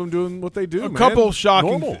rest of them doing what they do. A couple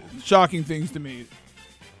shocking things to me.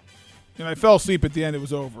 And I fell asleep at the end. It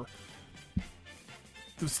was over.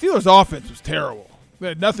 The Steelers' offense was terrible. They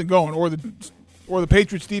had nothing going, or the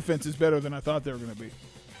Patriots' defense is better than I thought they were going to be.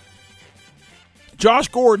 Josh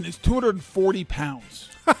Gordon is 240 pounds.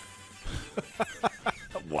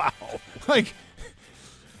 Wow.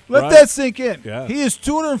 Let that sink in. Yeah. He is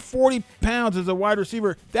 240 pounds as a wide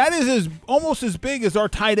receiver. That is almost as big as our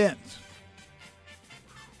tight ends.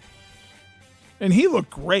 And he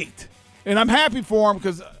looked great. And I'm happy for him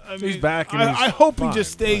because he's back. I hope he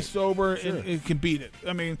just stays sober and can beat it.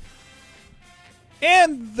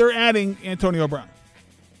 And they're adding Antonio Brown.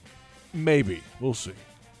 Maybe. We'll see.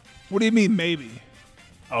 What do you mean maybe?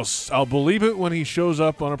 I'll believe it when he shows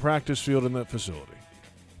up on a practice field in that facility.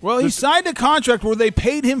 Well, he signed a contract where they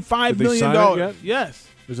paid him $5 million. Yet? Yes.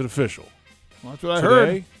 Is it official? Well, that's what I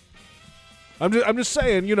heard. I'm just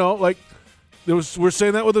saying, we're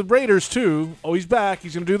saying that with the Raiders too. Oh, he's back.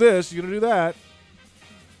 He's going to do this. He's going to do that.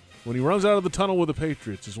 When he runs out of the tunnel with the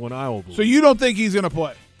Patriots is when I will believe. So you don't think he's going to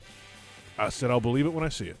play? I said I'll believe it when I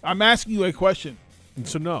see it. I'm asking you a question. And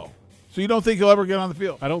so no. So you don't think he'll ever get on the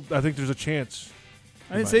field? I think there's a chance.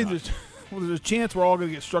 I didn't say there's. Well, there's a chance we're all going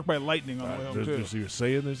to get struck by lightning on the way home too. You're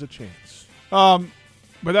saying there's a chance.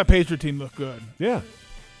 But that Patriot team looked good. Yeah.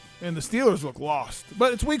 And the Steelers look lost.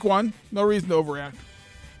 But it's week 1. No reason to overreact.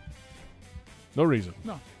 No reason.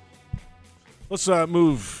 No. Let's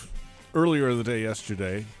move earlier in the day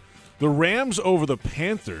yesterday. The Rams over the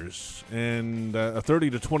Panthers and a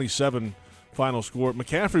 30-27 final score.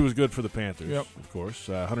 McCaffrey was good for the Panthers, of course.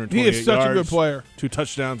 128 He is such yards, a good player. 2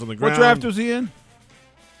 touchdowns on the ground. What draft was he in?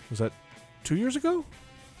 Was that 2 years ago?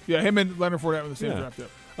 Yeah, him and Leonard Fournette were the same draft.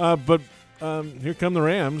 But here come the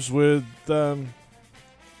Rams with a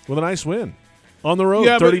nice win on the road,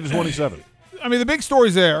 30-27. I mean, the big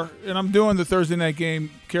story's there, and I'm doing the Thursday night game,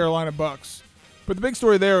 Carolina Bucks. But the big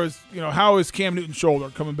story there is, how is Cam Newton's shoulder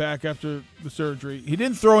coming back after the surgery? He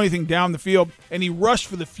didn't throw anything down the field, and he rushed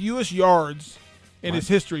for the fewest yards in his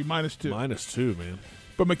history, -2. -2, man.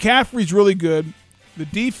 But McCaffrey's really good. The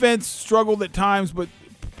defense struggled at times, but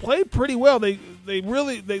played pretty well. The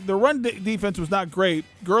run defense was not great.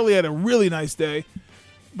 Gurley had a really nice day.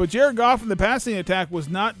 But Jared Goff in the passing attack was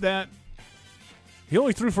not that. He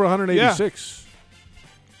only threw for 186.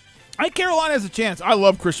 I think Carolina has a chance. I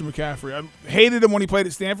love Christian McCaffrey. I hated him when he played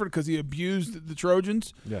at Stanford because he abused the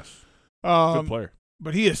Trojans. Yes. Good player.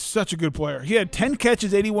 But he is such a good player. He had 10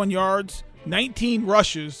 catches, 81 yards, 19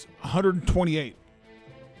 rushes, 128.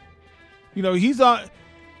 He's on.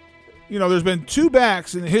 There's been 2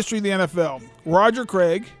 backs in the history of the NFL, Roger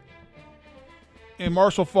Craig and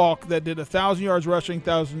Marshall Faulk, that did 1,000 yards rushing,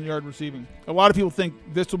 1,000-yard receiving. A lot of people think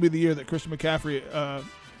this will be the year that Christian McCaffrey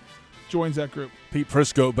joins that group. Pete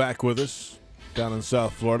Prisco back with us down in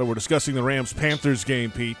South Florida. We're discussing the Rams-Panthers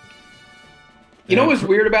game, Pete. You know what's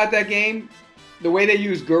weird about that game? The way they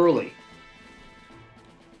used Gurley.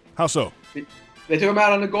 How so? They took him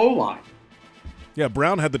out on the goal line. Yeah,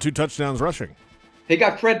 Brown had the 2 touchdowns rushing. They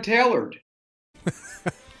got Fred Tailored.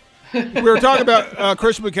 We were talking about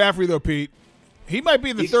Christian McCaffrey, though, Pete. He might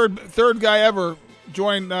be the third guy ever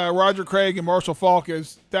join Roger Craig and Marshall Faulk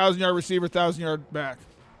as 1,000-yard receiver, 1,000-yard back.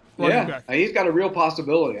 Back. He's got a real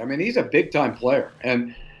possibility. I mean, he's a big-time player.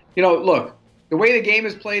 And, look, the way the game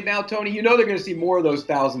is played now, Tony, they're going to see more of those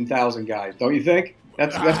 1,000 guys, don't you think?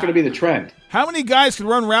 That's going to be the trend. How many guys can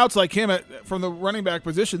run routes like him from the running back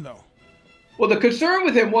position, though? Well, the concern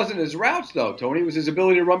with him wasn't his routes, though, Tony. It was his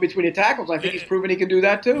ability to run between the tackles. I think he's proven he can do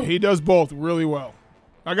that, too. He does both really well.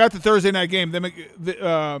 I got the Thursday night game,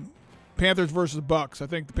 the Panthers versus Bucks. I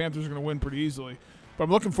think the Panthers are going to win pretty easily. But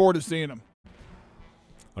I'm looking forward to seeing them.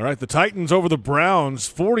 All right, the Titans over the Browns,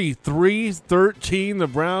 43-13. The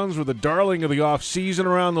Browns were the darling of the offseason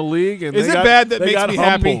around the league. And Is it bad that makes me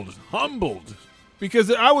happy? Humbled. Because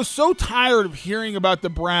I was so tired of hearing about the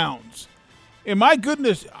Browns. And my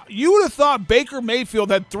goodness, you would have thought Baker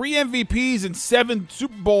Mayfield had 3 MVPs and 7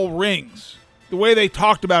 Super Bowl rings, the way they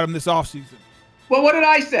talked about him this offseason. Well, what did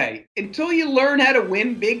I say? Until you learn how to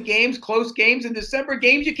win big games, close games, and December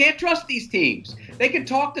games, you can't trust these teams. They can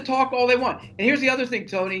talk the talk all they want. And here's the other thing,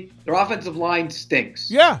 Tony. Their offensive line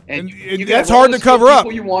stinks. Yeah, and that's hard to cover up.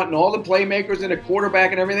 You want and all the playmakers and a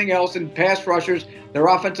quarterback and everything else and pass rushers, their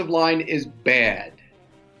offensive line is bad.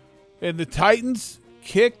 And the Titans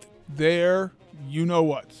kicked their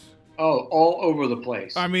you-know-whats. Oh, all over the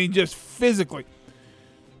place. I mean, just physically.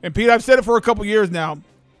 And, Pete, I've said it for a couple years now.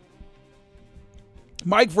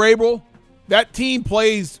 Mike Vrabel, that team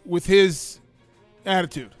plays with his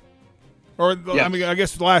attitude. Or, yes. I mean, I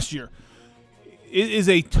guess last year. It is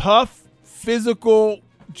a tough, physical,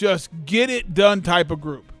 just get-it-done type of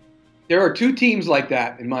group. There are 2 teams like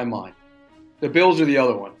that in my mind. The Bills are the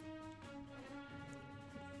other one.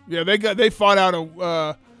 Yeah, they fought out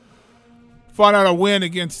a win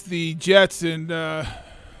against the Jets, and the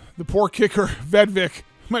poor kicker, Vedvik,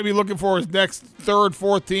 might be looking for his next 3rd,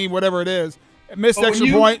 4th team, whatever it is. Missed extra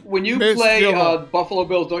point. When you play Buffalo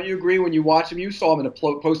Bills, don't you agree when you watch them? You saw them in the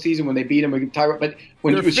postseason when they beat them with Tyrod. But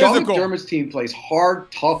when Sean McDermott's team plays hard,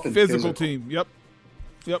 tough, and physical team. Yep.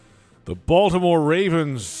 The Baltimore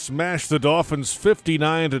Ravens smashed the Dolphins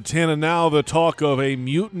 59-10, and now the talk of a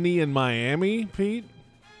mutiny in Miami, Pete?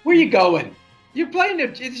 Where you going? You're playing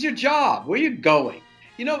it's your job. Where you going?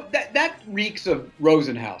 That reeks of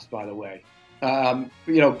Rosenhaus, by the way.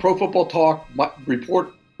 Pro Football Talk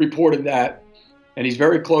reported that, and he's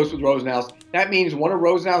very close with Rosenhaus. That means one of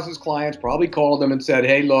Rosenhaus's clients probably called him and said,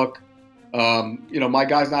 "Hey, look, my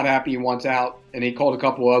guy's not happy. He wants out." And he called a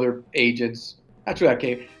couple of other agents. That's where that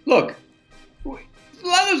came. Look, a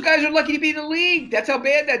lot of those guys are lucky to be in the league. That's how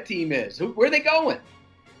bad that team is. Where are they going?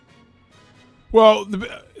 Well,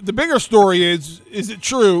 the bigger story is it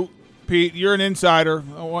true, Pete? You're an insider.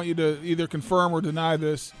 I want you to either confirm or deny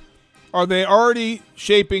this. Are they already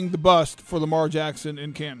shaping the bust for Lamar Jackson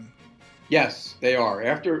in Canton? Yes, they are.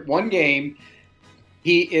 After one game,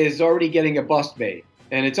 he is already getting a bust made.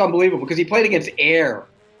 And it's unbelievable because he played against air.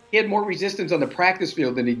 He had more resistance on the practice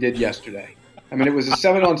field than he did yesterday. I mean, it was a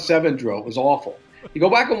 7-on-7 drill. It was awful. You go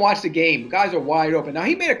back and watch the game, guys are wide open. Now,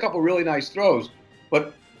 he made a couple really nice throws,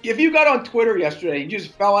 but if you got on Twitter yesterday and you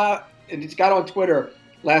just fell out and just got on Twitter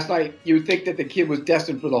last night, you would think that the kid was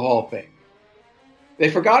destined for the Hall of Fame. They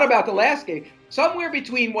forgot about the last game. Somewhere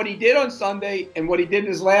between what he did on Sunday and what he did in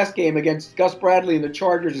his last game against Gus Bradley and the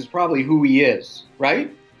Chargers is probably who he is,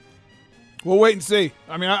 right? We'll wait and see.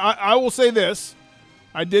 I mean, I will say this.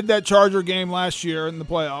 I did that Charger game last year in the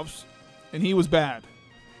playoffs, and he was bad.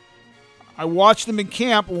 I watched him in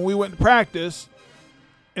camp when we went to practice,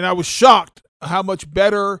 and I was shocked how much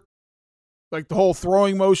better, like the whole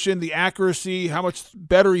throwing motion, the accuracy, how much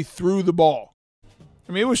better he threw the ball.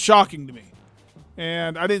 I mean, it was shocking to me.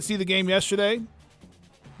 And I didn't see the game yesterday,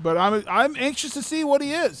 but I'm anxious to see what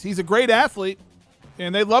he is. He's a great athlete,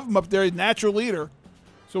 and they love him up there. He's a natural leader.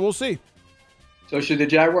 So we'll see. So should the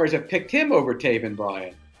Jaguars have picked him over Taven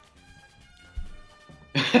Bryan?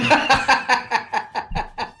 It's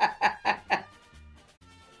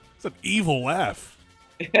an evil laugh.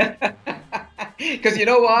 Because you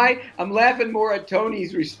know why? I'm laughing more at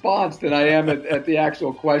Tony's response than I am at the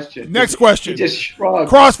actual question. Next question. He just shrugged.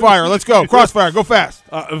 Crossfire. Let's go. Crossfire. Go fast.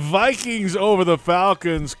 Vikings over the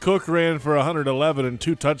Falcons. Cook ran for 111 and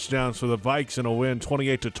 2 touchdowns for the Vikes in a win,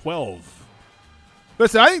 28-12.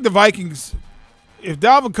 Listen, I think the Vikings, if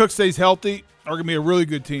Dalvin Cook stays healthy, are going to be a really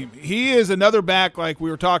good team. He is another back like we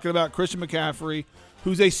were talking about, Christian McCaffrey,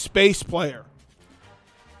 who's a space player.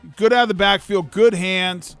 Good out of the backfield, good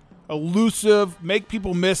hands, elusive, make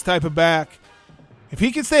people miss type of back. If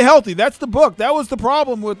he can stay healthy, that's the book. That was the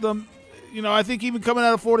problem with them. You know, I think even coming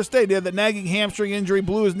out of Florida State, they had that nagging hamstring injury,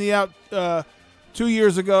 blew his knee out 2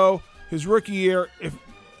 years ago, his rookie year.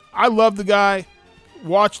 I love the guy,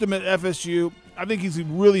 watched him at FSU. I think he's a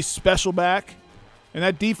really special back. And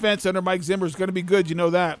that defense under Mike Zimmer is going to be good. You know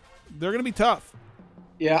that. They're going to be tough.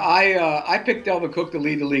 Yeah, I picked Dalvin Cook to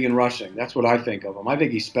lead the league in rushing. That's what I think of him. I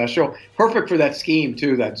think he's special. Perfect for that scheme,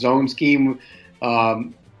 too, that zone scheme.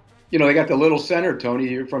 You know, they got the little center,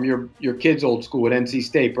 Tony, from your kid's old school at NC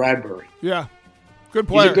State, Bradbury. Yeah, good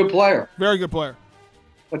player. He's a good player. Very good player.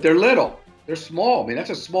 But they're little. They're small. I mean,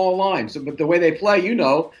 that's a small line. So, but the way they play, you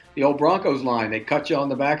know, the old Broncos line, they cut you on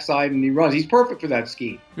the backside and he runs. He's perfect for that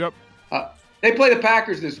scheme. Yep. They play the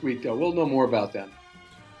Packers this week, though. We'll know more about them.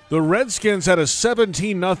 The Redskins had a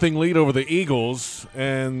 17-0 lead over the Eagles,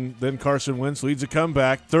 and then Carson Wentz leads a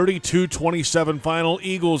comeback. 32-27 final.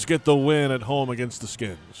 Eagles get the win at home against the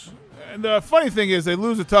Skins. And the funny thing is they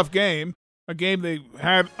lose a tough game, a game they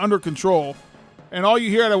had under control. And all you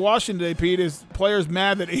hear out of Washington today, Pete, is players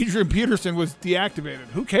mad that Adrian Peterson was deactivated.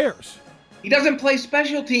 Who cares? He doesn't play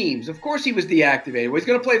special teams. Of course he was deactivated. Well, he's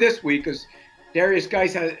going to play this week because Darius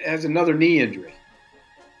Geis has another knee injury.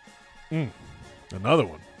 Another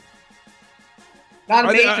one. Not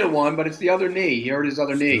a major one, but it's the other knee. He hurt his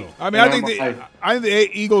other knee. I mean, I think the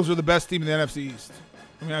Eagles are the best team in the NFC East.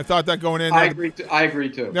 I mean, I thought that going in. I agree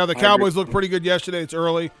too. Now, the Cowboys look pretty good yesterday. It's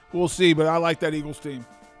early. We'll see, but I like that Eagles team.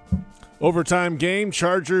 Overtime game.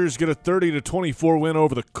 Chargers get a 30-24 win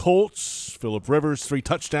over the Colts. Phillip Rivers, 3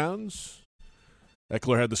 touchdowns.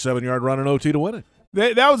 Eckler had the 7-yard run in OT to win it.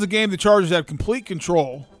 That was a game the Chargers had complete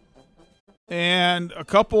control. And a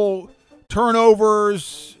couple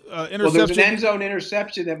turnovers, interception. Well, there was an end zone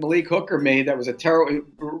interception that Malik Hooker made that was a terrible.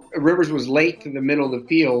 Rivers was late to the middle of the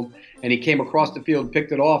field, and he came across the field and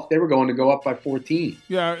picked it off. They were going to go up by 14.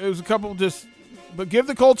 Yeah, it was a couple but give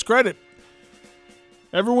the Colts credit.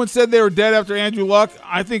 Everyone said they were dead after Andrew Luck.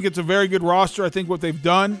 I think it's a very good roster. I think what they've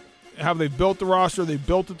done, how they've built the roster, they've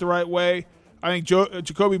built it the right way. I think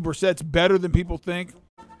Jacoby Brissett's better than people think.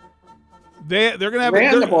 They're going to have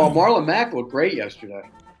the ball. Marlon Mack looked great yesterday.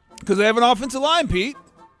 Because they have an offensive line, Pete.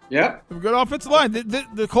 Yep. They have a good offensive line.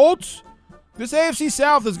 The Colts, this AFC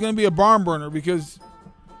South is going to be a barn burner because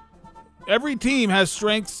every team has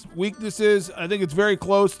strengths, weaknesses. I think it's very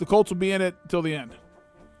close. The Colts will be in it until the end.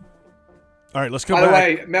 All right, let's come back. back.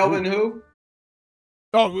 By the way, Melvin who?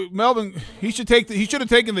 Oh, Melvin, he should have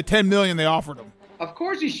taken the $10 million they offered him. Of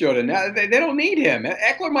course he should have. Now, they don't need him.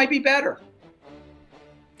 Eckler might be better.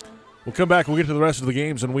 We'll come back. We'll get to the rest of the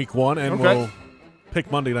games in week 1, and we'll Pick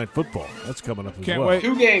Monday Night Football. That's coming up as Can't well. wait.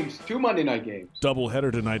 2 games, 2 Monday night games.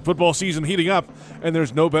 Doubleheader tonight. Football season heating up, and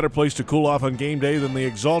there's no better place to cool off on game day than the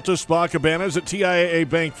Exalta Spa Cabanas at TIAA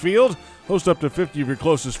Bank Field. Host up to 50 of your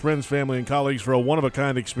closest friends, family, and colleagues for a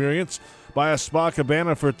one-of-a-kind experience. Buy a Spa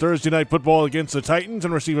Cabana for Thursday Night Football against the Titans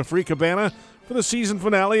and receive a free cabana for the season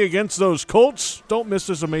finale against those Colts. Don't miss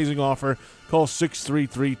this amazing offer. Call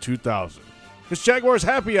 633-2000. It's Jaguars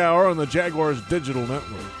Happy Hour on the Jaguars Digital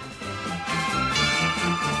Network.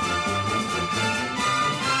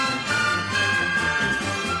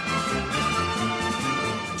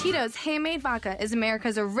 Tito's Handmade Vodka is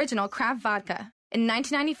America's original craft vodka. In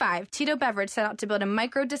 1995, Tito Beverage set out to build a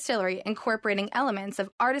micro distillery incorporating elements of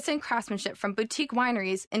artisan craftsmanship from boutique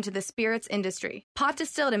wineries into the spirits industry. Pot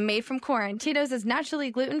distilled and made from corn, Tito's is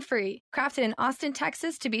naturally gluten-free, crafted in Austin,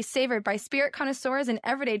 Texas to be savored by spirit connoisseurs and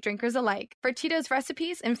everyday drinkers alike. For Tito's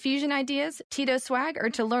recipes, infusion ideas, Tito's swag, or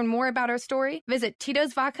to learn more about our story, visit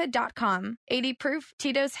titosvodka.com. 80 proof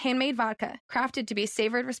Tito's Handmade Vodka, crafted to be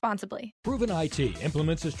savored responsibly. Proven IT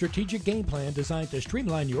implements a strategic game plan designed to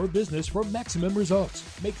streamline your business for maximum results.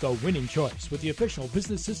 Make the winning choice with the official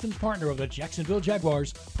business systems partner of the Jacksonville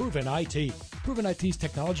Jaguars, Proven IT. Proven IT's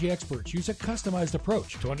technology experts use a customized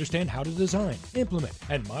approach to understand how to design, implement,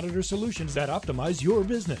 and monitor solutions that optimize your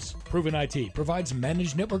business. Proven IT provides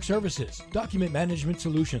managed network services, document management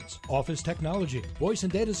solutions, office technology, voice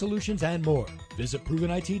and data solutions, and more. Visit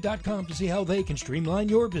ProvenIT.com to see how they can streamline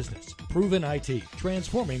your business. Proven IT,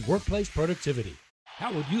 transforming workplace productivity.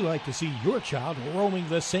 How would you like to see your child roaming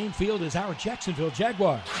the same field as our Jacksonville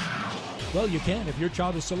Jaguars? Well, you can if your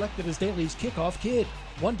child is selected as Daly's Kickoff Kid.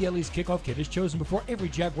 One Daly's Kickoff Kid is chosen before every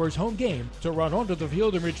Jaguars home game to run onto the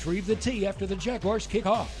field and retrieve the tee after the Jaguars kick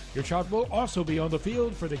off. Your child will also be on the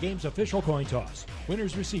field for the game's official coin toss.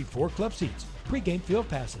 Winners receive 4 club seats, pre-game field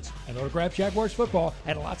passes, an autographed Jaguars football,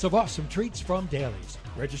 and lots of awesome treats from Daly's.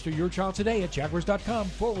 Register your child today at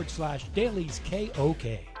jaguars.com/Daly's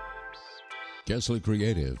KOK. Kessler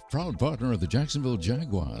Creative, proud partner of the Jacksonville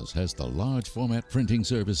Jaguars, has the large format printing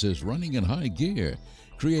services running in high gear,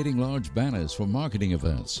 creating large banners for marketing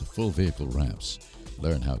events, full vehicle wraps.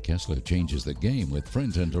 Learn how Kessler changes the game with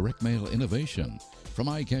print and direct mail innovation. From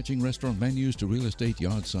eye-catching restaurant menus to real estate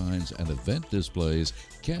yard signs and event displays,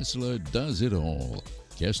 Kessler does it all.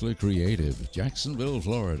 Kessler Creative, Jacksonville,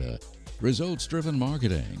 Florida. Results-driven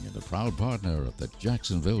marketing and a proud partner of the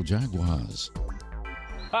Jacksonville Jaguars.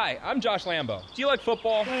 Hi, I'm Josh Lambo. Do you like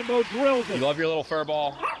football? Lambo drills it. You love your little fur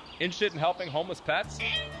ball? Interested in helping homeless pets?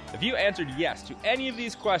 If you answered yes to any of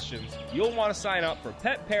these questions, you'll want to sign up for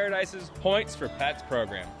Pet Paradise's Points for Pets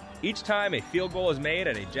program. Each time a field goal is made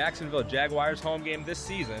at a Jacksonville Jaguars home game this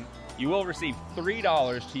season, you will receive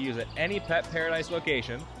 $3 to use at any Pet Paradise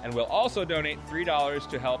location, and we'll also donate $3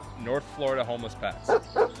 to help North Florida homeless pets.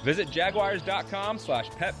 Visit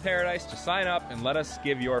jaguars.com/Pet Paradise to sign up and let us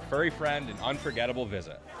give your furry friend an unforgettable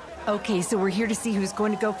visit. Okay, so we're here to see who's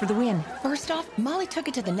going to go for the win. First off, Molly took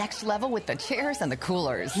it to the next level with the chairs and the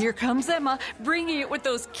coolers. Here comes Emma, bringing it with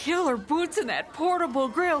those killer boots and that portable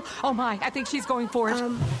grill. Oh my, I think she's going for it.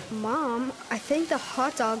 Mom, I think the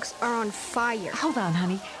hot dogs are on fire. Hold on,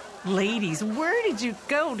 honey. Ladies, where did you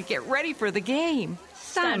go to get ready for the game?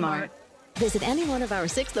 Stein Mart. Visit any one of our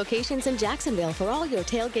 6 locations in Jacksonville for all your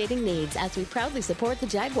tailgating needs as we proudly support the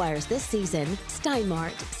Jaguars this season. Stein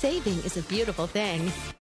Mart. Saving is a beautiful thing.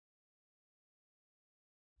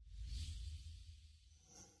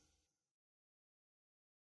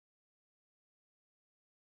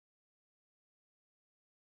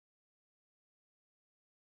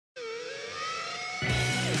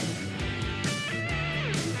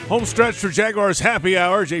 Home stretch for Jaguars Happy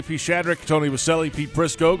Hour. J.P. Shadrick, Tony Vaselli, Pete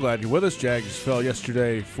Briscoe. Glad you're with us. Jags fell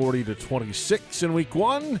yesterday 40-26 in Week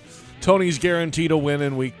 1. Tony's guaranteed a win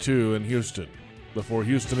in Week 2 in Houston before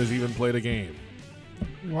Houston has even played a game.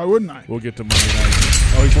 Why wouldn't I? We'll get to Monday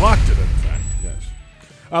night. Oh, he's locked it, in fact. Yes.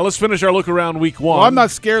 Let's finish our look around Week 1. Well, I'm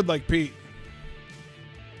not scared like Pete.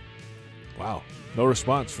 Wow. No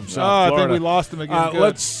response from South Florida. I think we lost him again.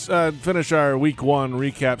 Let's finish our Week 1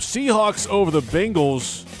 recap. Seahawks over the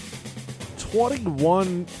Bengals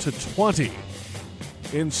 21-20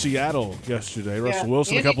 in Seattle yesterday. Russell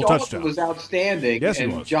Wilson, Andy a couple Dalton touchdowns. Was outstanding. Yes,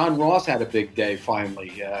 and he was. John Ross had a big day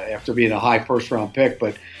finally after being a high first-round pick.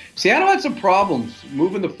 But Seattle had some problems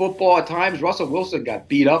moving the football at times. Russell Wilson got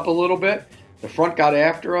beat up a little bit. The front got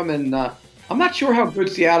after him, and I'm not sure how good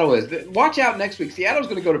Seattle is. Watch out next week. Seattle's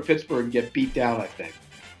going to go to Pittsburgh and get beat down, I think.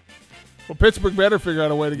 Well, Pittsburgh better figure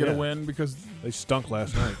out a way to get a win because they stunk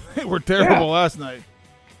last night. They were terrible last night.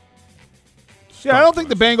 I don't think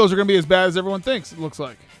the Bengals are going to be as bad as everyone thinks, it looks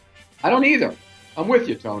like. I don't either. I'm with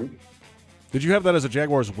you, Tony. Did you have that as a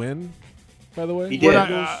Jaguars win? by the way? He did.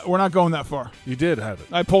 We're not going that far. You did have it.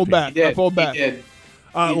 I pulled back. He did. I pulled back. He did.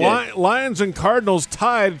 Lions and Cardinals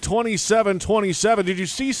tied 27-27. Did you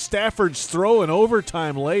see Stafford's throw in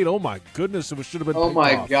overtime late? Oh, my goodness. It should have been Oh,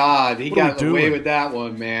 my off. God. He What are got we away doing? with that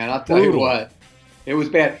one, man. I'll tell you what. It was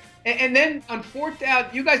bad. And then on fourth down,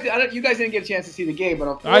 you guys didn't get a chance to see the game, but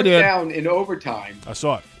on fourth down in overtime, I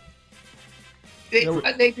saw it.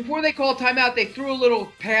 They before they called timeout, they threw a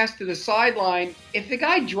little pass to the sideline. If the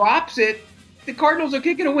guy drops it, the Cardinals are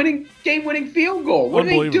kicking a game-winning field goal. What are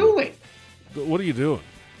they doing? What are you doing?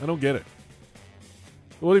 I don't get it.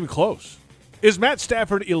 It wasn't even close. Is Matt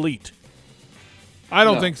Stafford elite? I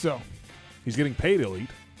don't think so. He's getting paid elite.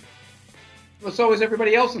 Well, so is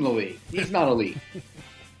everybody else in the league. He's not elite.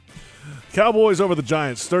 Cowboys over the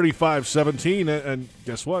Giants, 35-17. And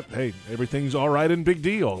guess what? Hey, everything's all right in Big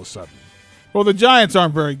D all of a sudden. Well, the Giants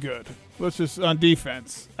aren't very good. Let's just on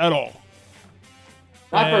defense at all.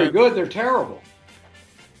 Not very good. They're terrible.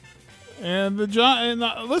 And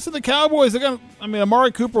listen, the Cowboys.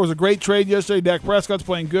 Amari Cooper was a great trade yesterday. Dak Prescott's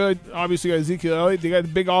playing good. Obviously, got Ezekiel Elliott. They got the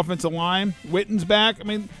big offensive line. Witten's back. I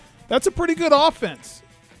mean, that's a pretty good offense.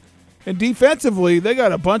 And defensively, they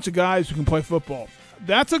got a bunch of guys who can play football.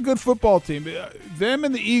 That's a good football team. Them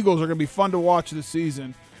and the Eagles are going to be fun to watch this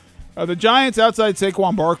season. The Giants outside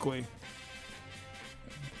Saquon Barkley.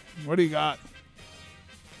 What do you got?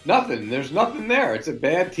 Nothing. There's nothing there. It's a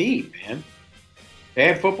bad team, man.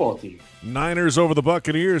 Bad football team. Niners over the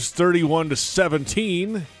Buccaneers,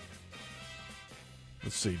 31-17.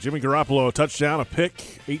 Let's see. Jimmy Garoppolo, a touchdown, a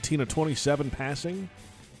pick, 18 of 27 passing.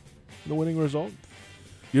 The winning result.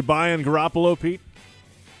 You buying Garoppolo, Pete?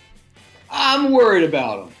 I'm worried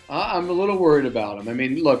about him. I'm a little worried about him. I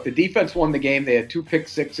mean, look, the defense won the game. They had 2 pick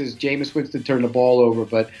sixes. Jameis Winston turned the ball over,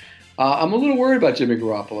 but I'm a little worried about Jimmy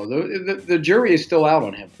Garoppolo. The jury is still out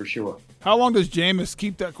on him for sure. How long does Jameis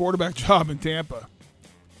keep that quarterback job in Tampa?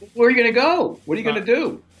 Where are you going to go? What are you going to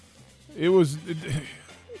do?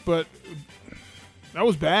 But that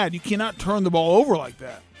was bad. You cannot turn the ball over like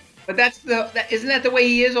that. But isn't that the way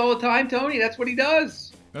he is all the time, Tony? That's what he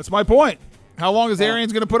does. That's my point. How long is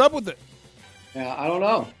Arians going to put up with it? Yeah, I don't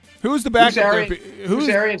know. Who's the backup? Bruce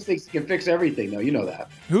Arians thinks he can fix everything, though. You know that.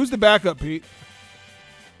 Who's the backup, Pete?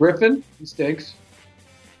 Griffin. He stinks.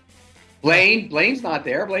 Blaine's not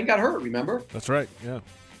there. Blaine got hurt, remember? That's right, yeah.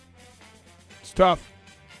 It's tough.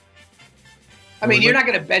 I mean, you're not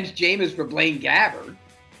going to bench Jameis for Blaine Gabbert.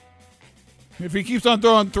 If he keeps on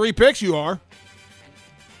throwing 3 picks, you are.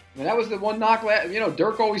 I mean, that was the one knock.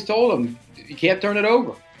 Dirk always told him, you can't turn it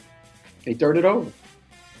over. They turned it over.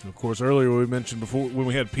 Of course, earlier we mentioned when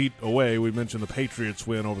we had Pete away, we mentioned the Patriots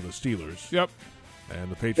win over the Steelers. Yep. And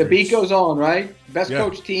the Patriots. The beat goes on, right? Best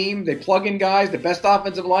coach team. They plug in guys. The best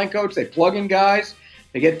offensive line coach. They plug in guys.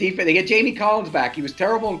 They get defense. They get Jamie Collins back. He was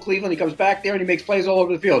terrible in Cleveland. He comes back there and he makes plays all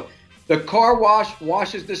over the field. The car wash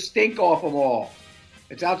washes the stink off them all.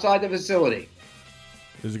 It's outside the facility.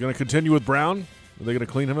 Is it going to continue with Brown? Are they going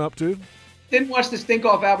to clean him up too? Didn't wash the stink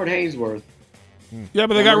off Albert Hainsworth. Yeah,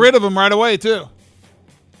 but they got rid of him right away too.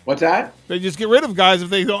 What's that? They just get rid of guys if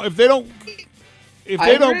they don't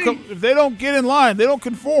get in line, they don't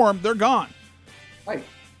conform, they're gone. Right.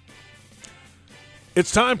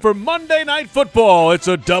 It's time for Monday Night Football. It's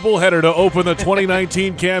a doubleheader to open the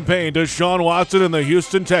 2019 campaign. Deshaun Watson and the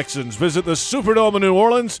Houston Texans visit the Superdome in New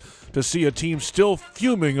Orleans to see a team still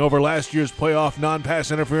fuming over last year's playoff non-pass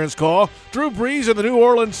interference call. Drew Brees and the New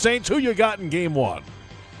Orleans Saints. Who you got in Game 1?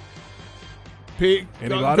 Pete,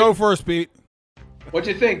 go first, Pete. What'd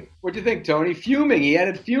you think, Tony? Fuming. He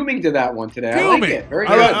added fuming to that one today. Fuming. I like it. Very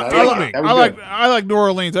good. I like New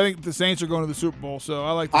Orleans. I think the Saints are going to the Super Bowl, so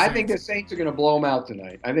I like the Saints. I think the Saints are going to blow them out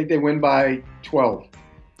tonight. I think they win by 12.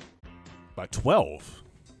 By 12?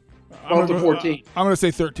 12 to 14. I'm going to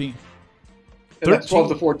say 13. That's 12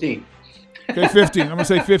 to 14. Okay, 15. I'm going to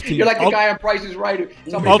say 15. You're like the guy on Price is Right.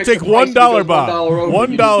 I'll take $1, Bob.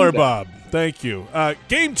 $1, Bob. Thank you.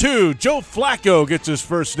 Game 2, Joe Flacco gets his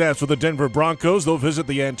first snaps with the Denver Broncos. They'll visit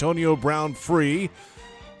the Antonio Brown free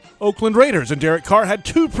Oakland Raiders. And Derek Carr had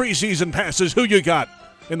 2 preseason passes. Who you got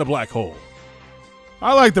in the black hole?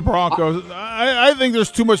 I like the Broncos. I think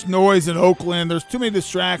there's too much noise in Oakland. There's too many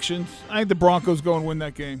distractions. I think the Broncos go and win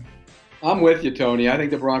that game. I'm with you, Tony. I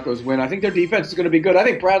think the Broncos win. I think their defense is going to be good. I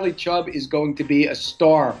think Bradley Chubb is going to be a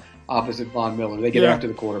star opposite Von Miller. They get after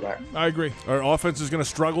the quarterback. I agree. Our offense is going to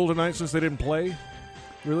struggle tonight since they didn't play?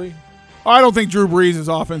 Really? I don't think Drew Brees'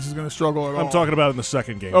 offense is going to struggle at all. I'm talking about in the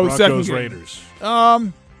second game. Oh, Broncos, second game. Raiders.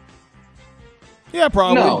 Yeah,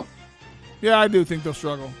 probably. No. Yeah, I do think they'll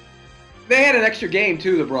struggle. They had an extra game,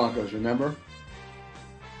 too, the Broncos, remember?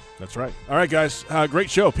 That's right. All right, guys. Great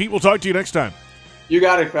show. Pete, we'll talk to you next time. You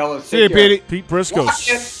got it, fellas. See you, Take care. Petey. Pete Briscoe, Watch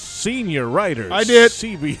it. senior writer. I did.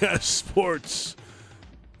 CBS Sports.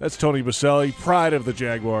 That's Tony Baselli, pride of the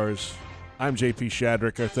Jaguars. I'm JP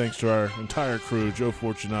Shadrick. Our thanks to our entire crew, Joe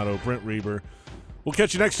Fortunato, Brent Reber. We'll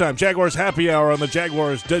catch you next time. Jaguars Happy Hour on the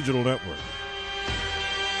Jaguars Digital Network.